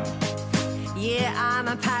some. Yeah, I'm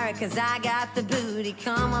a pirate 'cause I got the booty.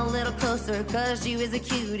 Come a little closer 'cause you is a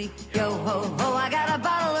cutie. Yo ho ho, I got a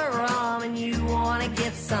bottle of rum and you wanna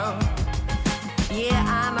get some. Yeah,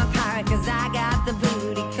 I'm a pirate 'cause I got the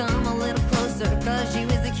booty. Come a little closer 'cause you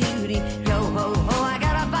is a cutie. Yo ho ho, I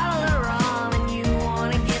got a bottle of rum and you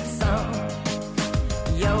wanna get some.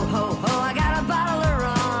 Yo ho ho, I got a bottle of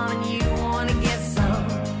rum and you wanna get some.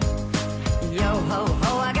 Yo ho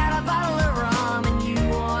ho, I got a bottle of rum and you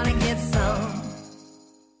wanna get some.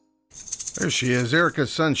 There she is, Erica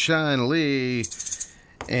Sunshine Lee,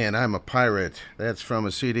 and I'm a Pirate. That's from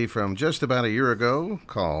a CD from just about a year ago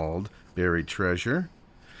called Buried Treasure.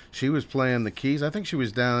 She was playing the keys. I think she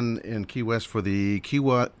was down in Key West for the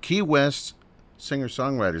Key West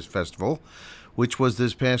Singer-Songwriters Festival, which was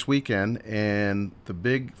this past weekend, and the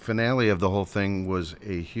big finale of the whole thing was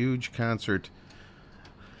a huge concert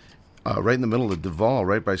right in the middle of Duval,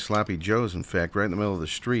 right by Sloppy Joe's, in fact, right in the middle of the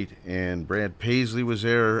street. And Brad Paisley was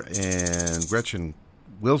there, and Gretchen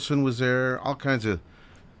Wilson was there, all kinds of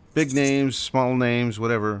big names, small names,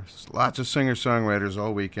 whatever. Lots of singer-songwriters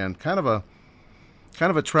all weekend. Kind of a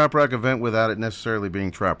trop rock event without it necessarily being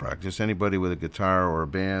trop rock. Just anybody with a guitar or a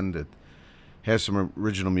band that has some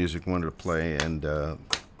original music wanted to play. And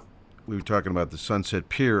we were talking about the Sunset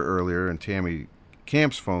Pier earlier and Tammy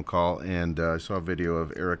Camp's phone call, and I saw a video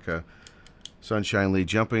of Erica Sunshine Lee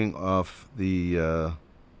jumping off the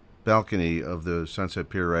balcony of the Sunset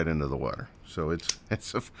Pier right into the water. So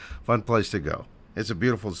it's a fun place to go. It's a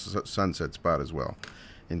beautiful sunset spot as well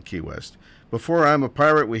in Key West. Before I'm a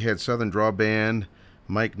Pirate, we had Southern Draw Band,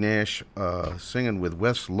 Mike Nash singing with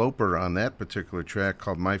Wes Loper on that particular track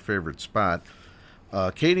called My Favorite Spot.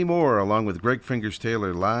 Katie Moore, along with Greg Fingers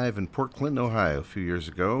Taylor, live in Port Clinton, Ohio, a few years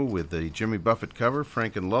ago with the Jimmy Buffett cover,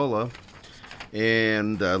 Frank and Lola.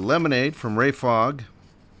 And Lemonade from Ray Fogg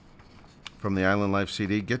from the Island Life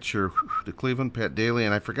CD. Get your to Cleveland, Pat Daly.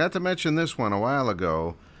 And I forgot to mention this one a while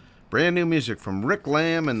ago. Brand new music from Rick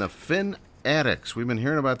Lamb and the Finn Addicts. We've been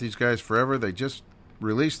hearing about these guys forever. They just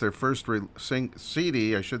released their first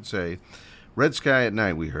CD, I should say, Red Sky at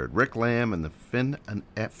Night, we heard. Rick Lamb and the Finn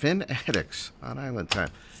Addicts on Island Time.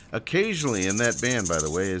 Occasionally in that band, by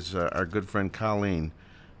the way, is our good friend Colleen.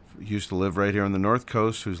 Used to live right here on the North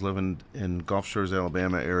Coast, who's living in Gulf Shores,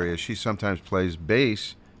 Alabama area. She sometimes plays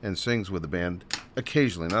bass and sings with the band.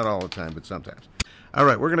 Occasionally, not all the time, but sometimes. All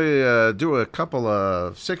right, we're going to do a couple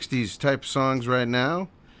of 60s type songs right now.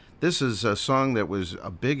 This is a song that was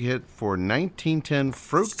a big hit for 1910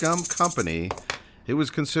 Fruit Gum Company. It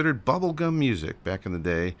was considered bubblegum music back in the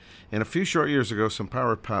day. And a few short years ago, some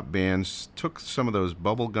power pop bands took some of those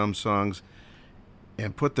bubblegum songs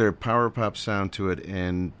and put their power pop sound to it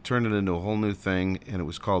and turned it into a whole new thing. And it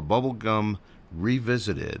was called Bubblegum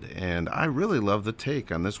Revisited. And I really love the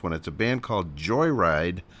take on this one. It's a band called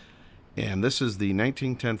Joyride. And this is the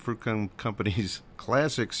 1910 Fruit Gum Company's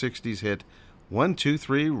classic 60s hit, 1, 2,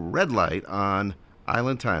 3, Red Light on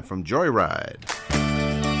Island Time from Joyride.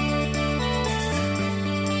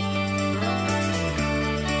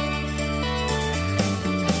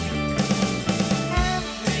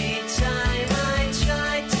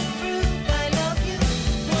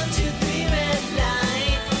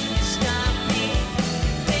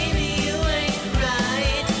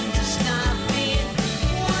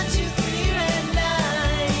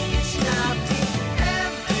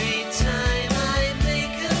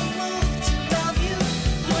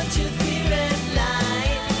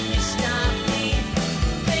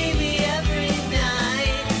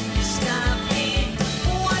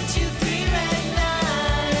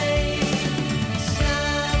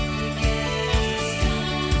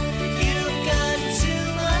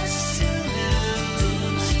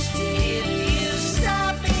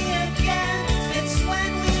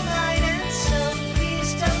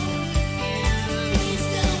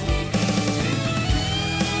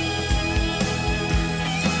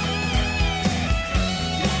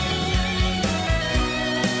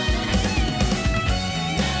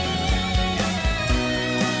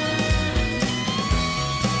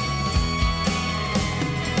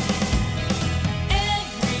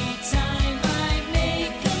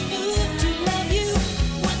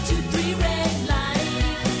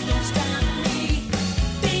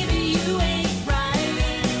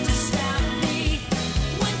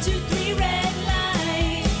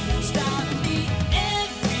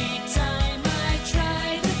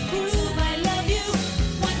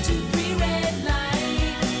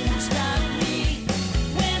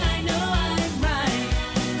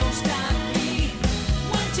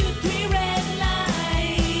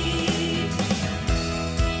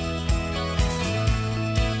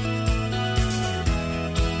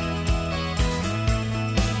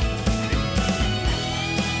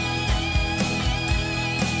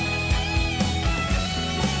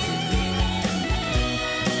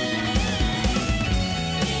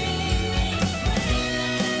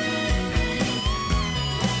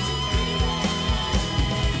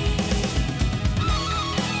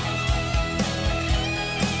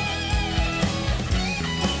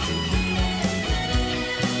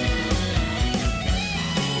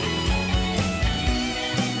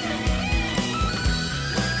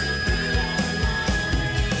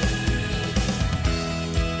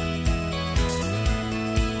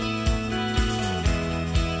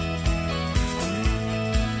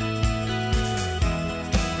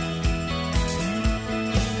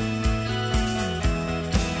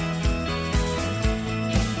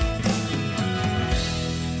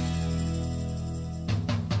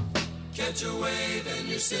 Catch a wave and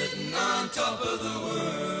you're sitting on top of the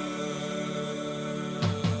world.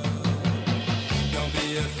 Don't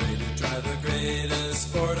be afraid to try the greatest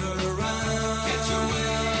sport around. Catch a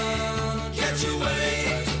wave, catch a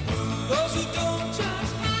wave. Those who don't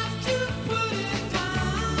just have to put it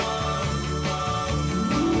down.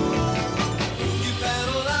 You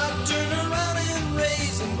paddle out, turn around and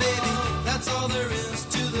race, and baby, that's all there is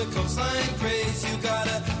to the coastline craze. You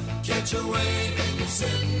gotta catch a wave and you're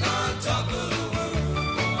sitting on top of the world.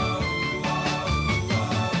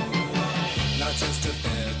 Not just a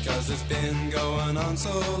fad, 'cause it's been going on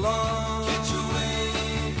so long. Catch a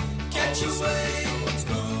wave, catch a wave.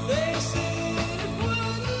 They say it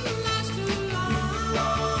wouldn't last too long.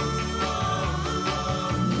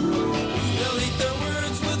 They'll eat their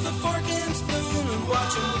words with a fork and spoon and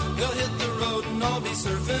watch them. They'll hit the road and all be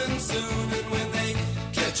surfing soon. And when they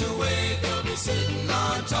catch a wave, they'll be sitting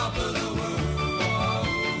on top of the world.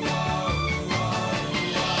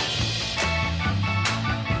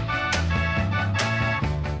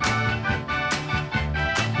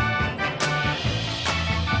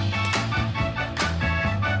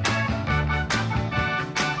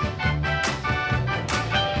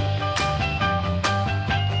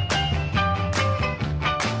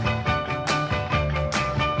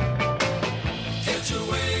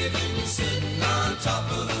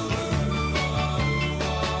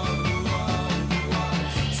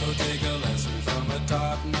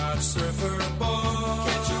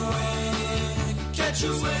 catch a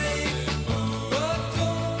wave, but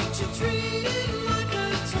don't you treat it like a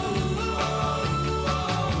toad.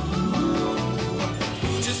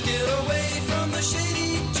 Just get away from the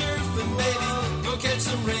shady turf and baby, go catch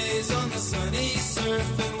some rays on the sunny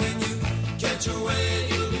surf. And when you catch a wave,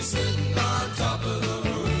 you'll be sitting on top of the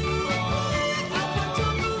roof.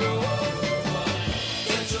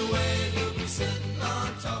 Catch a wave, you'll be sitting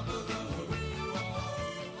on top of the roof.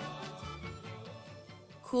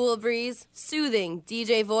 Cool breeze, soothing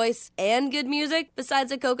DJ voice, and good music.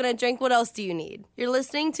 Besides a coconut drink, what else do you need? You're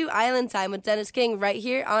listening to Island Time with Dennis King right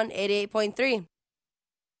here on 88.3.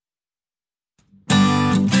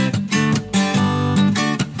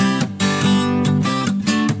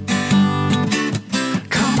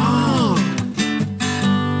 Come on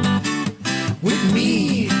with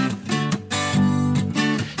me,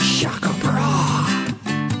 Shaka Bra,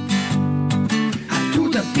 to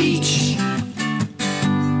the beach.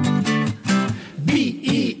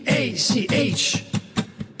 BEACH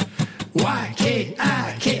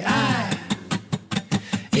YKIKI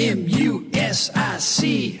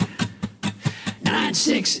MUSIC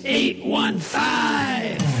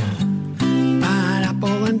 96815.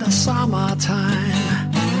 Pineapple in the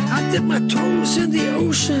summertime. I dip my toes in the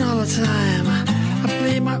ocean all the time. I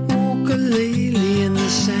play my ukulele in the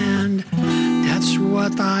sand. That's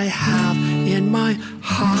what I have in my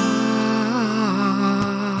heart.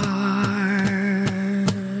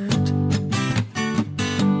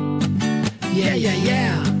 Yeah, yeah,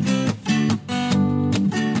 yeah.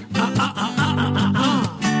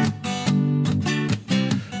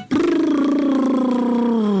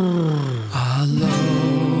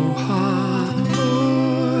 Aloha,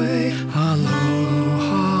 oi,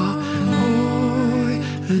 aloha, oi,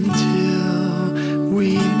 until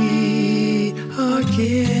we meet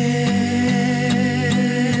again.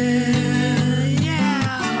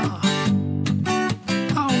 Yeah.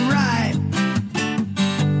 All right.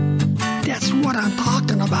 That's what I'm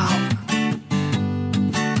talking about.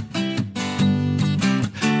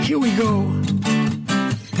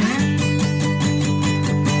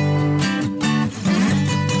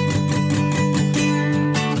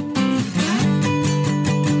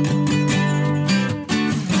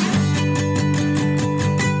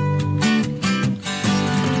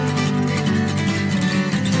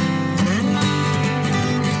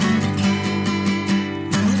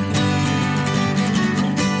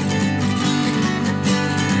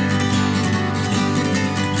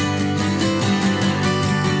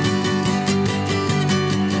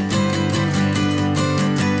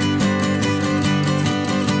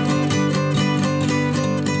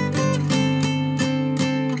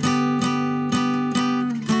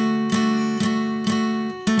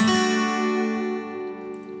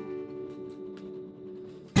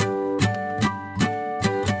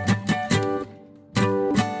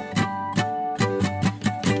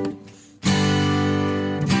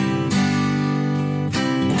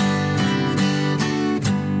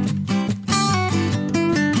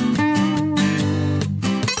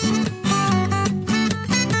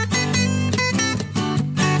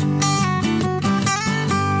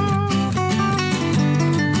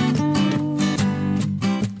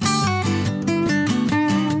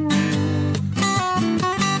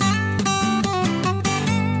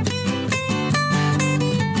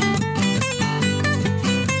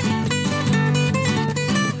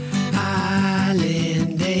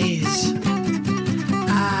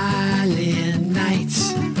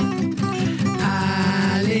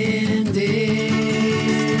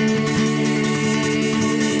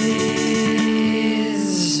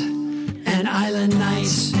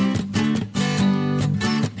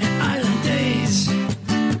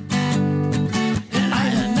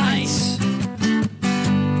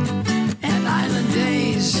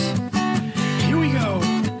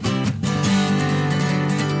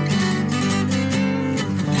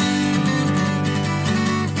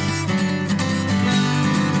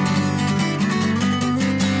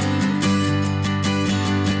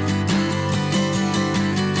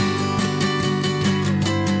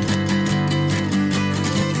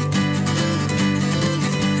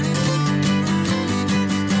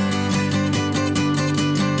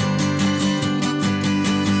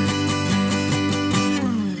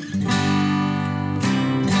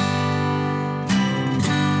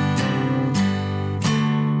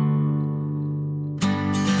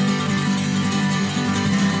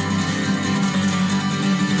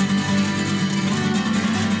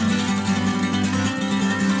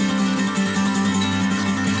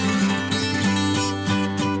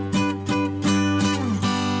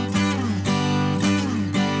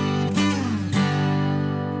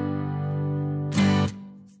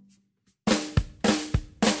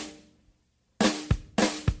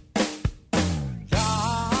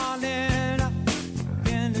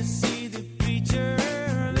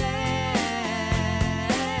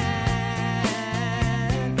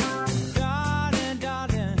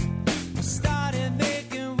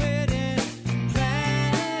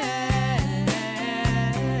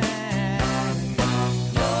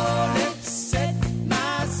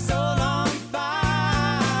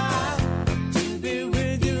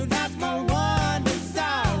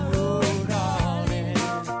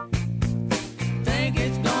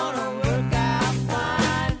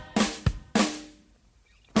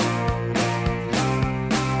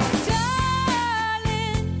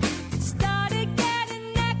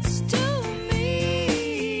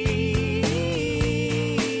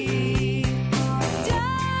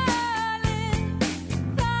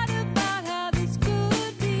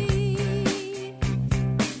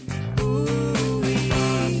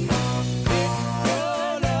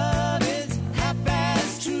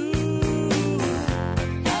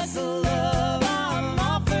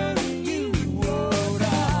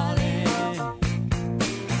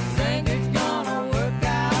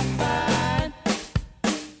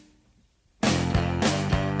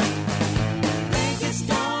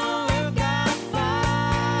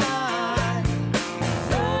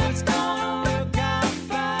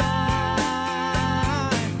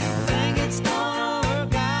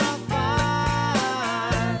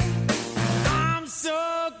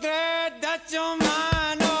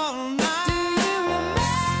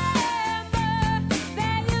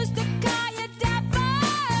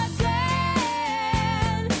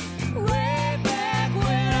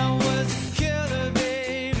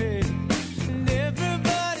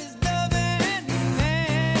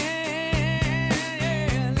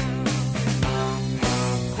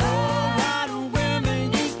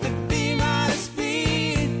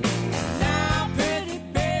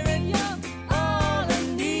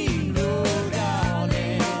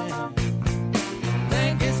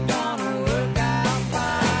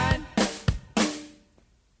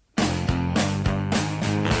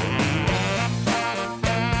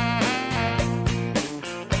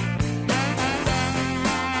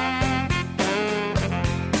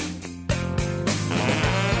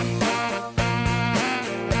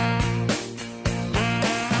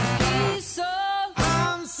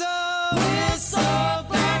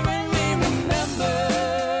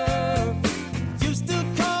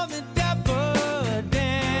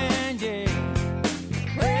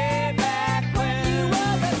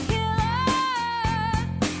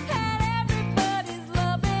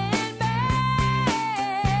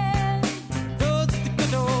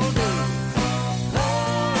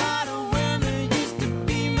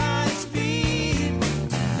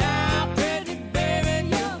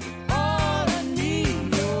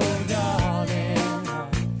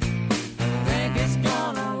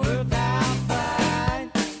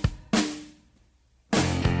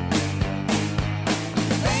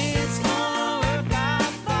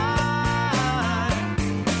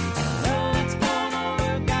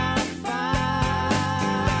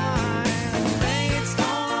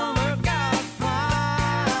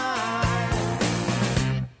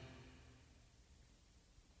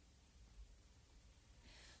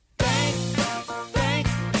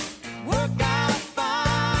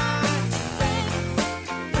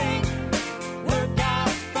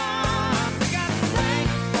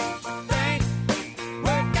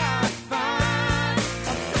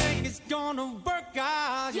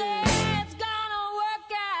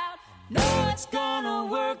 know it's gonna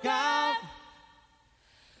work out.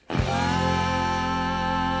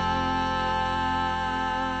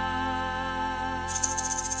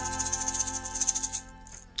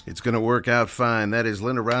 It's going to work out fine. That is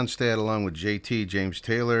Linda Ronstadt along with JT, James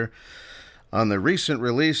Taylor, on the recent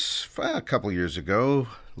release a couple years ago,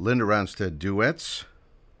 Linda Ronstadt Duets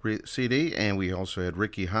CD, and we also had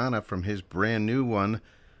Ricky Hanna from his brand new one,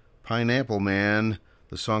 Pineapple Man,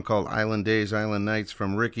 the song called Island Days, Island Nights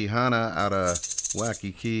from Ricky Hanna out of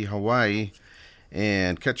Waikiki, Hawaii,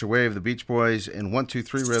 and Catch a Wave, the Beach Boys, and 1, 2,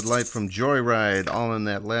 3 Red Light from Joyride, all in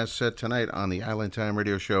that last set tonight on the Island Time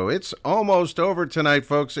Radio Show. It's almost over tonight,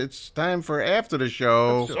 folks. It's time for After the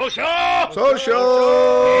Show. Social!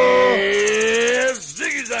 Yes!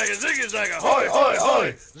 Ziggy Zagga, Ziggy Zagga, hoi, hoi,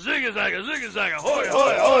 hoi! Ziggy Zagga, hoi,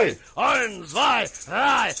 hoi, hoi! 1, 2,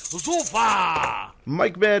 3, super!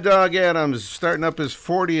 Mike Mad Dog Adams starting up his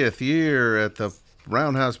 40th year at the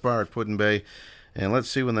Roundhouse Bar at Put-in-Bay. And let's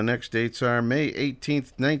see when the next dates are. May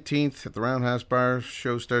 18th, 19th at the Roundhouse Bar.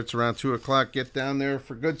 Show starts around 2 o'clock. Get down there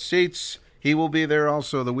for good seats. He will be there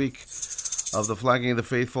also the week of the Flagging of the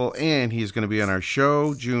Faithful. And he's going to be on our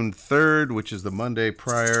show June 3rd, which is the Monday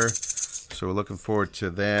prior. So we're looking forward to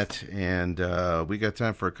that. And we got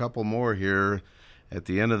time for a couple more here at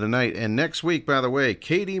the end of the night. And next week, by the way,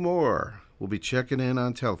 Katie Moore will be checking in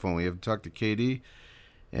on telephone. We haven't talked to Katie.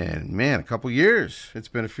 And, man, a couple years. It's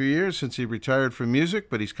been a few years since he retired from music,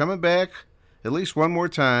 but he's coming back at least one more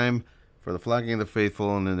time for the Flagging of the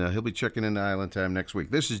Faithful, and then he'll be checking into Island Time next week.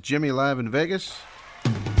 This is Jimmy live in Vegas.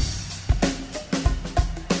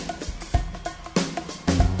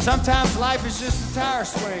 Sometimes life is just a tire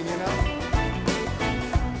swing, you know.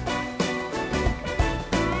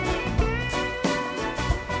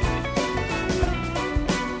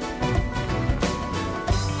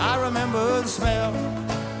 I remember the smell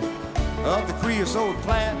of the creosote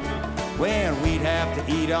plant when we'd have to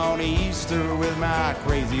eat on Easter with my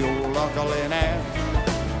crazy old uncle and aunt.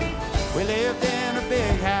 We lived in a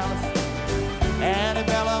big house,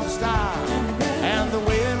 antebellum style, and the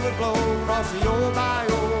wind would blow across the old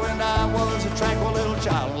bayou, and I was a tranquil little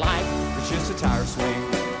child. Life was just a tire swing.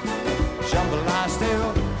 Jambalaya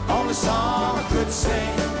still, only song I could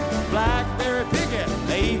sing. Blackberry picket,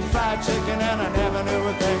 they eat fried chicken, and I never knew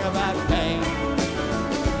a thing about pain.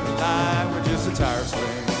 Life was just a tire swing.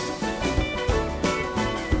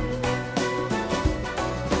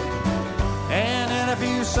 And in a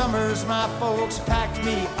few summers, my folks packed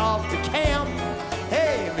me off to camp.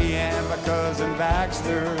 Hey, me and my cousin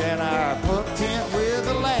Baxter in our book tent with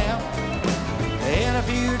a lamp. In a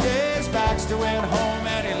few days, Baxter went home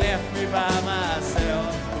and he left me by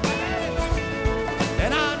myself.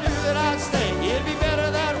 And I knew that I'd stay, it'd be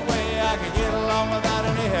better that way. I could get along without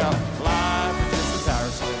any help. Life was just a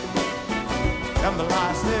tire swing. Come the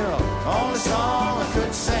lie still, only song I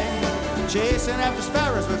could sing. Chasing after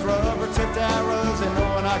sparrows with rubber-tipped arrows and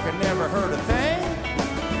knowing I could never hurt a thing.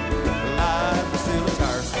 Life was still a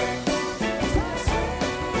tire swing.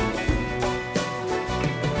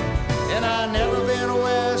 And I never been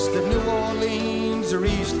west of New Orleans or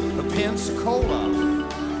east of Pensacola.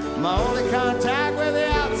 My only contact with the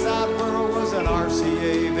outside world was an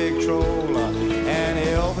RCA Victrola. And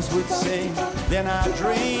Elvis would sing, then I'd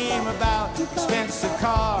dream about expensive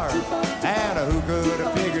cars. And who could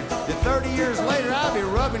have figured that 30 years later I'd be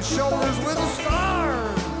rubbing shoulders with a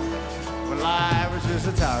star. But life was just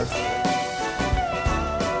a tire swing.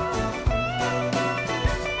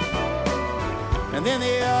 And then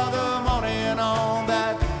the other morning on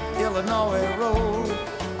that Illinois road,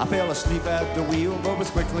 I fell asleep at the wheel, but was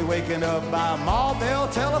quickly wakened up by a mall bell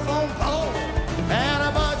telephone pole. And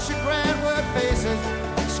a bunch of Grandwood faces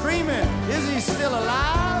screaming, is he still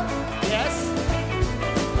alive? Yes.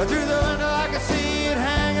 But through the window I could see it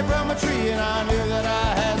hanging from a tree, and I knew that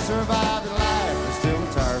I had survived the life. But still a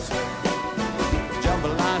tire swing.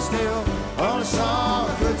 Jambalaya still, only song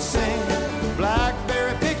I could sing.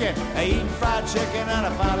 Blackberry picking, eating fried chicken, and I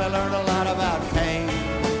finally learned a lot about pain.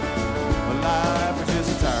 But life was just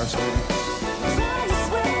a tire swing.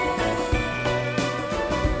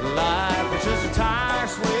 Life was just a tire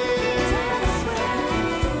swing.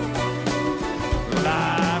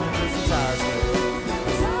 Life was just a tire swing.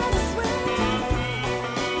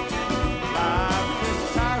 Life was just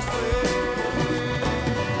a tire swing.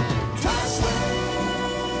 Tire swing.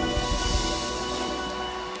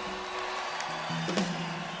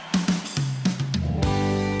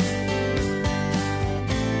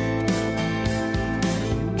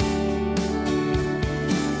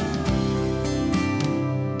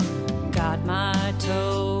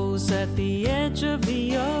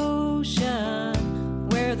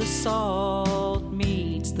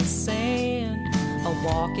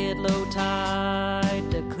 walk at low tide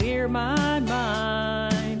to clear my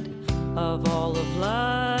mind of all of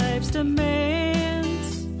life's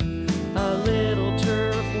demands. A little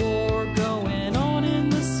turf war going on in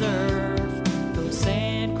the surf. Those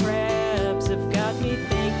sand crabs have got me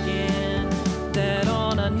thinking that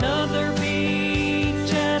on another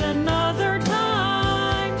beach at another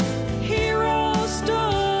time, heroes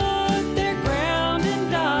stood their ground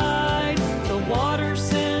and died. The water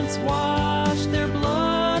since washed their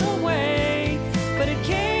blood away, but it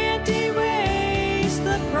can't erase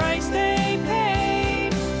the price they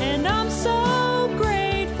paid. And I'm so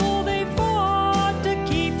grateful they fought to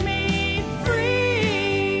keep me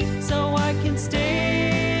free, so I can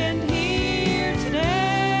stand here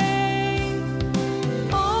today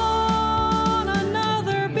on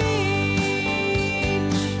another beach.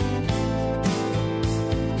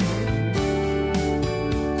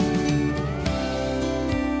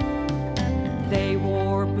 They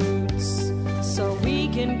wore boots so we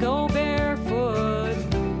can go barefoot,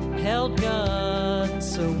 held guns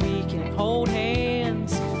so we can hold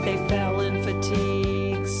hands. They fell in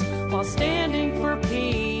fatigues while standing for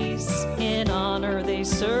peace. In honor they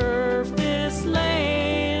served this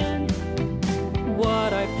land.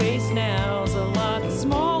 What I face now's a lot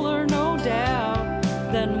smaller, no doubt,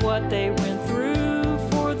 than what they went through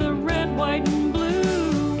for the red, white, and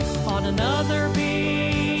blue. On another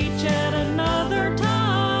beach at another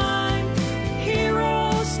time,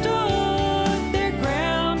 heroes stood their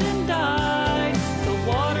ground and died. The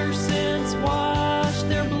water since washed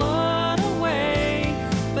their blood away,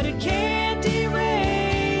 but it can't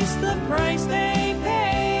erase the price they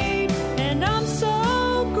paid. And I'm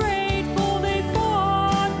so grateful they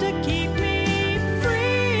fought to keep me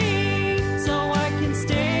free, so I can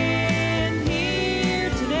stand here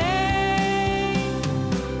today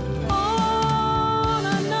on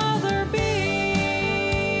another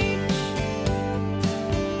beach.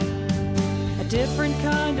 A different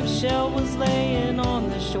kind of shell was laying on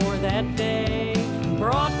the shore that day,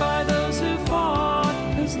 brought by those who fought,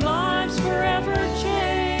 whose lives forever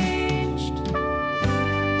changed.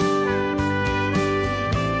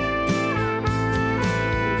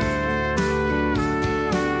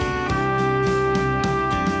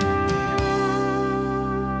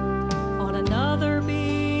 On another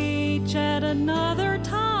beach at another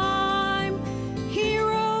time,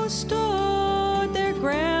 heroes stood their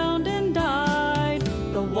ground and died.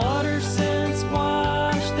 The water since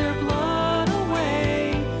washed their blood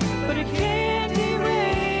away, but it can't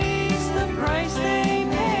erase the price they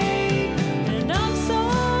paid. And I'm so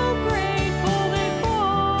grateful they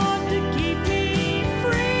fought to keep me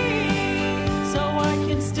free, so I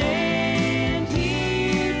can stand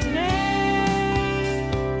here today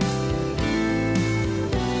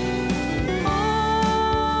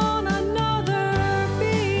on another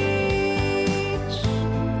beach.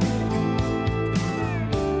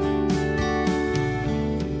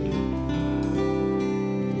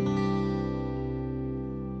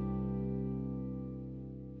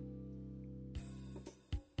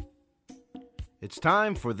 It's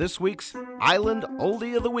time for this week's Island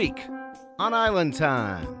Oldie of the Week on Island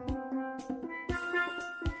Time.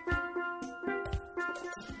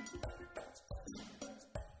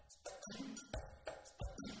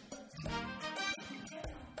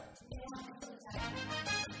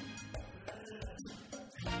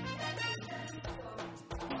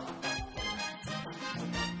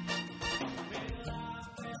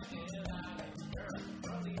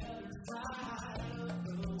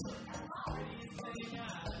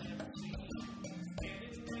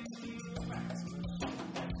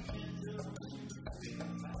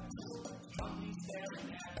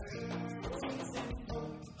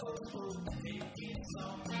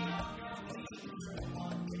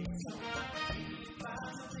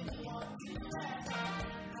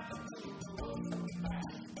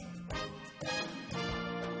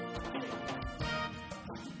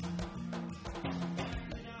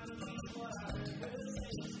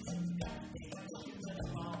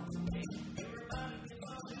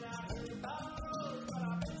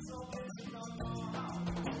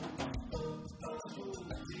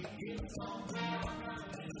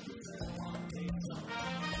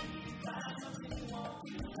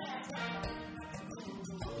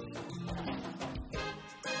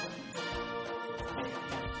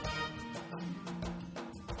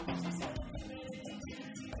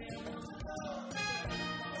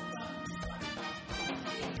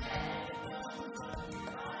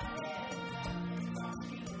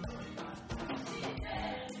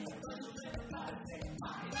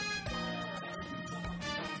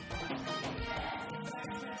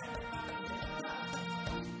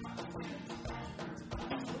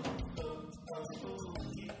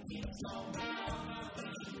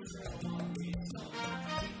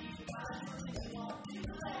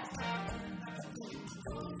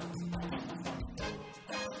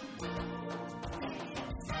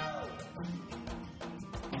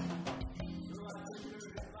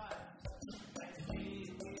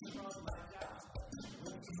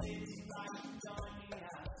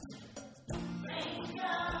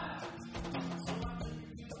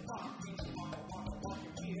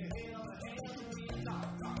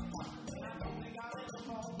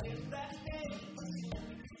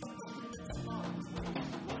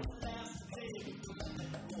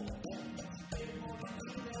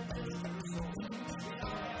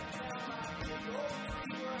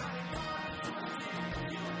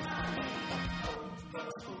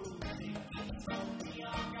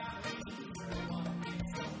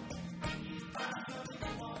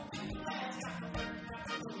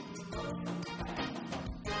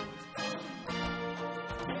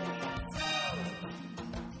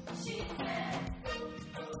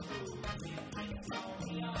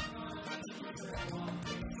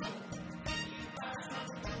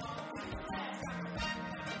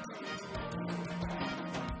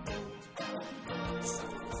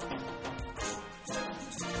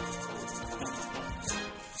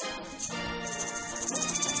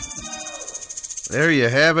 There you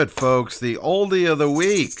have it, folks. The oldie of the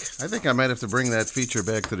week. I think I might have to bring that feature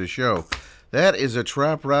back to the show. That is a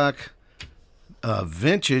Trop Rock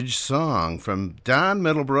vintage song from Don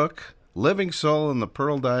Middlebrook, Living Soul and the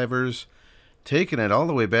Pearl Divers, taking it all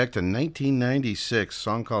the way back to 1996, a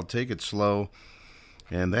song called Take It Slow.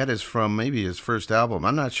 And that is from maybe his first album.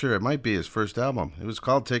 I'm not sure. It might be his first album. It was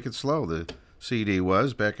called Take It Slow, the CD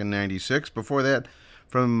was, back in 96. Before that,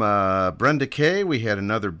 from Brenda Kay, we had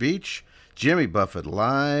Another Beach. Jimmy Buffett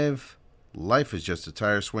Live. Life is Just a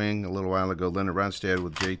Tire Swing. A little while ago, Leonard Ronstadt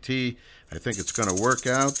with JT. I think it's going to work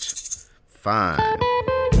out fine.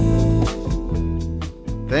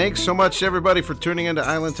 Thanks so much, everybody, for tuning into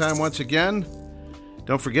Island Time once again.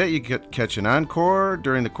 Don't forget, you can catch an encore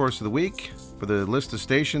during the course of the week. For the list of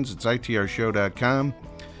stations, it's itrshow.com.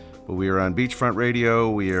 But we are on Beachfront Radio.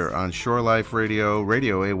 We are on Shore Life Radio,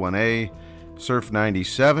 Radio A1A, Surf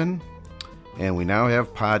 97. And we now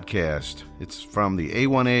have podcast. It's from the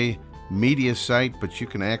A1A media site, but you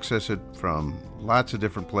can access it from lots of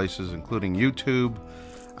different places, including YouTube,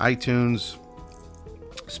 iTunes,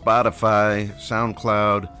 Spotify,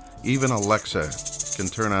 SoundCloud, even Alexa can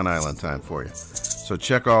turn on Island Time for you. So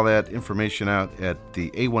check all that information out at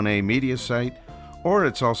the A1A media site, or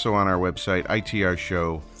it's also on our website,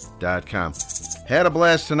 itrshow.com. Had a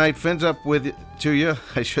blast tonight. Fins up to you,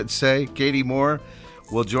 I should say. Katie Moore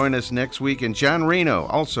will join us next week, and John Reno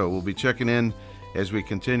also will be checking in as we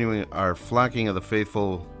continue our Flocking of the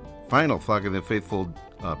Faithful, final Flocking of the Faithful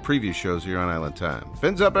preview shows here on Island Time.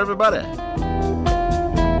 Fins up, everybody!